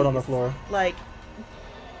umbilical cord besties, on the floor? like,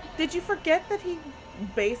 did you forget that he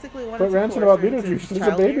basically wanted Quit to ranting coerce about her into Beetlejuice. There's a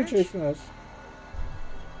child baby marriage? chasing us.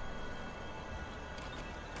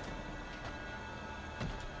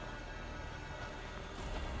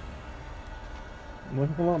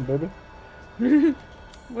 Hold on, baby.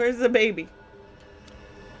 Where's the baby?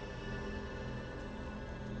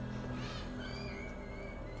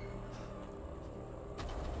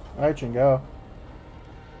 Alright, Chingo.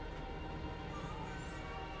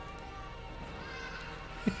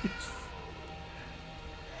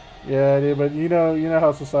 Yeah, dude, but you know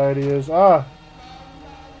how society is. Ah!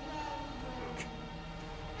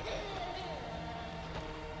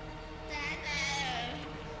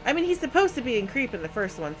 I mean, he's supposed to be in Creep in the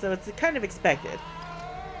first one, so it's kind of expected.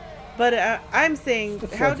 But I'm saying,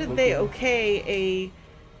 That how sounds did they legal. okay a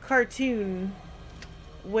cartoon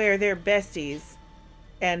where they're besties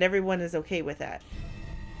and everyone is okay with that?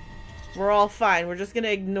 We're all fine. We're just gonna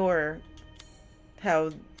ignore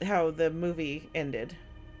how the movie ended.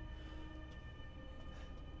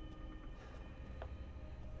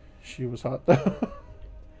 She was hot though.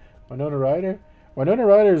 Winona Ryder? Winona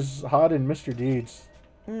Ryder's hot in Mr. Deeds.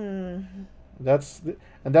 Hmm. That's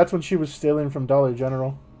when she was stealing from Dollar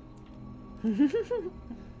General.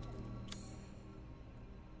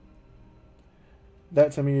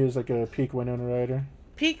 That to me is like a peak Winona Ryder.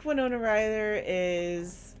 Peak Winona Ryder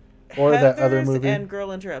is Or that other Heathers movie. and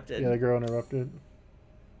Girl Interrupted. Yeah, The Girl Interrupted.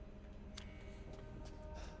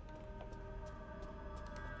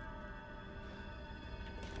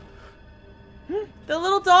 The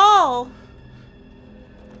little doll!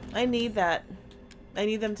 I need that. I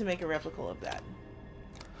need them to make a replica of that.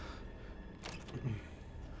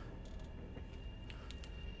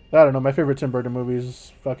 I don't know. My favorite Tim Burton movie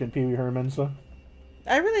is fucking Pee Wee Herman. So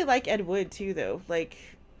I really like Ed Wood too, though. Like,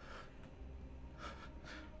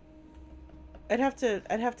 I'd have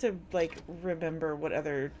to like remember what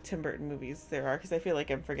other Tim Burton movies there are because I feel like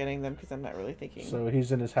I'm forgetting them because I'm not really thinking. so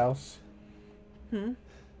he's in his house. Hmm.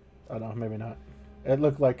 Oh no, maybe not. It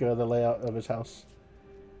looked like the layout of his house.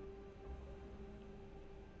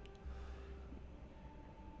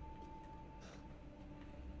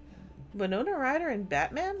 Winona Ryder and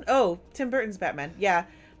Batman? Oh, Tim Burton's Batman. Yeah,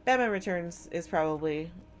 Batman Returns is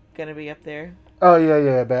probably gonna be up there. Oh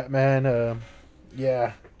yeah, Batman.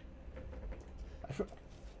 Yeah.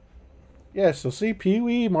 Yeah, so see, Pee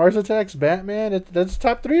Wee, Mars Attacks, Batman. That's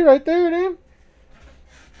top 3 right there, dude.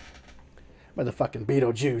 Motherfucking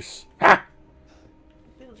Beetlejuice. Ha!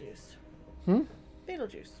 Beetlejuice. Hmm?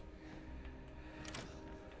 Beetlejuice.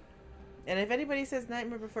 And if anybody says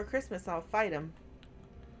Nightmare Before Christmas, I'll fight them.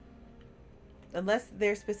 Unless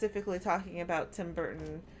they're specifically talking about Tim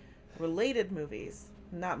Burton related movies,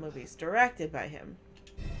 not movies directed by him.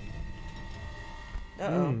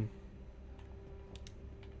 Uh-oh.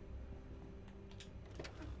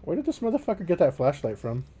 Where did this motherfucker get that flashlight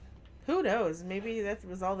from? Who knows? Maybe that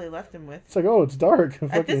was all they left him with. It's like, oh, it's dark. At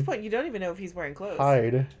this Fucking point, you don't even know if he's wearing clothes.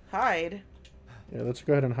 hide. Hide. Yeah, let's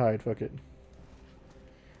go ahead and hide. Fuck it.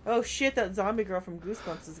 Oh shit, that zombie girl from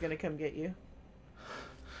Goosebumps is gonna come get you.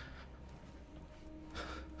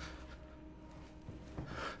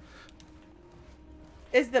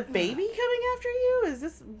 Is the baby coming after you? Is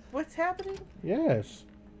this what's happening? Yes.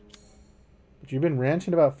 But you've been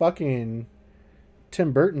ranting about fucking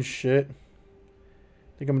Tim Burton shit.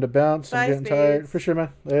 think I'm gonna bounce. I'm Bye, getting tired. Spades. For sure, man.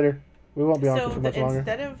 Later. We won't be on for So too much longer.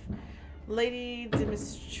 instead of Lady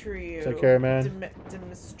Dimitrescu, Take care, man.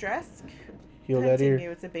 Dimitrescu, Heal that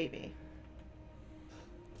ear. it's a baby.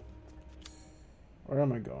 Where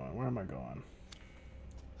am I going? Where am I going?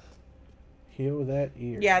 Heal that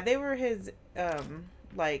ear. Yeah, they were his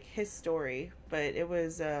like his story, but it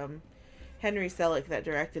was Henry Selick that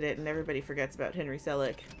directed it, and everybody forgets about Henry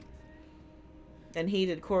Selick. And he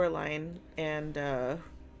did Coraline and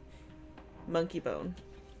Monkey Bone.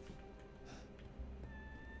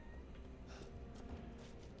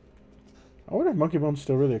 I wonder if Monkey Bone's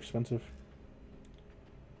still really expensive.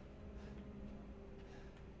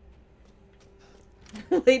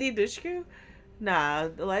 Lady Dushku? Nah,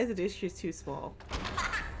 Eliza Dushku's too small.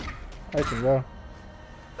 I can go.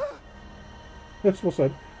 That's what's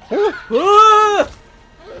said. Ah!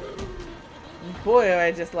 Boy,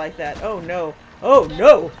 I just like that. Oh no. Oh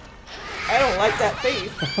no! I don't like that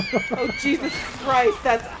face. Oh Jesus Christ,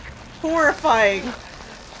 that's horrifying.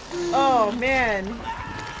 Oh man.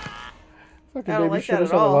 Fucking I don't baby like shit that has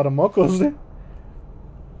at had a all. lot of muckles there.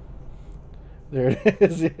 There it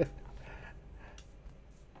is. Yeah.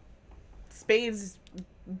 Spades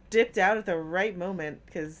dipped out at the right moment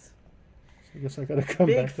because I guess I gotta come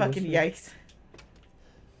big back. fucking to this yikes.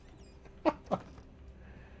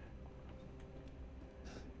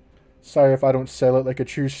 Sorry if I don't sell it like a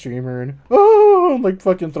true streamer and like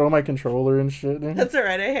fucking throw my controller and shit. That's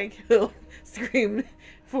alright, I can scream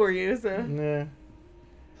for you, so. Yeah.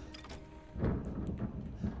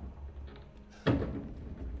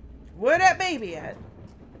 Where that baby at?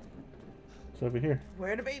 It's over here.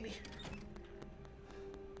 Where the baby?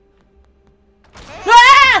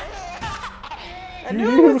 Ah! I You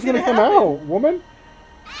knew knew it was gonna come happen. out, woman.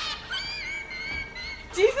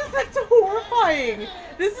 Jesus, that's horrifying.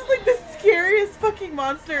 This is like the scariest fucking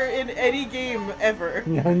monster in any game ever.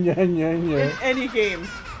 Yeah, yeah, yeah, In yeah. any game.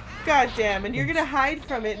 God damn, and you're gonna hide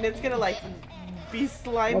from it and it's gonna like be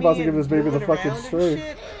slimy. I'm about to and give this baby the moving fucking around and strafe.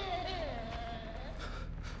 shit.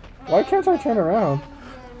 Why can't I turn around?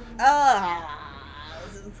 Ah,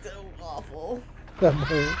 this is so awful. That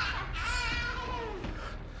boy.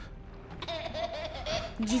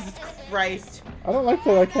 Jesus Christ. I don't like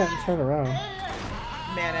that I can't turn around.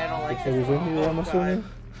 Man, I don't like So this. he's in here, Oh, I'm God. assuming.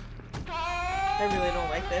 I really don't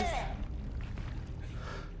like this.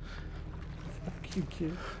 Fuck you,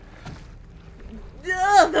 kid.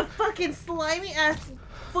 Ugh, the fucking slimy ass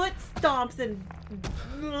foot stomps and.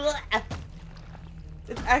 Ugh.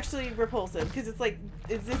 It's actually repulsive because it's like,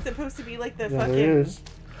 is this supposed to be like the Yeah, fucking there is.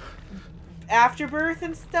 afterbirth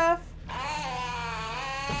and stuff?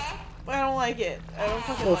 I don't like it. I don't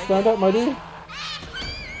fucking Oh, like stand it. up, my dude.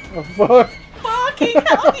 Oh, fuck. Fucking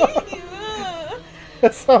hell, you.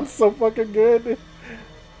 That sounds so fucking good.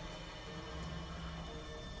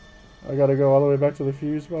 I gotta go all the way back to the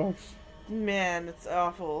fuse box. Man, it's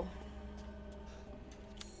awful.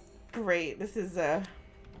 Great. This is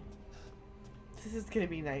gonna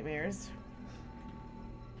be nightmares.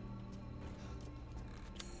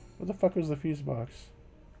 What the fuck was the fuse box?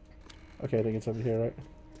 Okay, I think it's over here, right?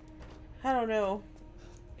 I don't know.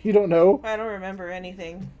 You don't know? I don't remember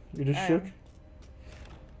anything. You just shook?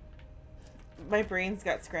 My brains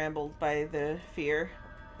got scrambled by the fear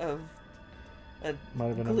of a Might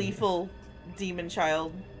have been over gleeful demon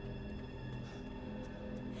child. here.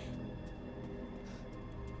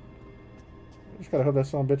 Just gotta hope that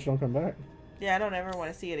son of a bitch don't come back. Yeah, I don't ever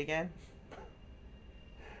want to see it again.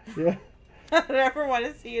 Yeah. I don't ever want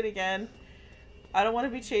to see it again. I don't want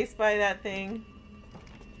to be chased by that thing.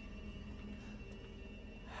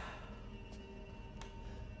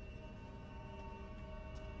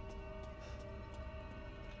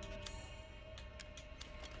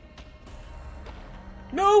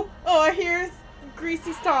 No! Oh, I hear his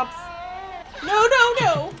greasy stomps. No, no,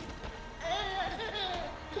 no!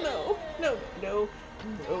 No, no, no,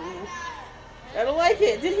 no. I don't like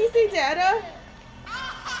it. Did he say Dada?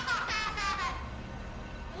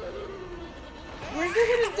 Where's the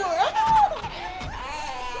hidden door? Oh!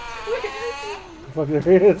 Where is he? Fuck, there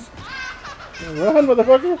he is. Run,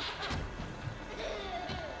 motherfucker.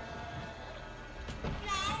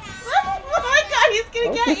 Oh my god, he's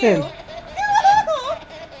gonna get you! Open.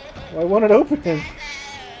 I want it open.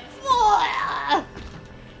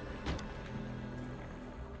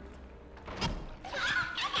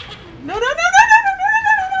 No, no, no, no, no, no,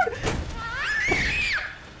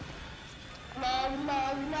 no, no, no,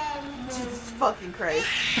 no! Jesus fucking Christ.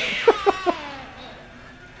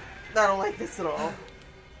 I don't like this at all.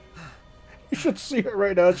 You should see her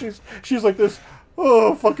right now. She's like this.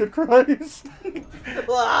 Oh, fucking Christ.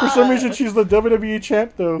 For some reason, she's the WWE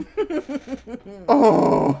champ, though.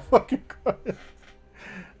 Oh, fucking Christ.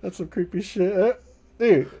 That's some creepy shit.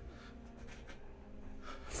 Dude.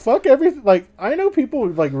 Fuck everything. Like, I know people,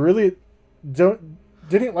 like, really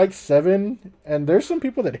didn't like 7, and there's some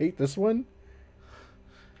people that hate this one.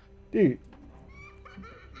 Dude.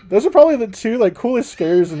 Those are probably the 2, like, coolest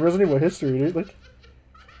scares in Resident Evil history, dude. Like,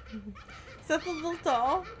 Is that the little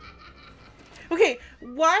doll? Okay,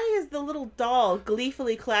 why is the little doll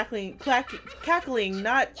gleefully cackling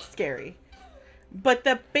not scary? But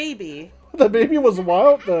the baby... the baby was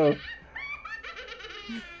wild, though.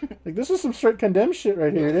 Like, this is some straight condemned shit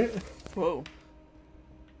right here, dude. Whoa.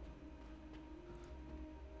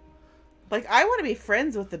 Like, I want to be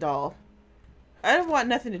friends with the doll. I don't want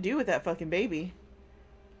nothing to do with that fucking baby.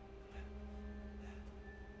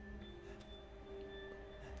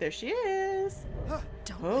 There she is.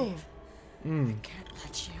 Don't Oh. leave. I can't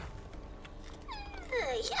let you.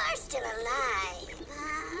 You're still alive,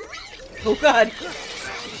 huh? Oh god.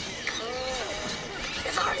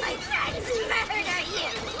 Before my friends murder you!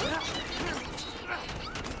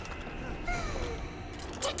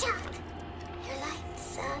 Tick-tock! Your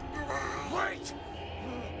life's on the line. Wait!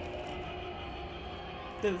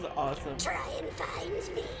 That is awesome. Try and find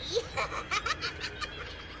me.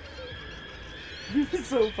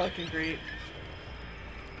 So fucking great.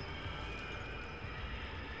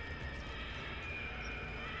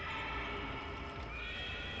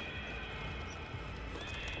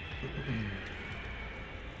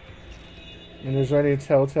 And there's any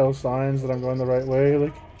telltale signs that I'm going the right way,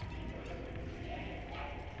 like...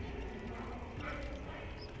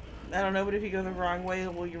 I don't know, but if you go the wrong way,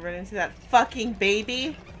 will you run into that fucking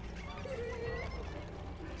baby?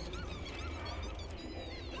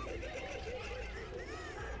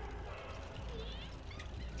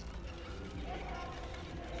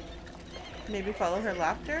 Maybe follow her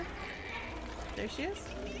laughter? There she is?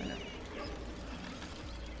 Oh, no.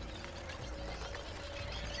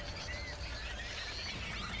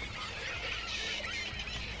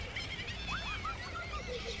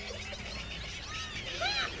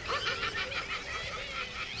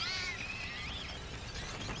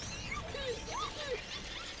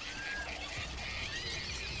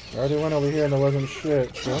 I already went over here and there wasn't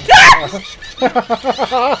shit, so...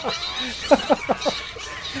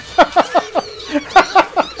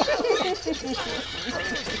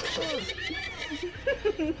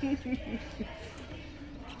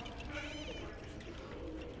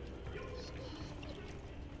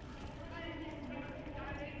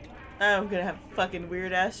 I'm gonna have fucking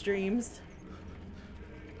weird ass dreams.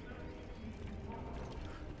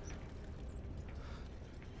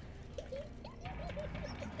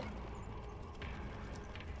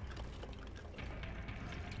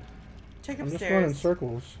 Check I'm just running upstairs.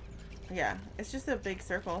 circles. Yeah, it's just a big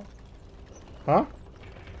circle. Huh?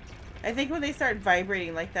 I think when they start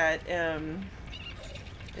vibrating like that,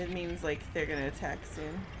 it means like they're gonna attack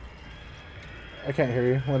soon. I can't hear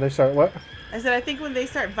you. When they start what? I said I think when they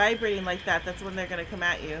start vibrating like that, that's when they're gonna come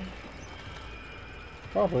at you.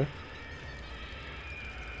 Probably.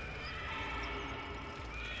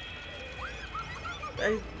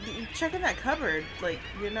 You check in that cupboard, like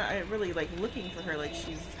you're not really like looking for her, like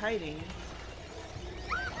she's hiding.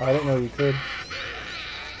 I didn't know you could.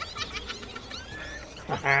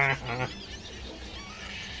 I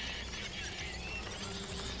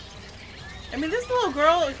mean, this little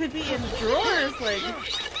girl could be in drawers, like.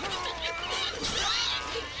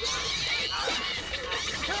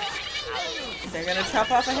 They're gonna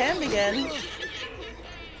chop off a hand again.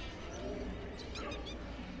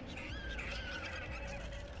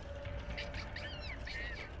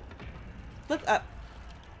 Look up.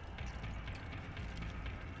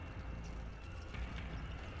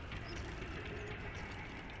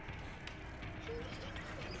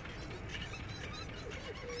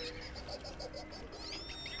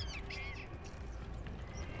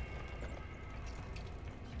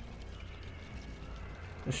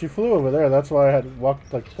 She flew over there, that's why I had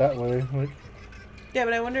walked like that way. Like, Yeah,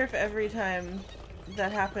 but I wonder if every time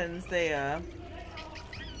that happens, they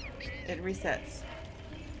it resets.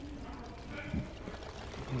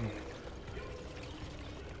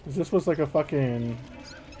 this was like a fucking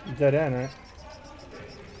dead end, right?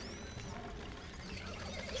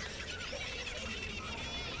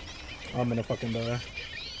 I'm gonna fucking die.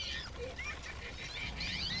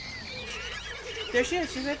 There she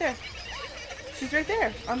is. She's right there. She's right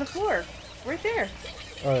there on the floor. Right there.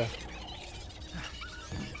 Oh yeah.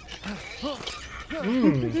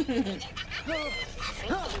 Everything would be better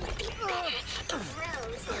if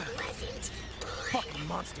Rose wasn't born. fucking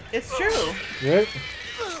monster. It's true. Right?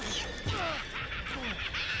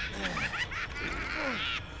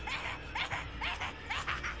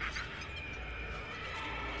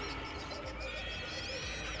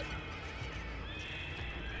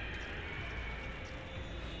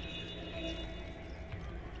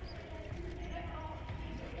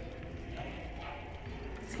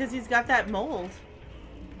 It's because he's got that mold.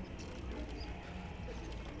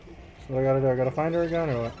 So what I gotta do? I gotta find her again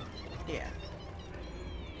or what? Yeah.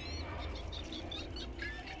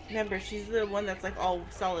 Remember, she's the one that's like all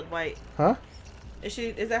solid white. Huh? Is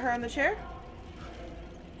that her on the chair?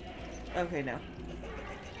 Okay, no.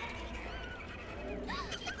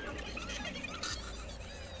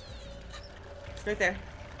 It's right there.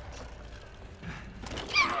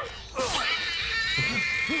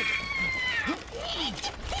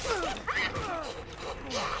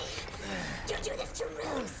 You do this to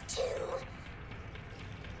Rose too.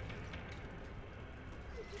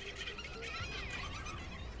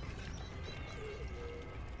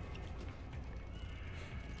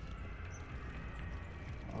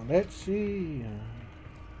 Let's see.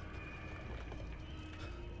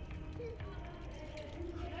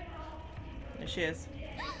 There she is.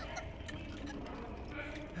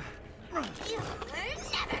 You're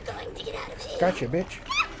never going to get out of here. Gotcha, bitch.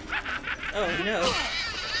 Oh no.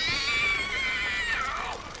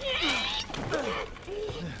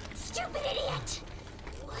 Stupid idiot!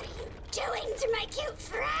 What are you doing to my cute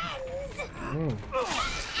friends?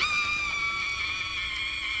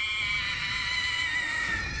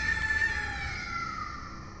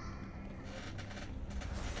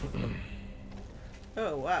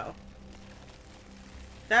 Oh wow.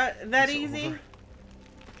 That It's easy? over.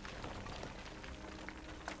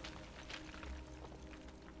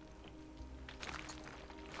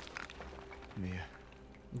 Mia.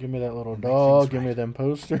 Give me that little Make dog. things Give me right. them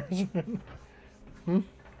posters.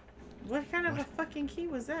 What kind of a fucking key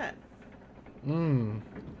was that? Mmm.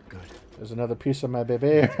 Good. There's another piece of my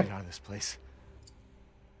baby. Let's get out of this place.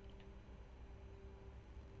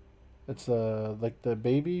 It's like the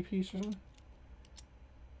baby piece or something.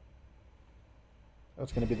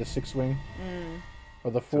 That's gonna be the 6-wing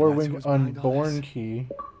or the So 4-wing that's what's behind all unborn this. key.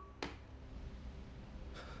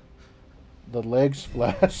 The legs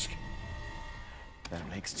flask. That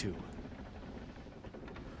makes 2.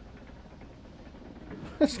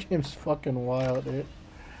 This game's fucking wild, dude.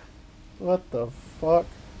 What the fuck?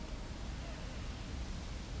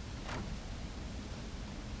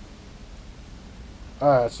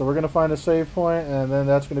 Alright, so we're gonna find a save point, and then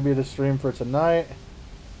that's gonna be the stream for tonight.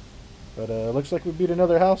 But looks like we beat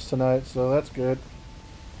another house tonight, so that's good.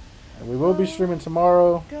 And we will be streaming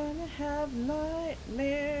tomorrow. Gonna have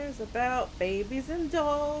nightmares about babies and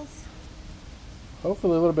dolls.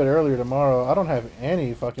 Hopefully a little bit earlier tomorrow. I don't have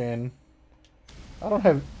any fucking... I don't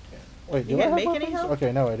have... Wait, do You I can't have make any weapons? health?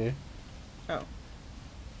 Okay, no I do. Oh.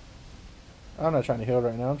 I'm not trying to heal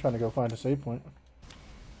right now. I'm trying to go find a save point.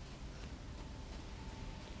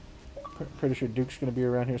 Pretty sure Duke's gonna be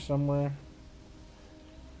around here somewhere.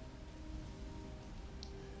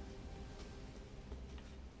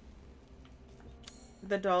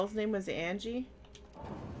 The doll's name was Angie?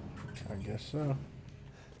 I guess so.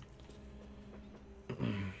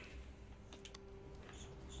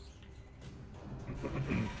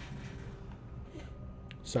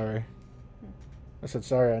 Sorry. I said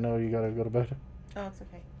sorry. I know you gotta go to bed. Oh, it's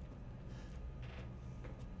okay.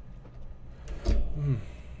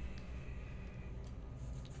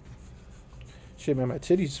 Shit, man, my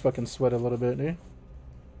titties fucking sweat a little bit, dude.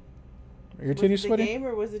 Are your Was titties it the sweaty? game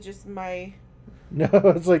or was it just my No,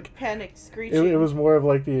 it's like panic screeching? it was more of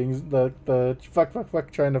like the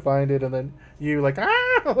fuck trying to find it, and then you like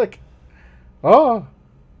like oh.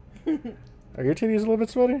 Are your titties a little bit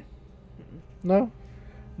sweaty? No,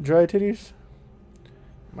 dry titties.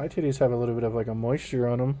 My titties have a little bit of like a moisture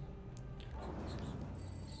on them,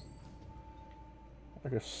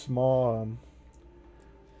 like a small.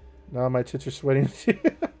 Now my tits are sweating.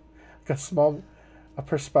 Like a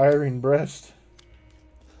perspiring breast.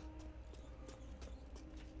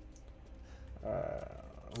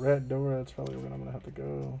 Red door, that's probably where I'm gonna have to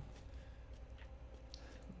go.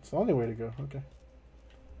 It's the only way to go, okay.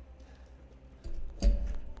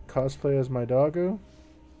 Cosplay as my doggo.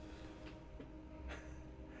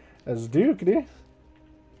 As Duke, dude.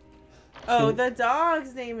 Oh, See- the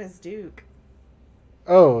dog's name is Duke.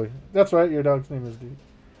 Oh, that's right, your dog's name is Duke.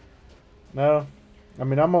 No. I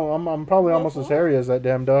mean, I'm probably almost as hairy as that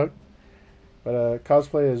damn dog. But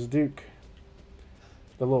cosplay as Duke.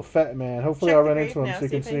 The little fat man. Hopefully Check I'll the run grave into him now, so you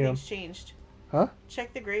can if see him. anything's changed. Huh?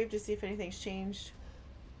 Check the grave to see if anything's changed.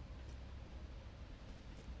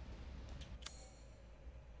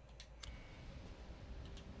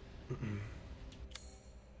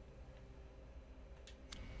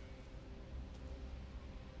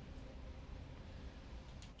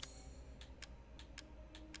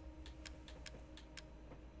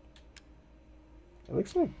 It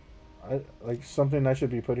looks like something I should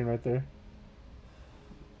be putting right there.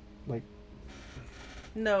 Like,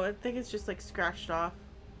 No, I think it's just like scratched off.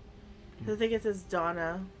 I think it says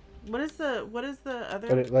Donna. What is the other?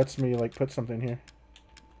 but it lets me like put something here.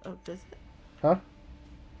 Oh, does it? Huh?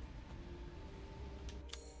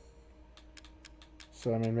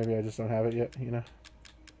 So I mean, maybe I just don't have it yet, you know.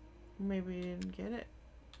 Maybe you didn't get it.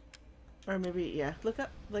 Or maybe, yeah. Look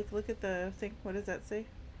up, look at the thing. What does that say?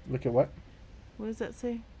 Look at what? What does that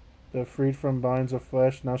say? The freed from binds of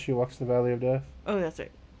flesh, now she walks the valley of death. Oh, that's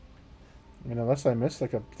right. I mean, unless I missed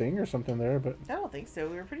like a thing or something there, but... I don't think so.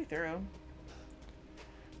 We were pretty thorough.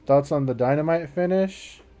 Thoughts on the Dynamite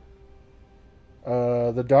finish?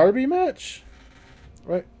 The Derby match?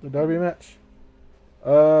 Right, the Derby match.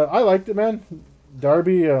 I liked it, man.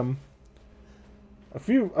 Darby, a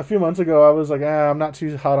few months ago, I was like, I'm not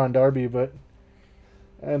too hot on Darby,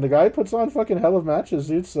 and the guy puts on fucking hell of matches,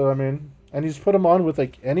 dude. So I mean, and he's put them on with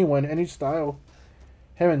like anyone, any style.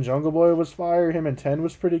 Him and Jungle Boy was fire. Him and Ten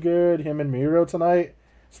was pretty good. Him and Miro tonight.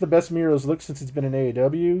 It's the best Miro's looked since he's been in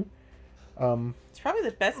AEW. It's probably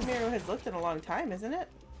the best Miro has looked in a long time, isn't it?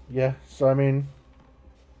 Yeah. So I mean,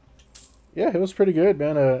 yeah, it was pretty good,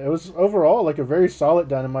 man. It was overall like a very solid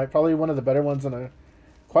Dynamite. Probably one of the better ones in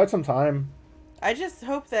quite some time. I just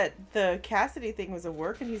hope that the Cassidy thing was a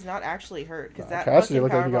work and he's not actually hurt, because that Cassidy fucking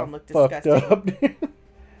looked like he powerbomb got looked fucked disgusting. up.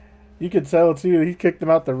 You could tell too. He kicked him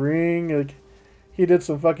out the ring. Like he did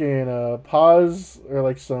some fucking pause or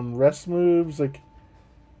like some rest moves. Like,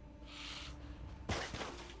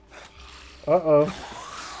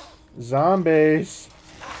 zombies.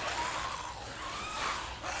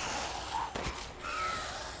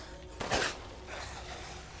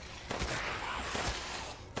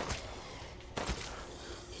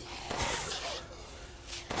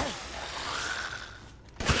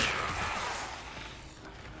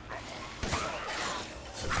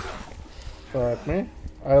 Fuck me.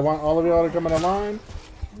 I want all of y'all to come in a line.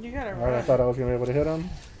 You gotta Alright, I run. thought I was going to be able to hit him.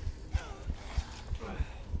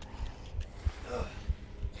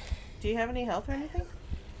 Do you have any health or anything?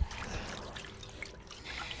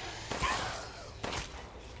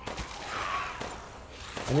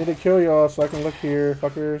 I need to kill y'all so I can look here,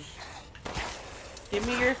 fuckers. Give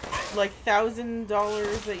me your, like,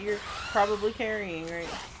 $1,000 that you're probably carrying, right?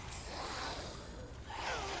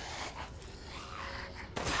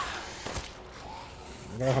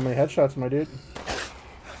 I got how many headshots, my dude?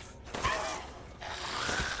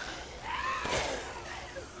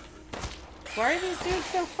 Why are these dudes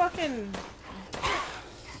so fucking,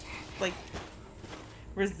 like,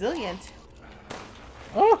 resilient?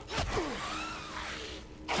 Oh!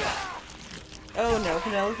 Oh no,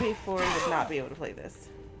 Penelope Ford would not be able to play this.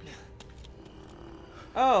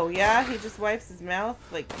 Oh yeah, he just wipes his mouth,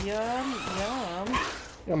 like, yum, yum.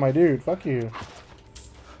 Yeah, my dude, fuck you.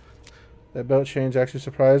 That belt change actually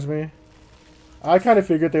surprised me. I kind of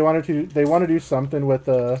figured they want to do something with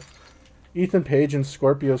Ethan Page and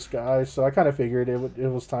Scorpio Sky, so I kind of figured it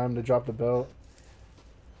was time to drop the belt.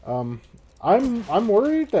 I'm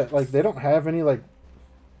worried that like they don't have any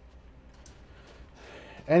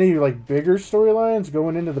bigger storylines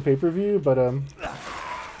going into the pay-per-view, but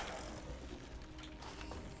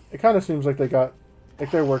it kind of seems like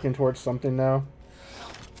they're working towards something now.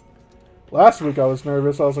 Last week I was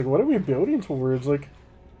nervous. I was like, what are we building towards? Like,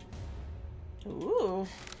 Ooh.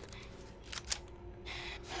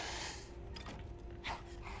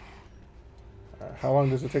 how long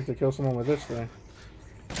does it take to kill someone with this thing?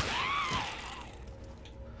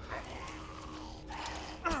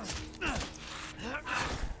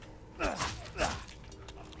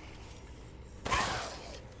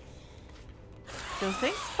 Those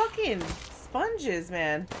things fucking sponges,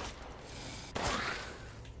 man.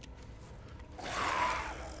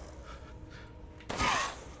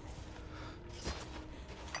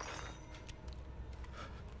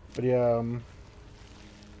 But yeah,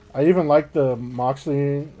 I even liked the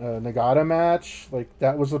Moxley Nagata match. Like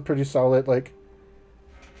that was a pretty solid. Like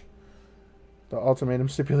the ultimatum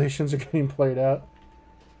stipulations are getting played out.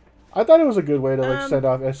 I thought it was a good way to like send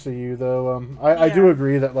off SCU though. I do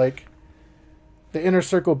agree that like the inner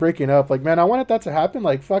circle breaking up. Like man, I wanted that to happen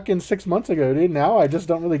like fucking 6 months ago, dude. Now I just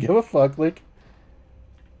don't really give a fuck. Like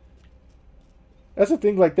that's the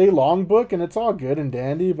thing. Like they long book and it's all good and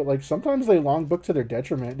dandy, but like sometimes they long book to their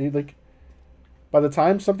detriment, dude. Like by the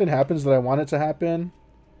time something happens that I want it to happen,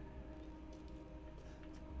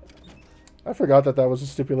 I forgot that was a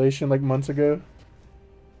stipulation like months ago.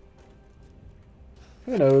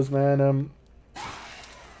 Who knows, man?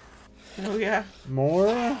 Oh yeah.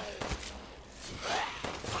 More.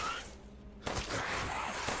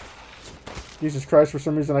 Jesus Christ! For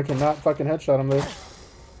some reason, I cannot fucking headshot him there.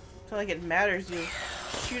 not like it matters. You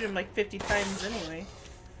shoot him like 50 times anyway.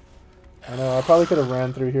 I know, I probably could have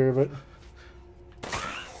ran through here, but...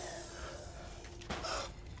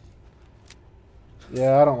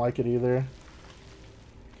 Yeah, I don't like it either.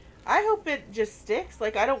 I hope it just sticks.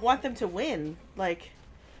 Like, I don't want them to win. Like...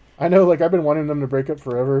 I know, like, I've been wanting them to break up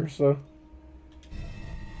forever, so...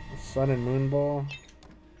 Sun and Moon Ball.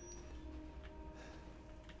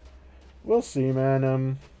 We'll see,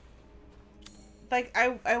 man. Like,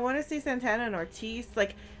 I want to see Santana and Ortiz.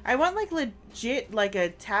 Like, I want, like, legit, like, a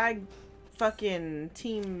tag fucking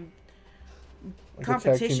team Like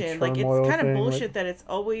competition. Like, it's turmoil kind of thing, bullshit like- that it's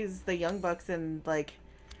always the Young Bucks and, like,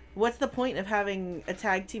 what's the point of having a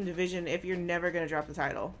tag team division if you're never going to drop the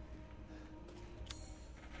title?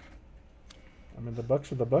 I mean, the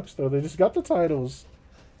Bucks are the Bucks, though. They just got the titles.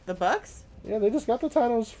 The Bucks? Yeah, they just got the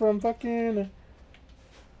titles from fucking...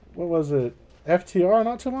 What was it? FTR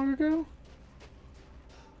not too long ago?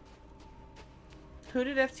 Who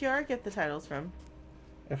did FTR get the titles from?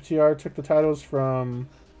 FTR took the titles from...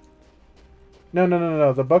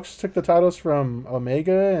 No. The Bucks took the titles from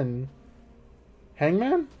Omega and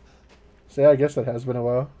Hangman? So yeah, I guess that has been a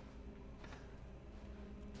while.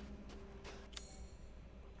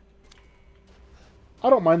 I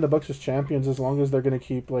don't mind the Bucks as champions as long as they're going to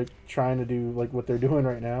keep like trying to do like what they're doing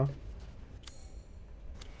right now.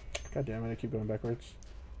 God damn it, I keep going backwards.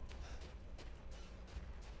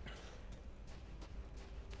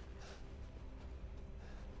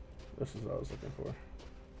 This is what I was looking for.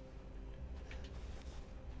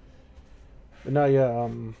 But no, yeah,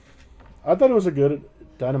 I thought it was a good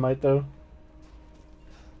Dynamite though.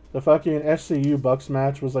 The fucking SCU Bucks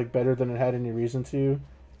match was like better than it had any reason to.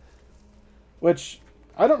 Which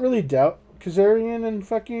I don't really doubt Kazarian and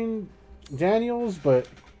fucking Daniels, but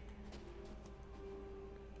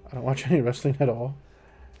I don't watch any wrestling at all.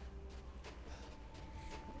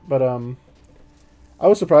 But I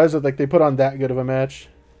was surprised that like they put on that good of a match.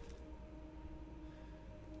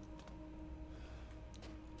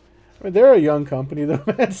 I mean, they're a young company though,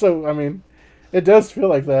 man. So I mean, it does feel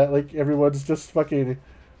like that. Like everyone's just fucking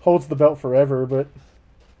holds the belt forever. But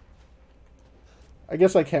I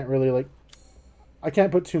guess I can't really like. I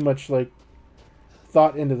can't put too much like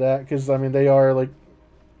thought into that because I mean they are like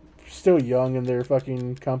still young in their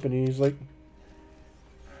fucking companies. Like,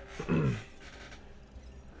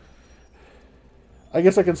 I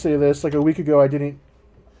guess I can say this: like a week ago,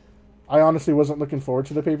 I honestly wasn't looking forward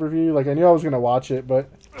to the pay-per-view. Like I knew I was gonna watch it, but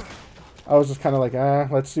I was just kind of like,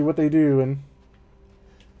 let's see what they do, and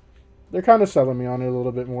they're kind of selling me on it a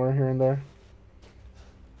little bit more here and there.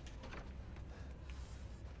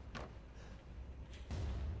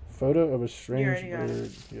 Photo of a strange got it.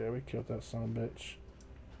 bird. Yeah, we killed that son of a bitch.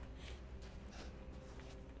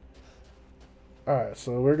 Alright,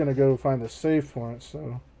 so we're gonna go find the save point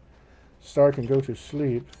so Star can go to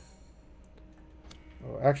sleep.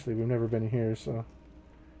 Oh, actually, we've never been here, so...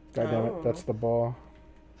 God damn it, that's the ball.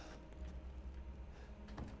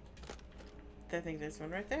 I think this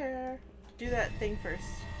one right there. Do that thing first.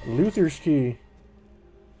 Luther's key.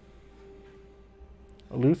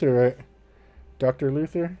 Luther, right? Dr.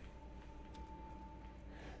 Luther?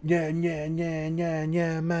 Yeah, man.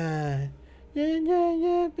 Yeah, man.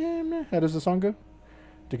 How does the song go?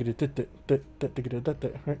 Right?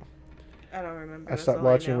 I don't remember. I That's stopped all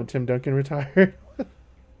I watching know. when Tim Duncan retired.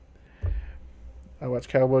 I watch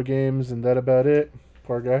Cowboy games and that about it.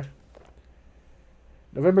 Poor guy.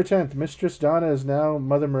 November 10th. Mistress Donna is now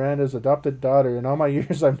Mother Miranda's adopted daughter. In all my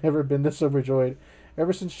years, I've never been this overjoyed.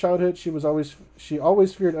 Ever since childhood, she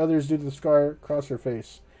always feared others due to the scar across her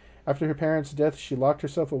face. After her parents' death, she locked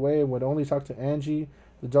herself away and would only talk to Angie,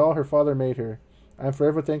 the doll her father made her. I am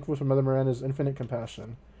forever thankful for Mother Miranda's infinite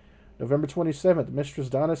compassion. November 27th. Mistress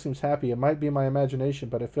Donna seems happy. It might be my imagination,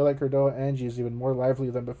 but I feel like her doll Angie is even more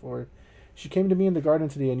lively than before. She came to me in the garden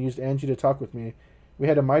today and used Angie to talk with me. We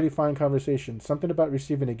had a mighty fine conversation. Something about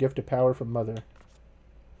receiving a gift of power from Mother.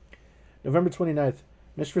 November 29th.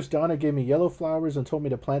 Mistress Donna gave me yellow flowers and told me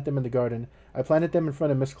to plant them in the garden. I planted them in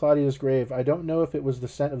front of Miss Claudia's grave. I don't know if it was the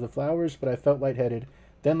scent of the flowers, but I felt lightheaded.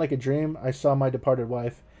 Then, like a dream, I saw my departed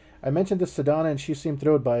wife. I mentioned this to Donna, and she seemed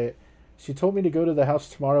thrilled by it. She told me to go to the house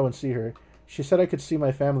tomorrow and see her. She said I could see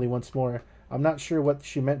my family once more. I'm not sure what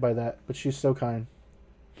she meant by that, but she's so kind.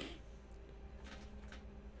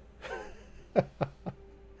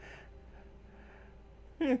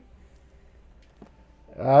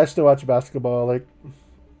 I still watch basketball like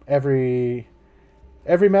every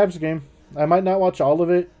Mavs game. I might not watch all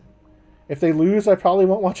of it. If they lose, I probably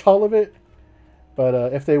won't watch all of it.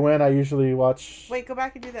 But if they win, I usually watch. Wait, go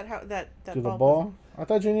back and do that. Do the ball? I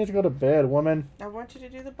thought you needed to go to bed, woman. Puzzle. I want you to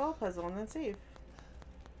do the ball puzzle and then save.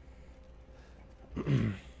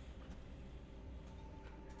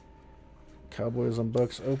 Cowboys and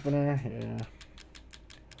Bucks opener, yeah.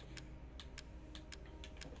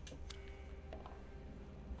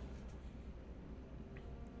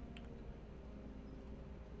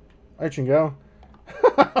 Arch and go.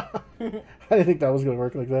 I didn't think that was gonna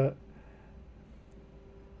work like that.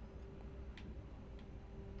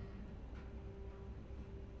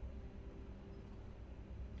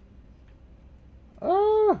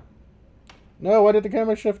 Ah! No, why did the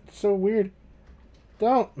camera shift so weird?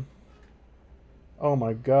 Don't. Oh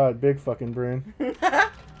my god, big fucking brain. The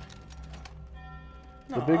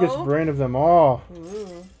biggest brain of them all.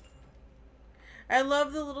 Ooh. I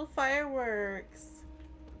love the little fireworks.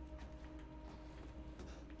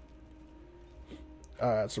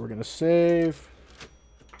 Alright, so we're gonna save.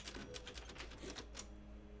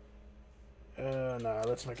 Nah,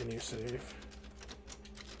 let's make a new save.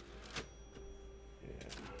 Yeah.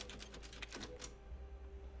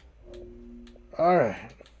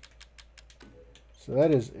 Alright. So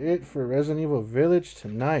that is it for Resident Evil Village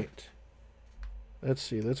tonight. Let's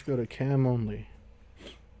see, let's go to cam only.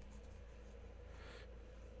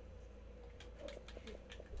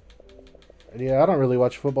 Yeah, I don't really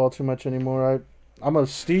watch football too much anymore. I'm a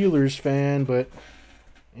Steelers fan, but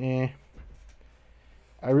I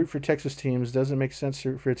root for Texas teams. Doesn't make sense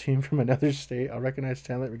to root for a team from another state. I'll recognize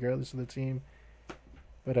talent regardless of the team,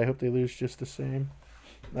 but I hope they lose just the same.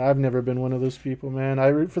 I've never been one of those people, man. I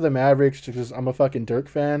root for the Mavericks because I'm a fucking Dirk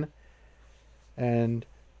fan. And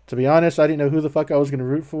to be honest, I didn't know who the fuck I was going to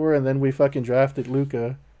root for, and then we fucking drafted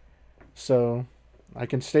Luka. So I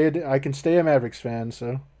can stay a Mavericks fan,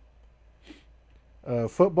 so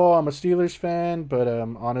football, I'm a Steelers fan, but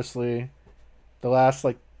honestly, the last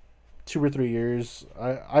like 2 or 3 years,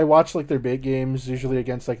 I watch like their big games, usually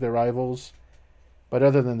against like their rivals. But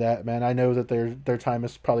other than that, man, I know that their time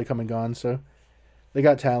is probably come and gone, so they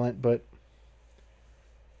got talent, but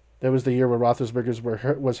that was the year where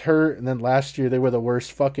Roethlisberger was hurt, and then last year they were the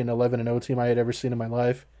worst fucking 11-0 team I had ever seen in my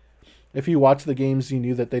life. If you watched the games, you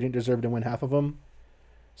knew that they didn't deserve to win half of them.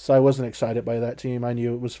 So I wasn't excited by that team. I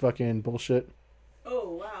knew it was fucking bullshit.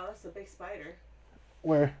 Oh, wow, that's a big spider.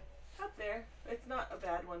 Where? Up there. It's not a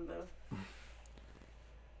bad one, though.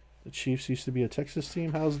 The Chiefs used to be a Texas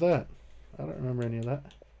team? How's that? I don't remember any of that.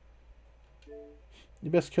 You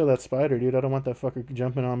best kill that spider, dude. I don't want that fucker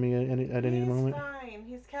jumping on me at any moment. He's fine.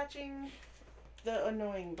 He's catching the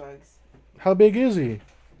annoying bugs. How big is he?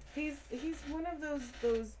 He's one of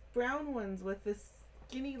those brown ones with the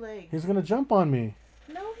skinny legs. He's gonna jump on me.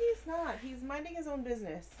 No, he's not. He's minding his own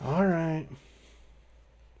business. Alright.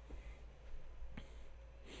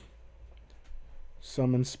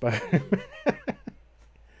 Summon Spider-Man.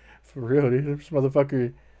 For real, dude. This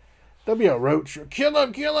motherfucker. There'll be a roach. Kill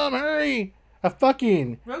him, hurry!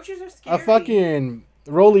 Roaches are scary. A fucking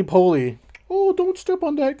roly-poly. Oh, don't step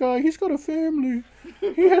on that guy. He's got a family.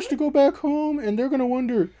 He has to go back home, and they're gonna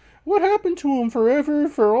wonder what happened to him forever,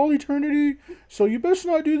 for all eternity. So you best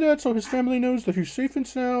not do that, so his family knows that he's safe and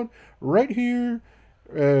sound right here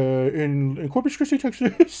in Corpus Christi,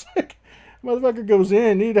 Texas. Like, motherfucker goes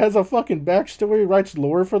in. He has a fucking backstory. Writes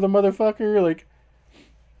lore for the motherfucker. Like,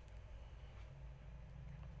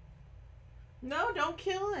 no, don't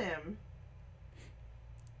kill him.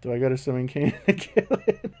 do I gotta summon Kane to kill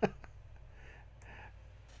it?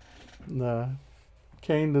 Nah.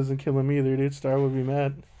 Kane doesn't kill him either, dude. Star would be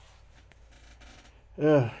mad.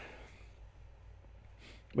 Ugh.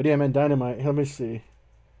 But yeah, man, Dynamite. Let me see.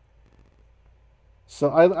 So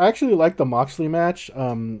I actually like the Moxley match.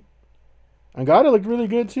 Angada looked really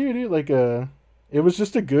good too, dude. Like it was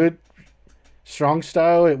just a good, strong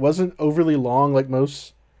style. It wasn't overly long like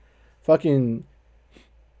most fucking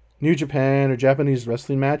New Japan or Japanese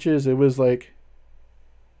wrestling matches. It was like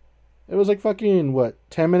fucking, what,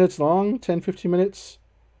 10 minutes long? 10, 15 minutes?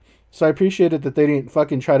 So I appreciated that they didn't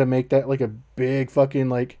fucking try to make that like a big fucking,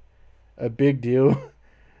 like, a big deal.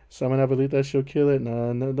 Summon Abuelita, she'll kill it.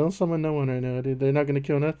 No, don't summon no one right now, dude. They're not gonna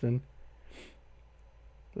kill nothing.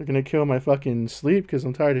 They're gonna kill my fucking sleep because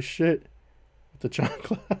I'm tired of shit with the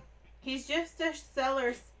chocolate. He's just a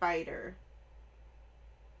cellar spider.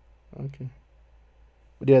 Okay.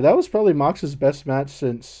 But yeah, that was probably Mox's best match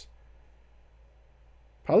since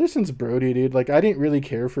Brody, dude. Like, I didn't really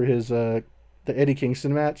care for his the Eddie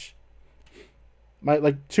Kingston match.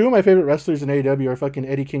 Two of my favorite wrestlers in AEW are fucking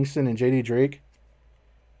Eddie Kingston and JD Drake.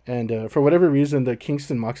 And for whatever reason, the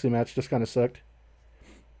Kingston Moxley match just kind of sucked.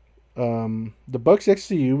 The Bucks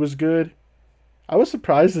XCU was good. I was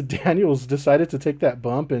surprised that Daniels decided to take that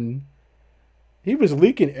bump, and he was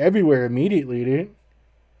leaking everywhere immediately, dude.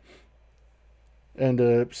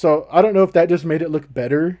 And so I don't know if that just made it look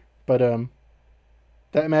better, but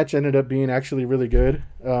That match ended up being actually really good.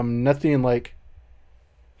 Nothing like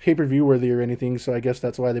pay-per-view worthy or anything, so I guess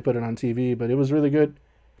that's why they put it on TV, but it was really good.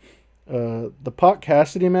 The Pac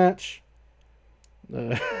Cassidy match.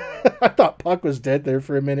 I thought Pac was dead there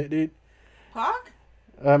for a minute, dude. Pac?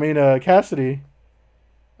 I mean, Cassidy.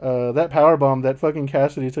 That powerbomb that fucking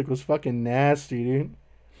Cassidy took was fucking nasty, dude.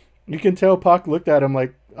 You can tell Pac looked at him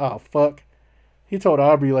like, oh, fuck. He told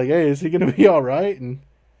Aubrey, like, hey, is he going to be alright? And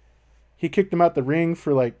he kicked him out the ring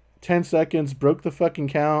for like 10 seconds, broke the fucking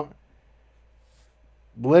count.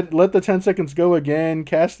 Let the 10 seconds go again.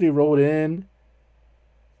 Cassidy rolled in.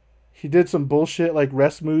 He did some bullshit like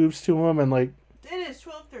rest moves to him and like. It is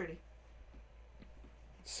 12:30.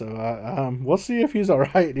 So we'll see if he's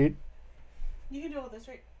alright, dude. You can do all this,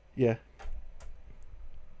 right? Yeah.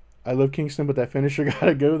 I love Kingston, but that finisher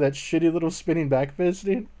gotta go. That shitty little spinning back fist,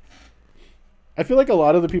 dude. I feel like a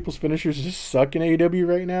lot of the people's finishers just suck in AEW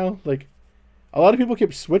right now. Like, a lot of people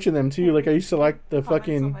keep switching them too. Like, I used to like the Comments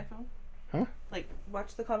fucking. on my phone? Huh? Like,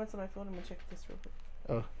 watch the comments on my phone. I'm gonna check this real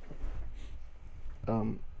quick.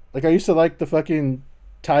 Oh. Like I used to like the fucking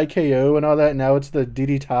Thai KO and all that. Now it's the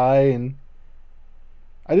DD Thai, and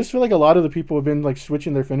I just feel like a lot of the people have been like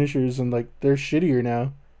switching their finishers and like they're shittier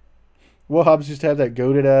now. Will Hobbs used to have that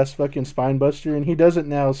goated ass fucking spine buster, and he does it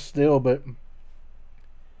now still, but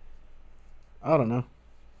I don't know.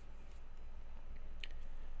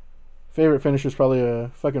 Favorite finisher is probably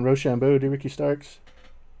a fucking Rochambeau, dude, Ricky Starks.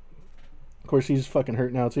 Of course, he's fucking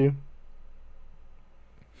hurt now too.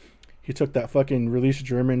 He took that fucking release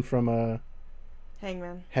German from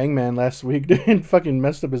Hangman last week, dude, and fucking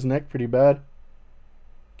messed up his neck pretty bad.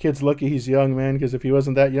 Kid's lucky he's young, man, because if he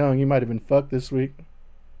wasn't that young, he might have been fucked this week.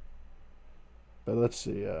 But let's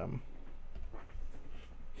see.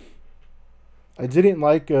 I didn't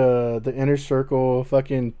like the Inner Circle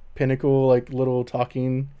fucking Pinnacle like little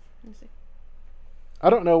talking. Let me see. I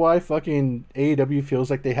don't know why fucking AEW feels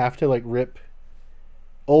like they have to like rip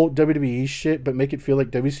old WWE shit but make it feel like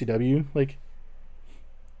WCW. Like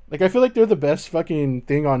I feel like they're the best fucking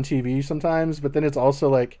thing on TV sometimes, but then it's also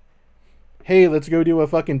like, hey, let's go do a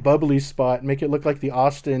fucking bubbly spot and make it look like the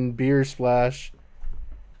Austin beer splash.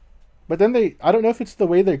 But then I don't know if it's the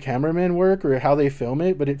way their cameramen work or how they film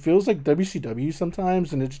it, but it feels like WCW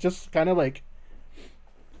sometimes, and it's just kind of like,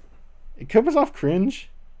 it comes off cringe.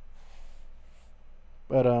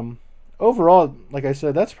 But overall, like I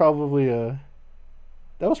said, that was probably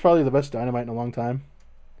the best Dynamite in a long time.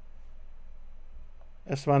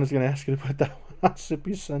 Esteban is gonna ask you to put that one on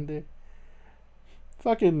Sippy Sunday.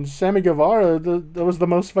 Fucking Sammy Guevara, that was the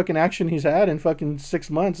most fucking action he's had in fucking 6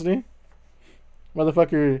 months, dude.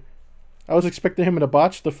 Motherfucker, I was expecting him to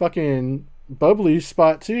botch the fucking bubbly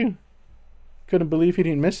spot too. Couldn't believe he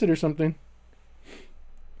didn't miss it or something.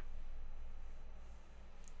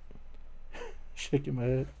 Shaking my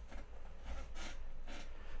head.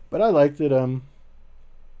 But I liked it.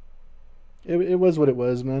 It was what it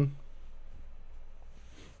was, man.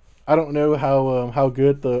 I don't know how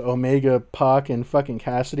good the Omega, Pac, and fucking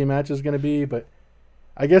Cassidy match is gonna be, but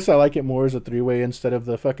I guess I like it more as a 3-way instead of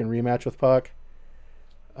the fucking rematch with Pac.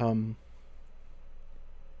 I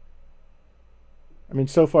mean,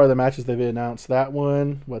 so far the matches they've announced, that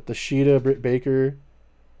one, the Sheeta, Britt Baker.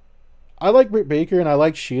 I like Britt Baker and I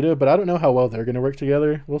like Sheeta, but I don't know how well they're gonna work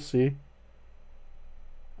together. We'll see.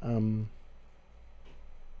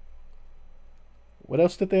 What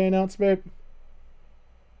else did they announce, babe?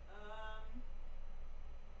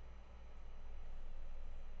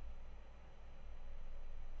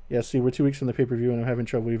 Yeah, see, we're 2 weeks from the pay-per-view and I'm having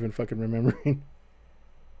trouble even fucking remembering.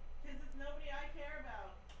 Because it's nobody I care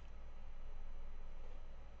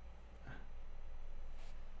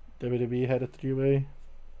about. WWE had a 3-way. I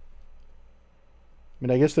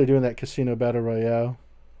mean, I guess they're doing that Casino Battle Royale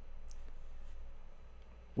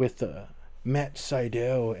with Matt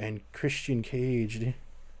Sydal and Christian Cage.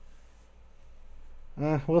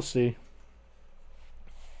 We'll see.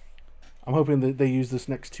 I'm hoping that they use this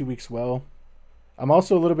next 2 weeks well. I'm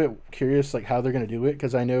also a little bit curious like how they're going to do it,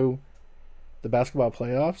 because I know the basketball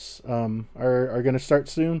playoffs are going to start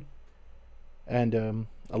soon. And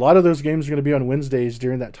a lot of those games are going to be on Wednesdays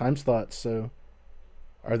during that time slot. So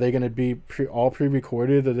are they going to be all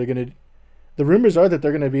pre-recorded? Are they going to... The rumors are that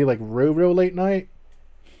they're going to be like real late night,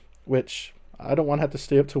 which I don't want to have to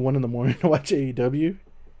stay up till 1 in the morning to watch AEW.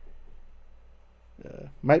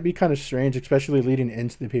 Might be kind of strange, especially leading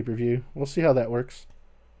into the pay-per-view. We'll see how that works.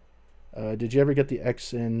 Did you ever get the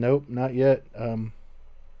X in? Nope, not yet.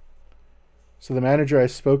 So the manager I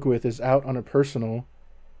spoke with is out on a personal.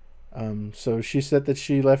 So she said that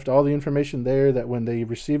she left all the information there, that when they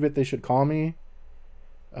receive it, they should call me.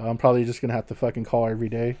 I'm probably just going to have to fucking call every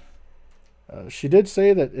day. She did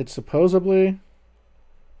say that it's supposedly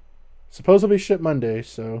shipped Monday,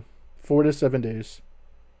 so 4 to 7 days.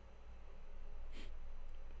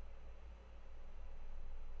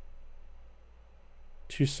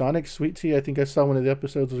 To Sonic Sweet Tea, I think I saw one of the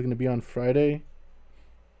episodes was going to be on Friday.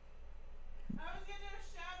 I was gonna do a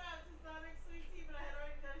shout out to Sonic Sweet Tea, but I had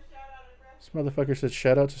already done a shout out at This motherfucker said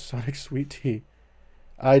shout out to Sonic Sweet Tea.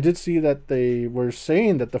 I did see that they were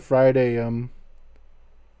saying that the Friday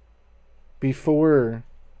before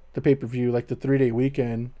the pay-per-view, like the 3-day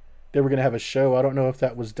weekend, they were going to have a show. I don't know if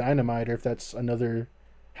that was Dynamite or if that's another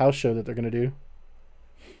house show that they're going to do.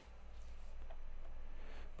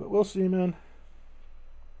 But we'll see, man.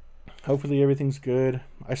 Hopefully everything's good.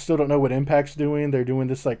 I still don't know what Impact's doing. They're doing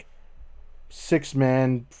this like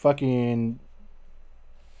 6-man fucking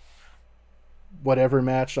whatever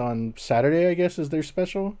match on Saturday, I guess, is their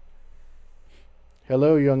special.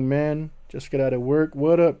 Hello, young man. Just got out of work.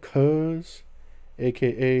 What up, cuz?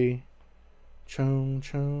 AKA Chong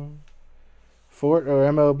Chong. Fort or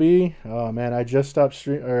MLB? Oh man, I just stopped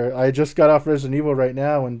I just got off Resident Evil right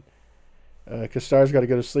now, and Kastar's got to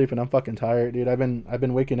go to sleep, and I'm fucking tired, dude. I've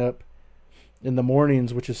been waking up in the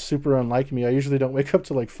mornings, which is super unlike me. I usually don't wake up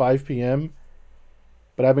till like 5 p.m.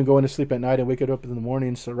 But I've been going to sleep at night and waking up in the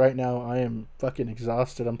morning. So right now I am fucking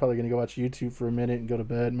exhausted. I'm probably going to go watch YouTube for a minute and go to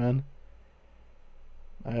bed, man.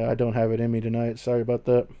 I don't have it in me tonight. Sorry about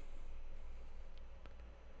that.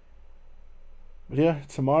 But yeah,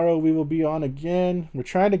 tomorrow we will be on again. We're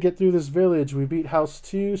trying to get through this village. We beat House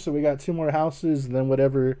 2, so we got 2 more houses. And then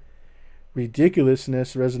whatever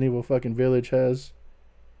ridiculousness Resident Evil fucking Village has.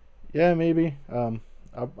 Yeah, maybe.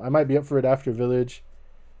 I might be up for it after Village.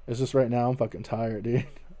 It's just right now I'm fucking tired, dude.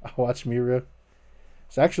 I watched Mira.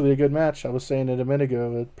 It's actually a good match. I was saying it a minute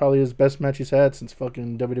ago. It probably his best match he's had since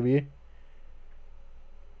fucking WWE.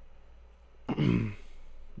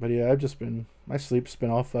 But yeah, my sleep's been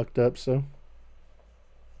all fucked up, so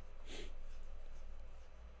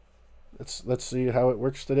let's see how it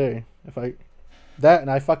works today.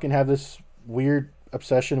 And I fucking have this weird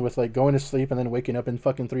obsession with like going to sleep and then waking up in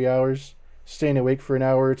fucking 3 hours, staying awake for an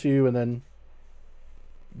hour or two, and then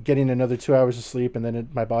getting another 2 hours of sleep, and then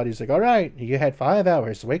my body's like, all right, you had 5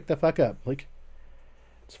 hours, wake the fuck up. Like,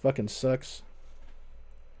 it fucking sucks.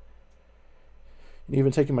 And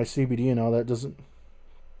even taking my CBD and all that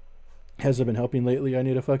hasn't been helping lately. I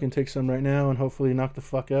need to fucking take some right now and hopefully knock the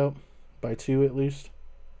fuck out by 2 at least.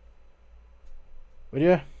 But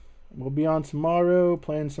yeah, we'll be on tomorrow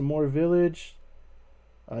playing some more Village.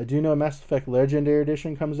 I do know Mass Effect Legendary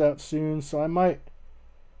Edition comes out soon, so I might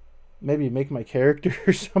maybe make my character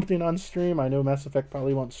or something on stream. I know Mass Effect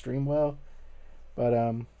probably won't stream well. But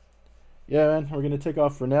yeah, man, we're going to take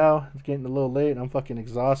off for now. It's getting a little late and I'm fucking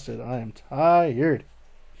exhausted. I am tired.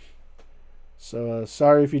 So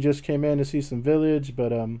sorry if you just came in to see some Village,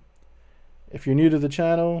 but if you're new to the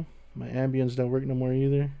channel, my ambience don't work no more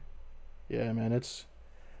either. Yeah, man, it's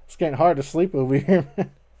getting hard to sleep over here,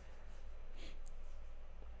 man.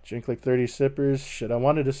 Drink like 30 sippers. Shit, I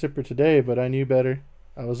wanted a sipper today, but I knew better.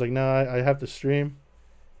 I was like, no, I have to stream.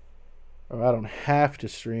 Or I don't have to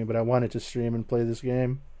stream, but I wanted to stream and play this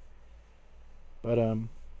game. But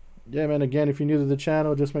yeah, man, again, if you're new to the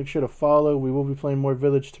channel, just make sure to follow. We will be playing more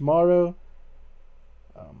Village tomorrow.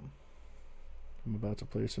 I'm about to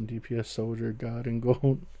play some DPS Soldier, God and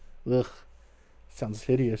Gold. Ugh. Sounds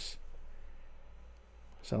hideous.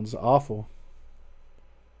 Sounds awful.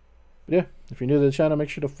 But yeah, if you're new to the channel, make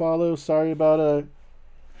sure to follow. Sorry about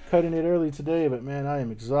cutting it early today, but man, I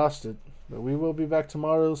am exhausted. But we will be back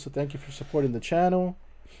tomorrow, so thank you for supporting the channel.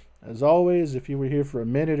 As always, if you were here for a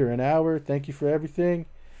minute or an hour, thank you for everything.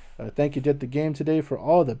 Thank you, Did the Game Today, for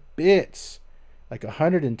all the bits. Like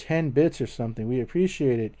 110 bits or something. We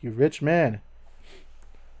appreciate it, you rich man.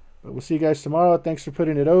 But we'll see you guys tomorrow. Thanks for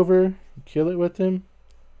putting it over. Kill it with him.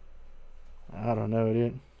 I don't know,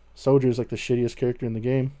 dude. Soldier is like the shittiest character in the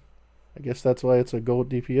game. I guess that's why it's a gold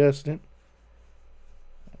DPS, dude.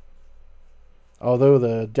 Although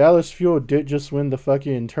the Dallas Fuel did just win the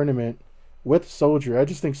fucking tournament with Soldier. I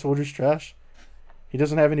just think Soldier's trash. He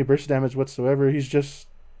doesn't have any burst damage whatsoever. He just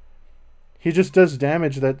does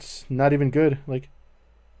damage that's not even good. Like,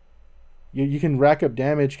 you can rack up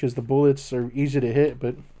damage because the bullets are easy to hit,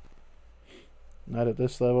 but not at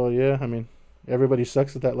this level. Yeah, I mean, everybody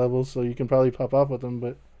sucks at that level, so you can probably pop off with them,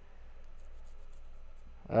 but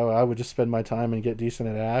I would just spend my time and get decent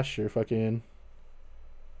at Ash or fucking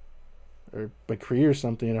or McCree or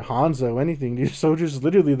something, or Hanzo, anything. Dude, Soldier's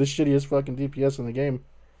literally the shittiest fucking DPS in the game.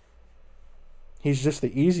 He's just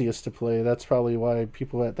the easiest to play. That's probably why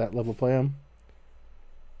people at that level play him.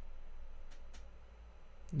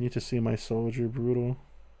 Need to see my Soldier, brutal.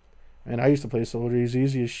 And I used to play soldier. He's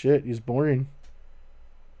easy as shit. He's boring.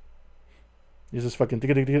 He's just fucking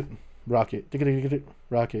rocket,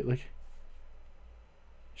 rocket. Like,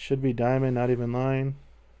 should be diamond, not even line.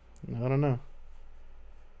 I don't know.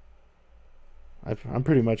 I'm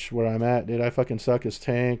pretty much where I'm at, dude. I fucking suck as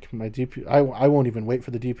tank. My DP, I won't even wait for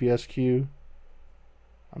the DPS queue.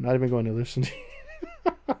 I'm not even going to listen to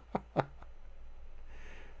you.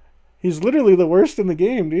 He's literally the worst in the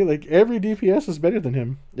game, dude. Like, every DPS is better than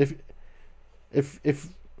him. If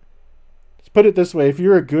let's put it this way, if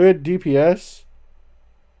you're a good DPS,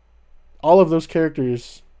 all of those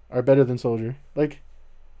characters are better than soldier. Like,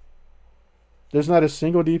 there's not a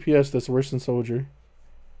single DPS that's worse than soldier.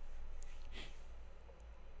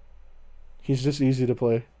 He's just easy to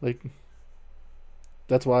play. Like,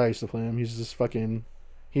 that's why I used to play him. He's just fucking...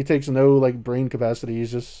 He takes no, like, brain capacity.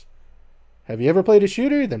 He's just... Have you ever played a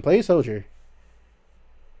shooter? Then play a soldier.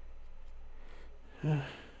 I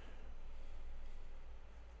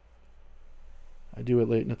do it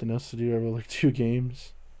late, nothing else to do. I roll like 2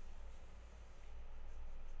 games.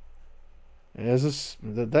 Yeah,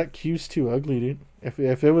 that queue's too ugly, dude. If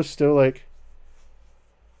it was still like...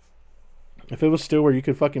 If it was still where you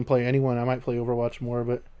could fucking play anyone, I might play Overwatch more,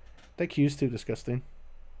 but that queue's too disgusting.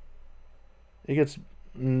 It gets...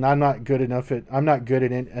 I'm not good enough at... I'm not good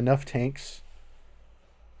at enough tanks.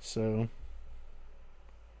 So...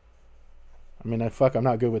 I mean, I'm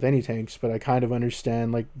not good with any tanks, but I kind of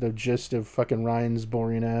understand, like, the gist of fucking Ryan's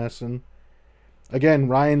boring ass. And again,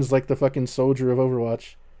 Ryan's like the fucking soldier of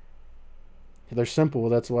Overwatch. They're simple,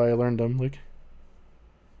 that's why I learned them. Like...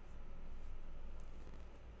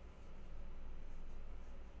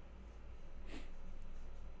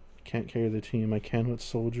 Can't carry the team. I can with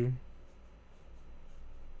soldier.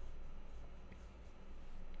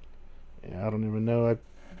 Yeah, I don't even know.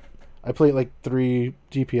 I played like 3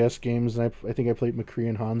 DPS games, and I think I played McCree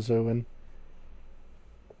and Hanzo, and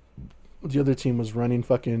the other team was running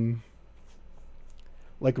fucking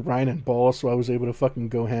like Ryan and Ball, so I was able to fucking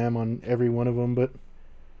go ham on every one of them, but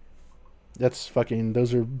that's fucking...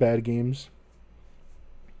 Those are bad games.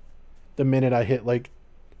 The minute I hit like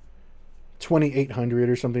 2800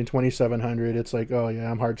 or something, 2700, it's like, oh yeah,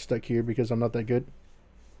 I'm hard stuck here because I'm not that good.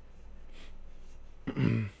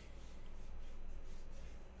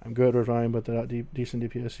 I'm good with Ryan, but without decent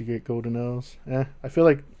DPS, you get golden L's. I feel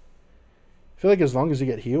like as long as you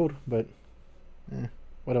get healed, but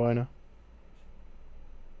what do I know?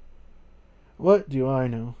 What do I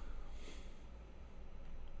know?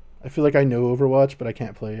 I feel like I know Overwatch, but I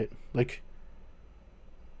can't play it. Like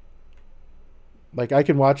I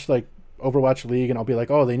can watch like Overwatch League, and I'll be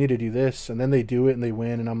like, oh, they need to do this, and then they do it and they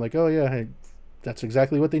win, and I'm like, oh yeah, that's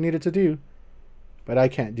exactly what they needed to do. But I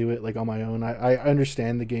can't do it like on my own. I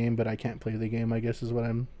understand the game, but I can't play the game, I guess is what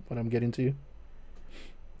I'm getting to.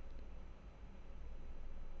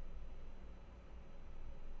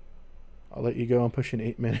 I'll let you go. I'm pushing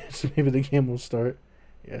 8 minutes. Maybe the game will start.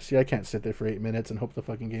 Yeah, see, I can't sit there for 8 minutes and hope the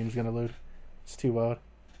fucking game's gonna load. It's too wild.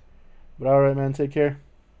 But alright, man, take care.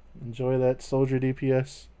 Enjoy that soldier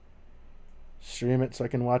DPS. Stream it so I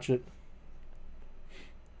can watch it.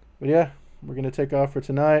 But yeah, we're gonna take off for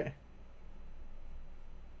tonight.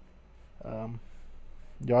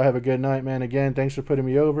 Y'all have a good night, man. Again, thanks for putting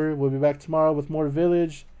me over. We'll be back tomorrow with more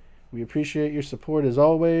Village. We appreciate your support as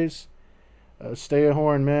always. Stay a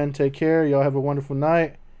horn, man. Take care. Y'all have a wonderful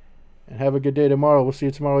night. And have a good day tomorrow. We'll see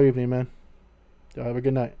you tomorrow evening, man. Y'all have a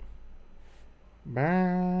good night.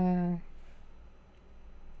 Bye.